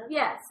room is.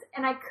 Yes,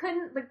 and I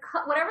couldn't,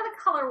 whatever the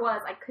color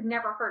was, I could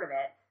never heard of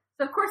it.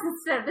 So of course,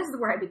 this is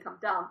where I become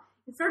dumb.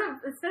 Instead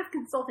of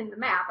consulting the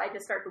map, I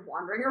just started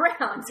wandering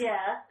around.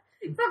 Yeah.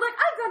 So I'm like,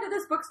 I've gone to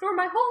this bookstore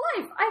my whole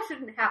life. I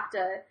shouldn't have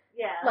to,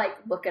 like,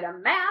 look at a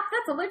map.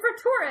 That's only for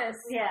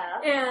tourists.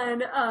 Yeah.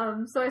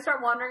 And so I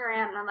start wandering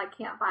around, and I'm like,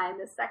 can't find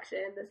this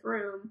section, this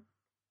room.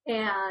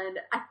 And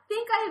I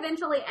think I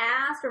eventually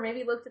asked, or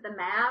maybe looked at the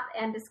map,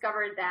 and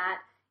discovered that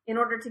in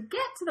order to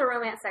get to the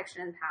romance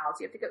section in Pals,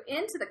 you have to go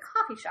into the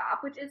coffee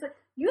shop, which is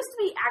used to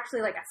be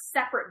actually like a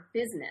separate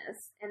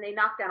business, and they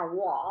knocked down a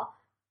wall.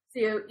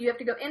 So you have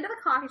to go into the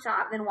coffee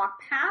shop, then walk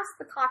past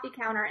the coffee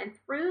counter and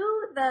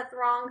through the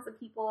throngs of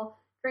people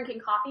drinking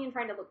coffee and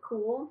trying to look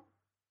cool.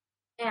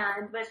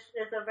 And which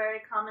is a very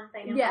common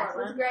thing in Portland.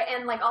 Portland. It's great.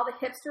 And like all the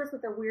hipsters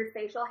with their weird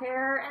facial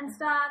hair and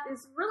stuff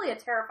is really a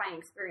terrifying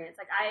experience.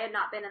 Like I had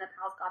not been in the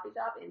Pals coffee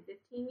shop in 15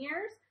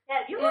 years.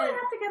 Yeah, you really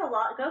have to go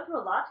through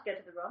a lot to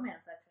get to the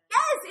romance section.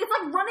 Yes, it's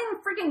like running a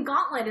freaking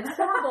gauntlet. It's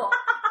horrible.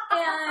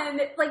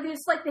 And like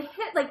there's like the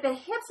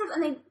hipsters,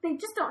 and they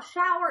just don't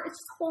shower. It's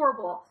just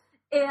horrible.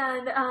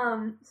 And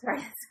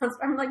sorry,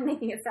 I'm like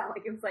making it sound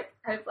like it's like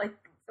I have like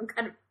some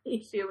kind of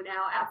issue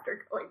now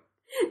after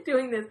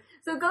doing this.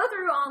 So go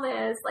through all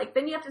this, like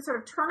then you have to sort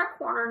of turn a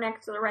corner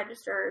next to the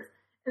registers,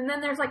 and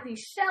then there's like these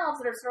shelves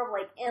that are sort of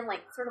like in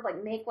like sort of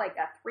like make like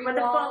a three with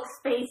the book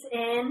space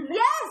in.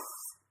 Yes,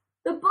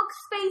 the book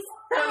space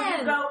so in.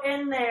 You go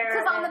in there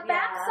because on the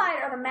back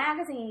side are the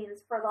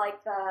magazines for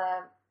like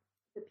the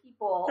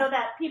people, so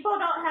that people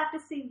don't have to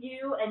see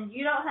you and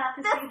you don't have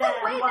to see them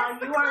while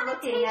you are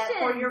looking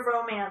for your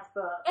romance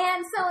book.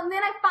 And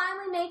then I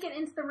finally make it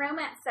into the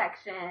romance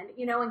section,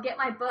 and get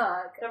my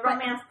book. The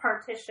romance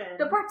partition.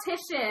 The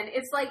partition.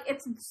 It's like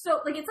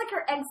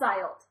you're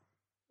exiled.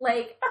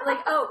 Like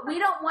oh, we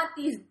don't want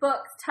these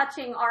books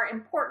touching our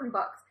important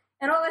books.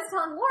 And what I was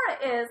telling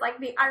Laura is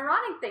like the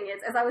ironic thing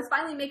is, as I was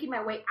finally making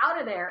my way out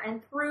of there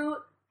and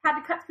had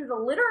to cut through the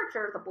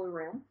literature, the blue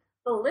room,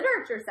 the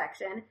literature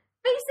section.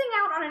 Facing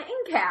out on an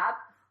end cap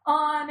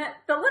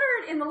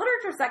in the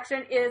literature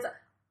section is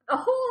a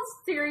whole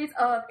series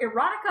of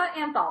erotica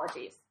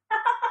anthologies.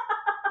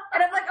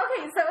 And I'm like,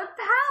 okay, so with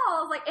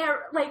Pals, like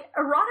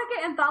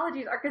erotica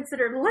anthologies are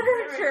considered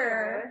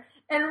literature,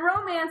 and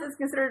romance is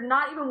considered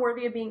not even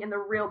worthy of being in the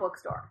real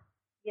bookstore.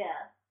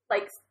 Yeah.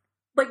 Like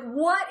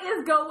what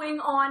is going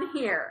on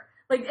here?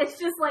 Like, it's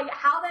just, like,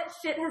 how that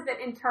shit has been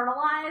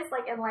internalized,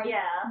 like, and, like,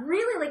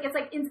 really, like, it's,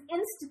 like, it's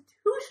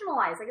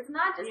institutionalized. Like, it's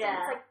not just,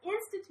 it's, like,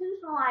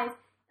 institutionalized.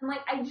 And, like,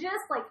 I'm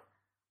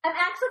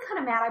actually kind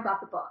of mad I bought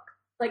the book.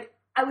 Like,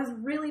 I was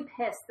really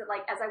pissed that,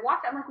 like, as I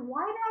walked out, I'm like,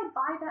 why did I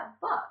buy that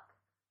book?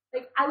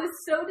 Like, I was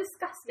so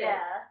disgusted.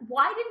 Yeah.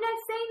 Why didn't I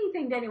say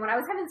anything to anyone? I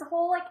was having this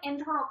whole, like,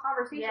 internal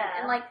conversation.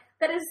 Yeah. And, like,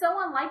 that is so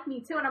unlike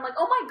me, too. And I'm like,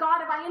 oh, my God,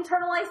 have I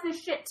internalized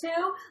this shit,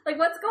 too? Like,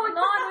 what's going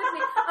on with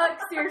me?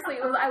 Like, seriously,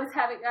 I was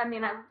having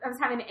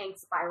an angst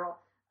spiral.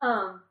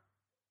 I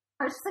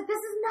was just like, this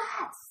is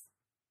nuts.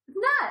 It's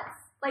nuts.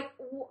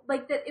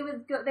 Like that they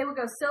would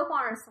go so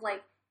far as to,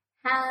 like,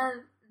 have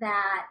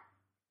that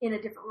in a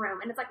different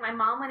room. And it's like my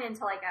mom went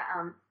into, like,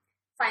 a,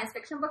 science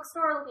fiction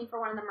bookstore looking for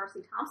one of the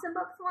Mercy Thompson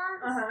books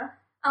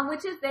once,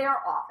 which is they are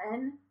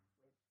often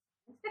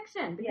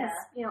fiction because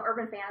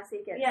urban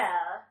fantasy gets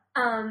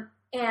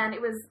and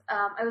it was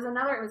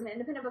an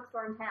independent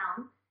bookstore in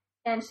town,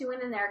 and she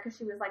went in there because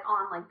she was like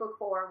on like book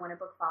 4 and wanted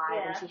book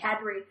 5, and she had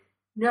to read.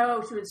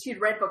 No, she'd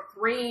read book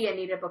 3 and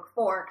needed book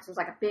 4 because there's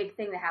like a big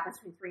thing that happens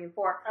between 3 and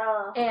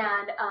 4.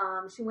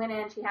 And she went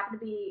in. She happened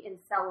to be in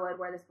Selwood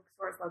where this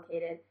bookstore is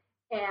located.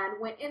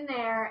 And went in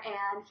there,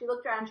 and she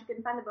looked around, she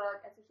couldn't find the book,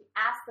 and so she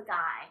asked the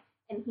guy,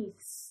 and he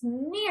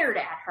sneered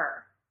at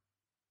her,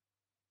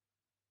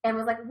 and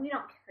was like, we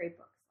don't carry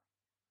books.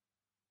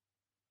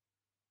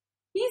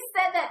 He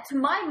said that to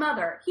my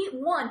mother. He is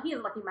lucky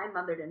my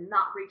mother did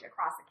not reach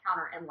across the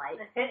counter and, like,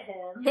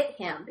 hit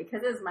him,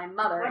 because it was my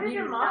mother. What did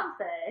your mom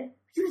say?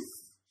 She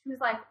was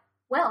like,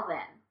 well then,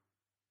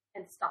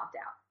 and stomped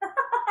out.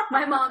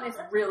 My mom is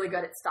really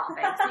good at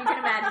stomping, so you can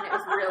imagine it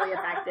was really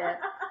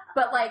effective.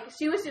 But, like,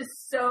 she was just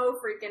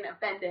so freaking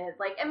offended.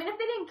 Like, I mean, if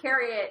they didn't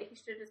carry it, he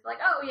should just be like,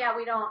 oh, yeah,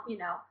 we don't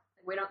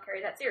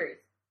carry that series.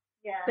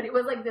 Yeah. But it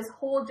was, like, this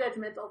whole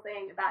judgmental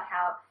thing about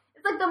how,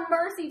 it's like the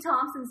Mercy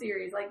Thompson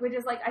series, like, which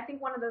is, like, I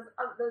think one of those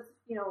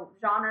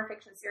genre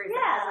fiction series.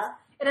 Yeah.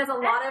 It has a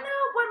lot of...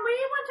 when we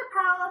went to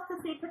Palace to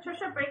see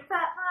Patricia Briggs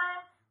that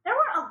time, there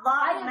were a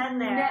lot of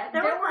men there. It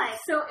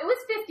was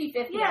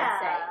 50-50, yeah,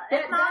 I'd say.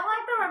 It's not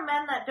like there were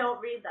men that don't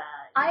read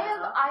that. I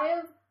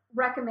have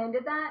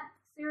recommended that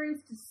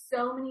series to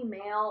so many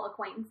male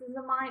acquaintances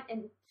of mine,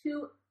 and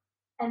to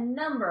a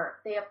number,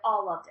 they have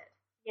all loved it.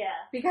 Yeah.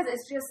 Because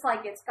it's just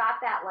like, and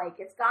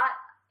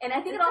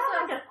I think it also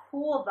has like a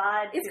cool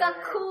vibe. It's got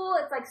cool,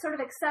 it's like sort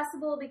of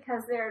accessible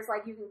because there's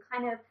like, you can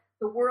kind of,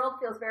 the world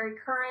feels very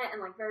current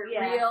and, like, very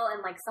Yeah. real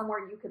and, like, somewhere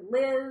you could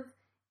live.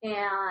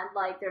 And,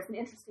 like, there's an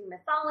interesting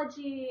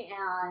mythology,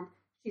 and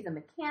she's a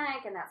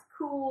mechanic, and that's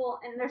cool.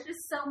 And there's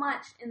just so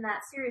much in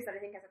that series that I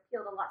think has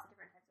appealed to lots of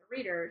different types of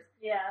readers.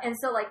 Yeah. And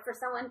so, like, for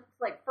someone,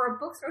 like, for a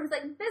bookstore who's,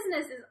 like,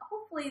 business is,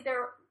 hopefully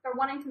they're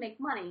wanting to make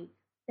money,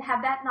 to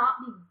have that not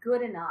be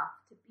good enough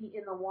to be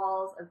in the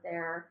walls of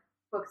their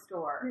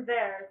bookstore.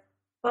 There's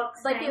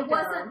books. Like, it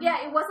wasn't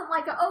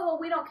like, oh, well,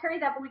 we don't carry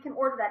that, but we can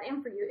order that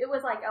in for you. It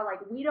was like, oh,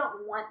 like, we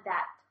don't want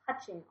that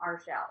touching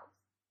our shelves.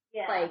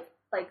 Yeah. Like,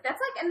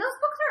 that's like, and those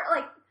books are,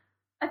 like,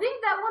 I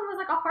think that one was,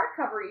 like, a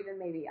hardcover even,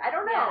 maybe. I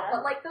don't know. Yeah.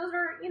 But, like, those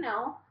are, you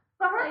know.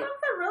 But her like, books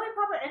are really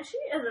popular, and she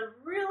is a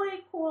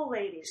really cool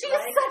lady. She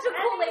is such a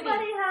cool lady.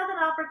 Anybody has an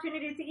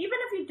opportunity to, even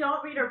if you don't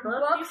read her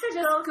books, you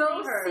should just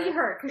go see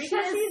her. Because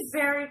she's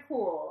very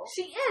cool.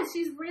 She is.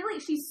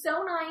 She's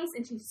so nice,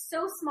 and she's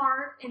so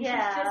smart, and she's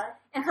just,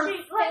 and her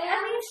fans.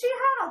 She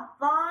had a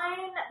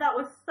line that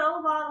was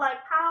so long, like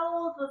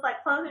Powell's was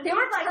like closing. They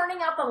were turning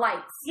out the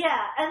lights. Yeah,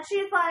 and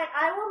she's like,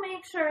 I will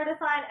make sure to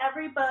sign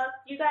every book.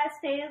 You guys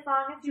stay as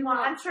long as you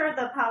want. I'm sure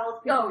the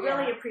Powell's people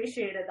really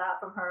appreciated that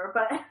from her,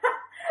 but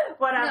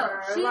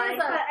whatever. No, and she made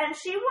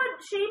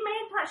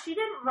time. She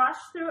didn't rush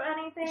through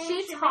anything.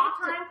 She made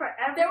time for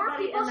everybody. There were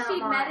people in that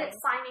she line. met at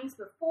signings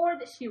before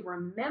that she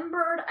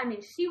remembered. I mean,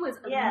 she was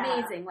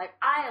amazing. Like,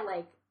 I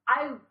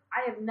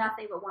have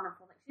nothing but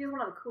wonderful things. She's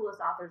one of the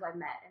coolest authors I've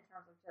met in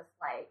terms of just,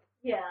 like,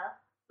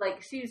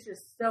 like, she's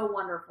just so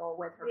wonderful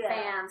with her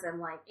fans and,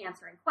 like,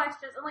 answering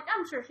questions. And, like,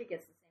 I'm sure she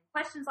gets the same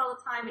questions all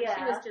the time. And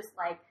she was just,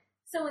 like,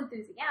 so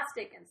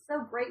enthusiastic and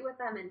so great with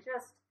them. And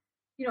just,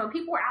 you know,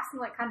 people were asking,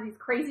 like, kind of these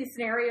crazy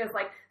scenarios.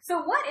 Like,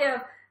 so what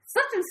if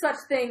such and such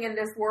thing in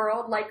this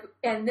world, like,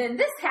 and then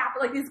this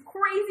happened, like, these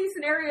crazy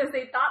scenarios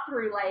they thought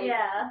through, like,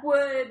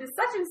 would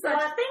such and such.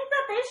 Well, things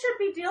that they should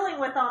be dealing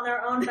with on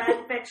their own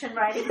fan fiction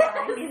writing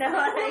time, you know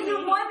what I mean?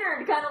 You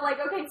wondered, kind of like,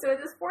 okay, so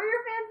is this for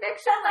your fan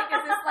fiction? Like,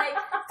 is this like,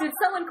 did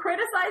someone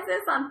criticize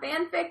this on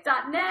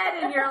fanfic.net?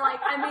 And you're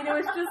like, I mean, it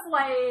was just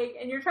like,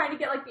 and you're trying to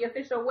get, like, the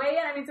official way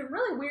in. I mean, some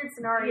really weird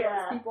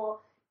scenarios.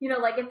 People, you know,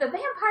 like, if the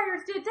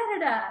vampires did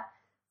da-da-da.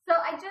 So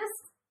I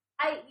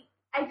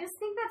just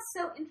think that's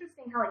so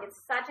interesting how, like, it's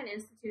such an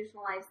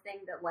institutionalized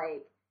thing that,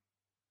 like,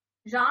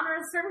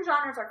 certain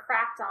genres are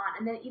cracked on,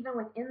 and then even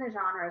within the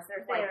genres,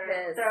 there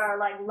are,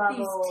 like, levels.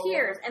 These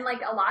tiers, and,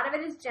 like, a lot of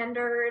it is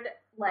gendered,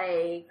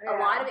 like, a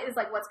lot of it is,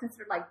 like, what's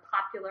considered, like,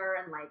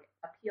 popular and, like,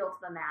 appeal to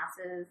the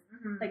masses,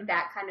 like,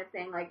 that kind of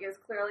thing. Like, it was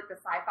clear, like, the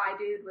sci-fi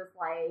dude was,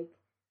 like,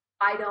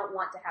 I don't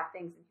want to have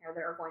things in here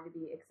that are going to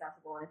be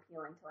accessible and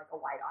appealing to, like, a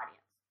wide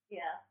audience.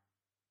 Yeah.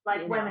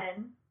 Like,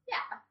 women.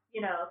 Yeah.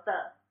 You know,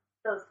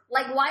 those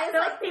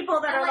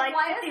people that are like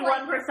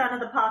 51% of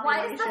the population.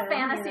 Why is the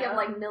fantasy of,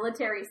 like,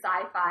 military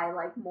sci-fi,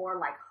 like, more,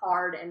 like,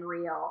 hard and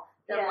real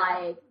than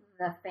like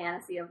the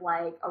fantasy of,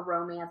 like, a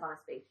romance on a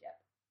spaceship?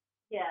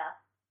 Yeah.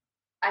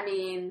 I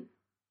mean,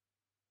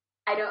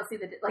 I don't see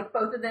like,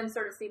 both of them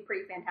sort of seem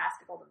pretty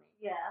fantastical to me.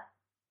 Yeah.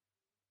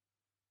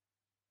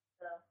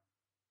 So.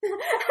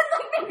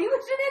 Like, maybe we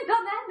should end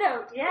on that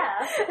note. Yeah.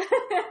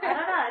 I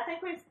don't know. I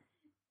think we've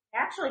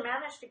actually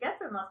managed to get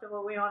through most of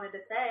what we wanted to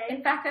say.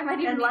 In fact, I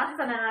might even in less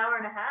than an hour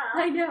and a half.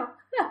 I know.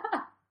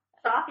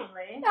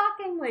 Shockingly.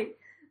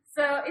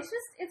 So it's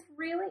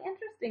really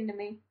interesting to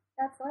me.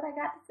 That's what I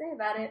got to say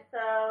about it. So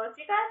if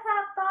you guys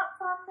have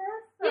thoughts on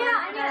this,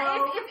 I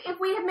mean, if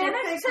we have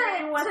managed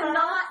to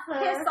not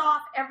piss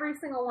off every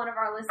single one of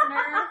our listeners.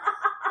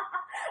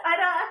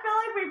 I feel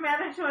like we've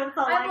managed to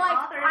insult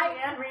authors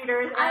and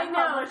readers and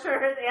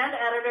publishers and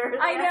editors.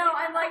 I know.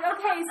 I'm like,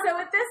 okay, so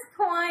at this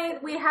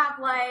point we have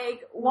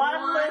like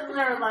one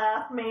listener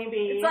left,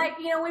 maybe. It's like,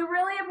 you know, we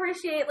really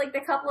appreciate like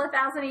the couple of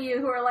thousand of you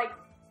who are like,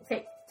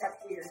 okay, that's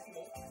weird to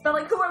me, but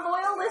like who are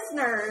loyal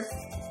listeners.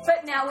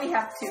 But now we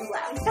have 2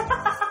 left.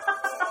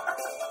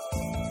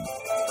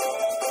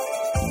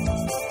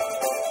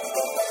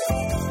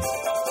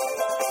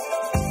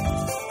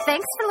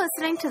 Thanks for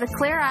listening to the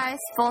Clear Eyes,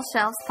 Full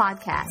Shelves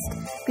podcast.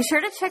 Be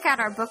sure to check out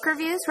our book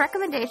reviews,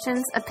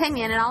 recommendations,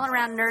 opinion, and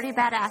all-around nerdy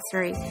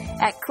badassery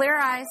at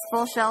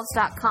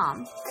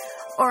cleareyesfullshelves.com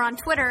or on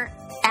Twitter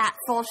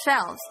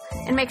 @FullShelves.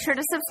 And make sure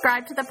to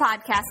subscribe to the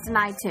podcast in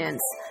iTunes.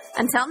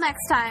 Until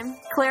next time,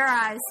 Clear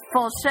Eyes,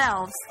 Full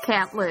Shelves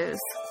can't lose.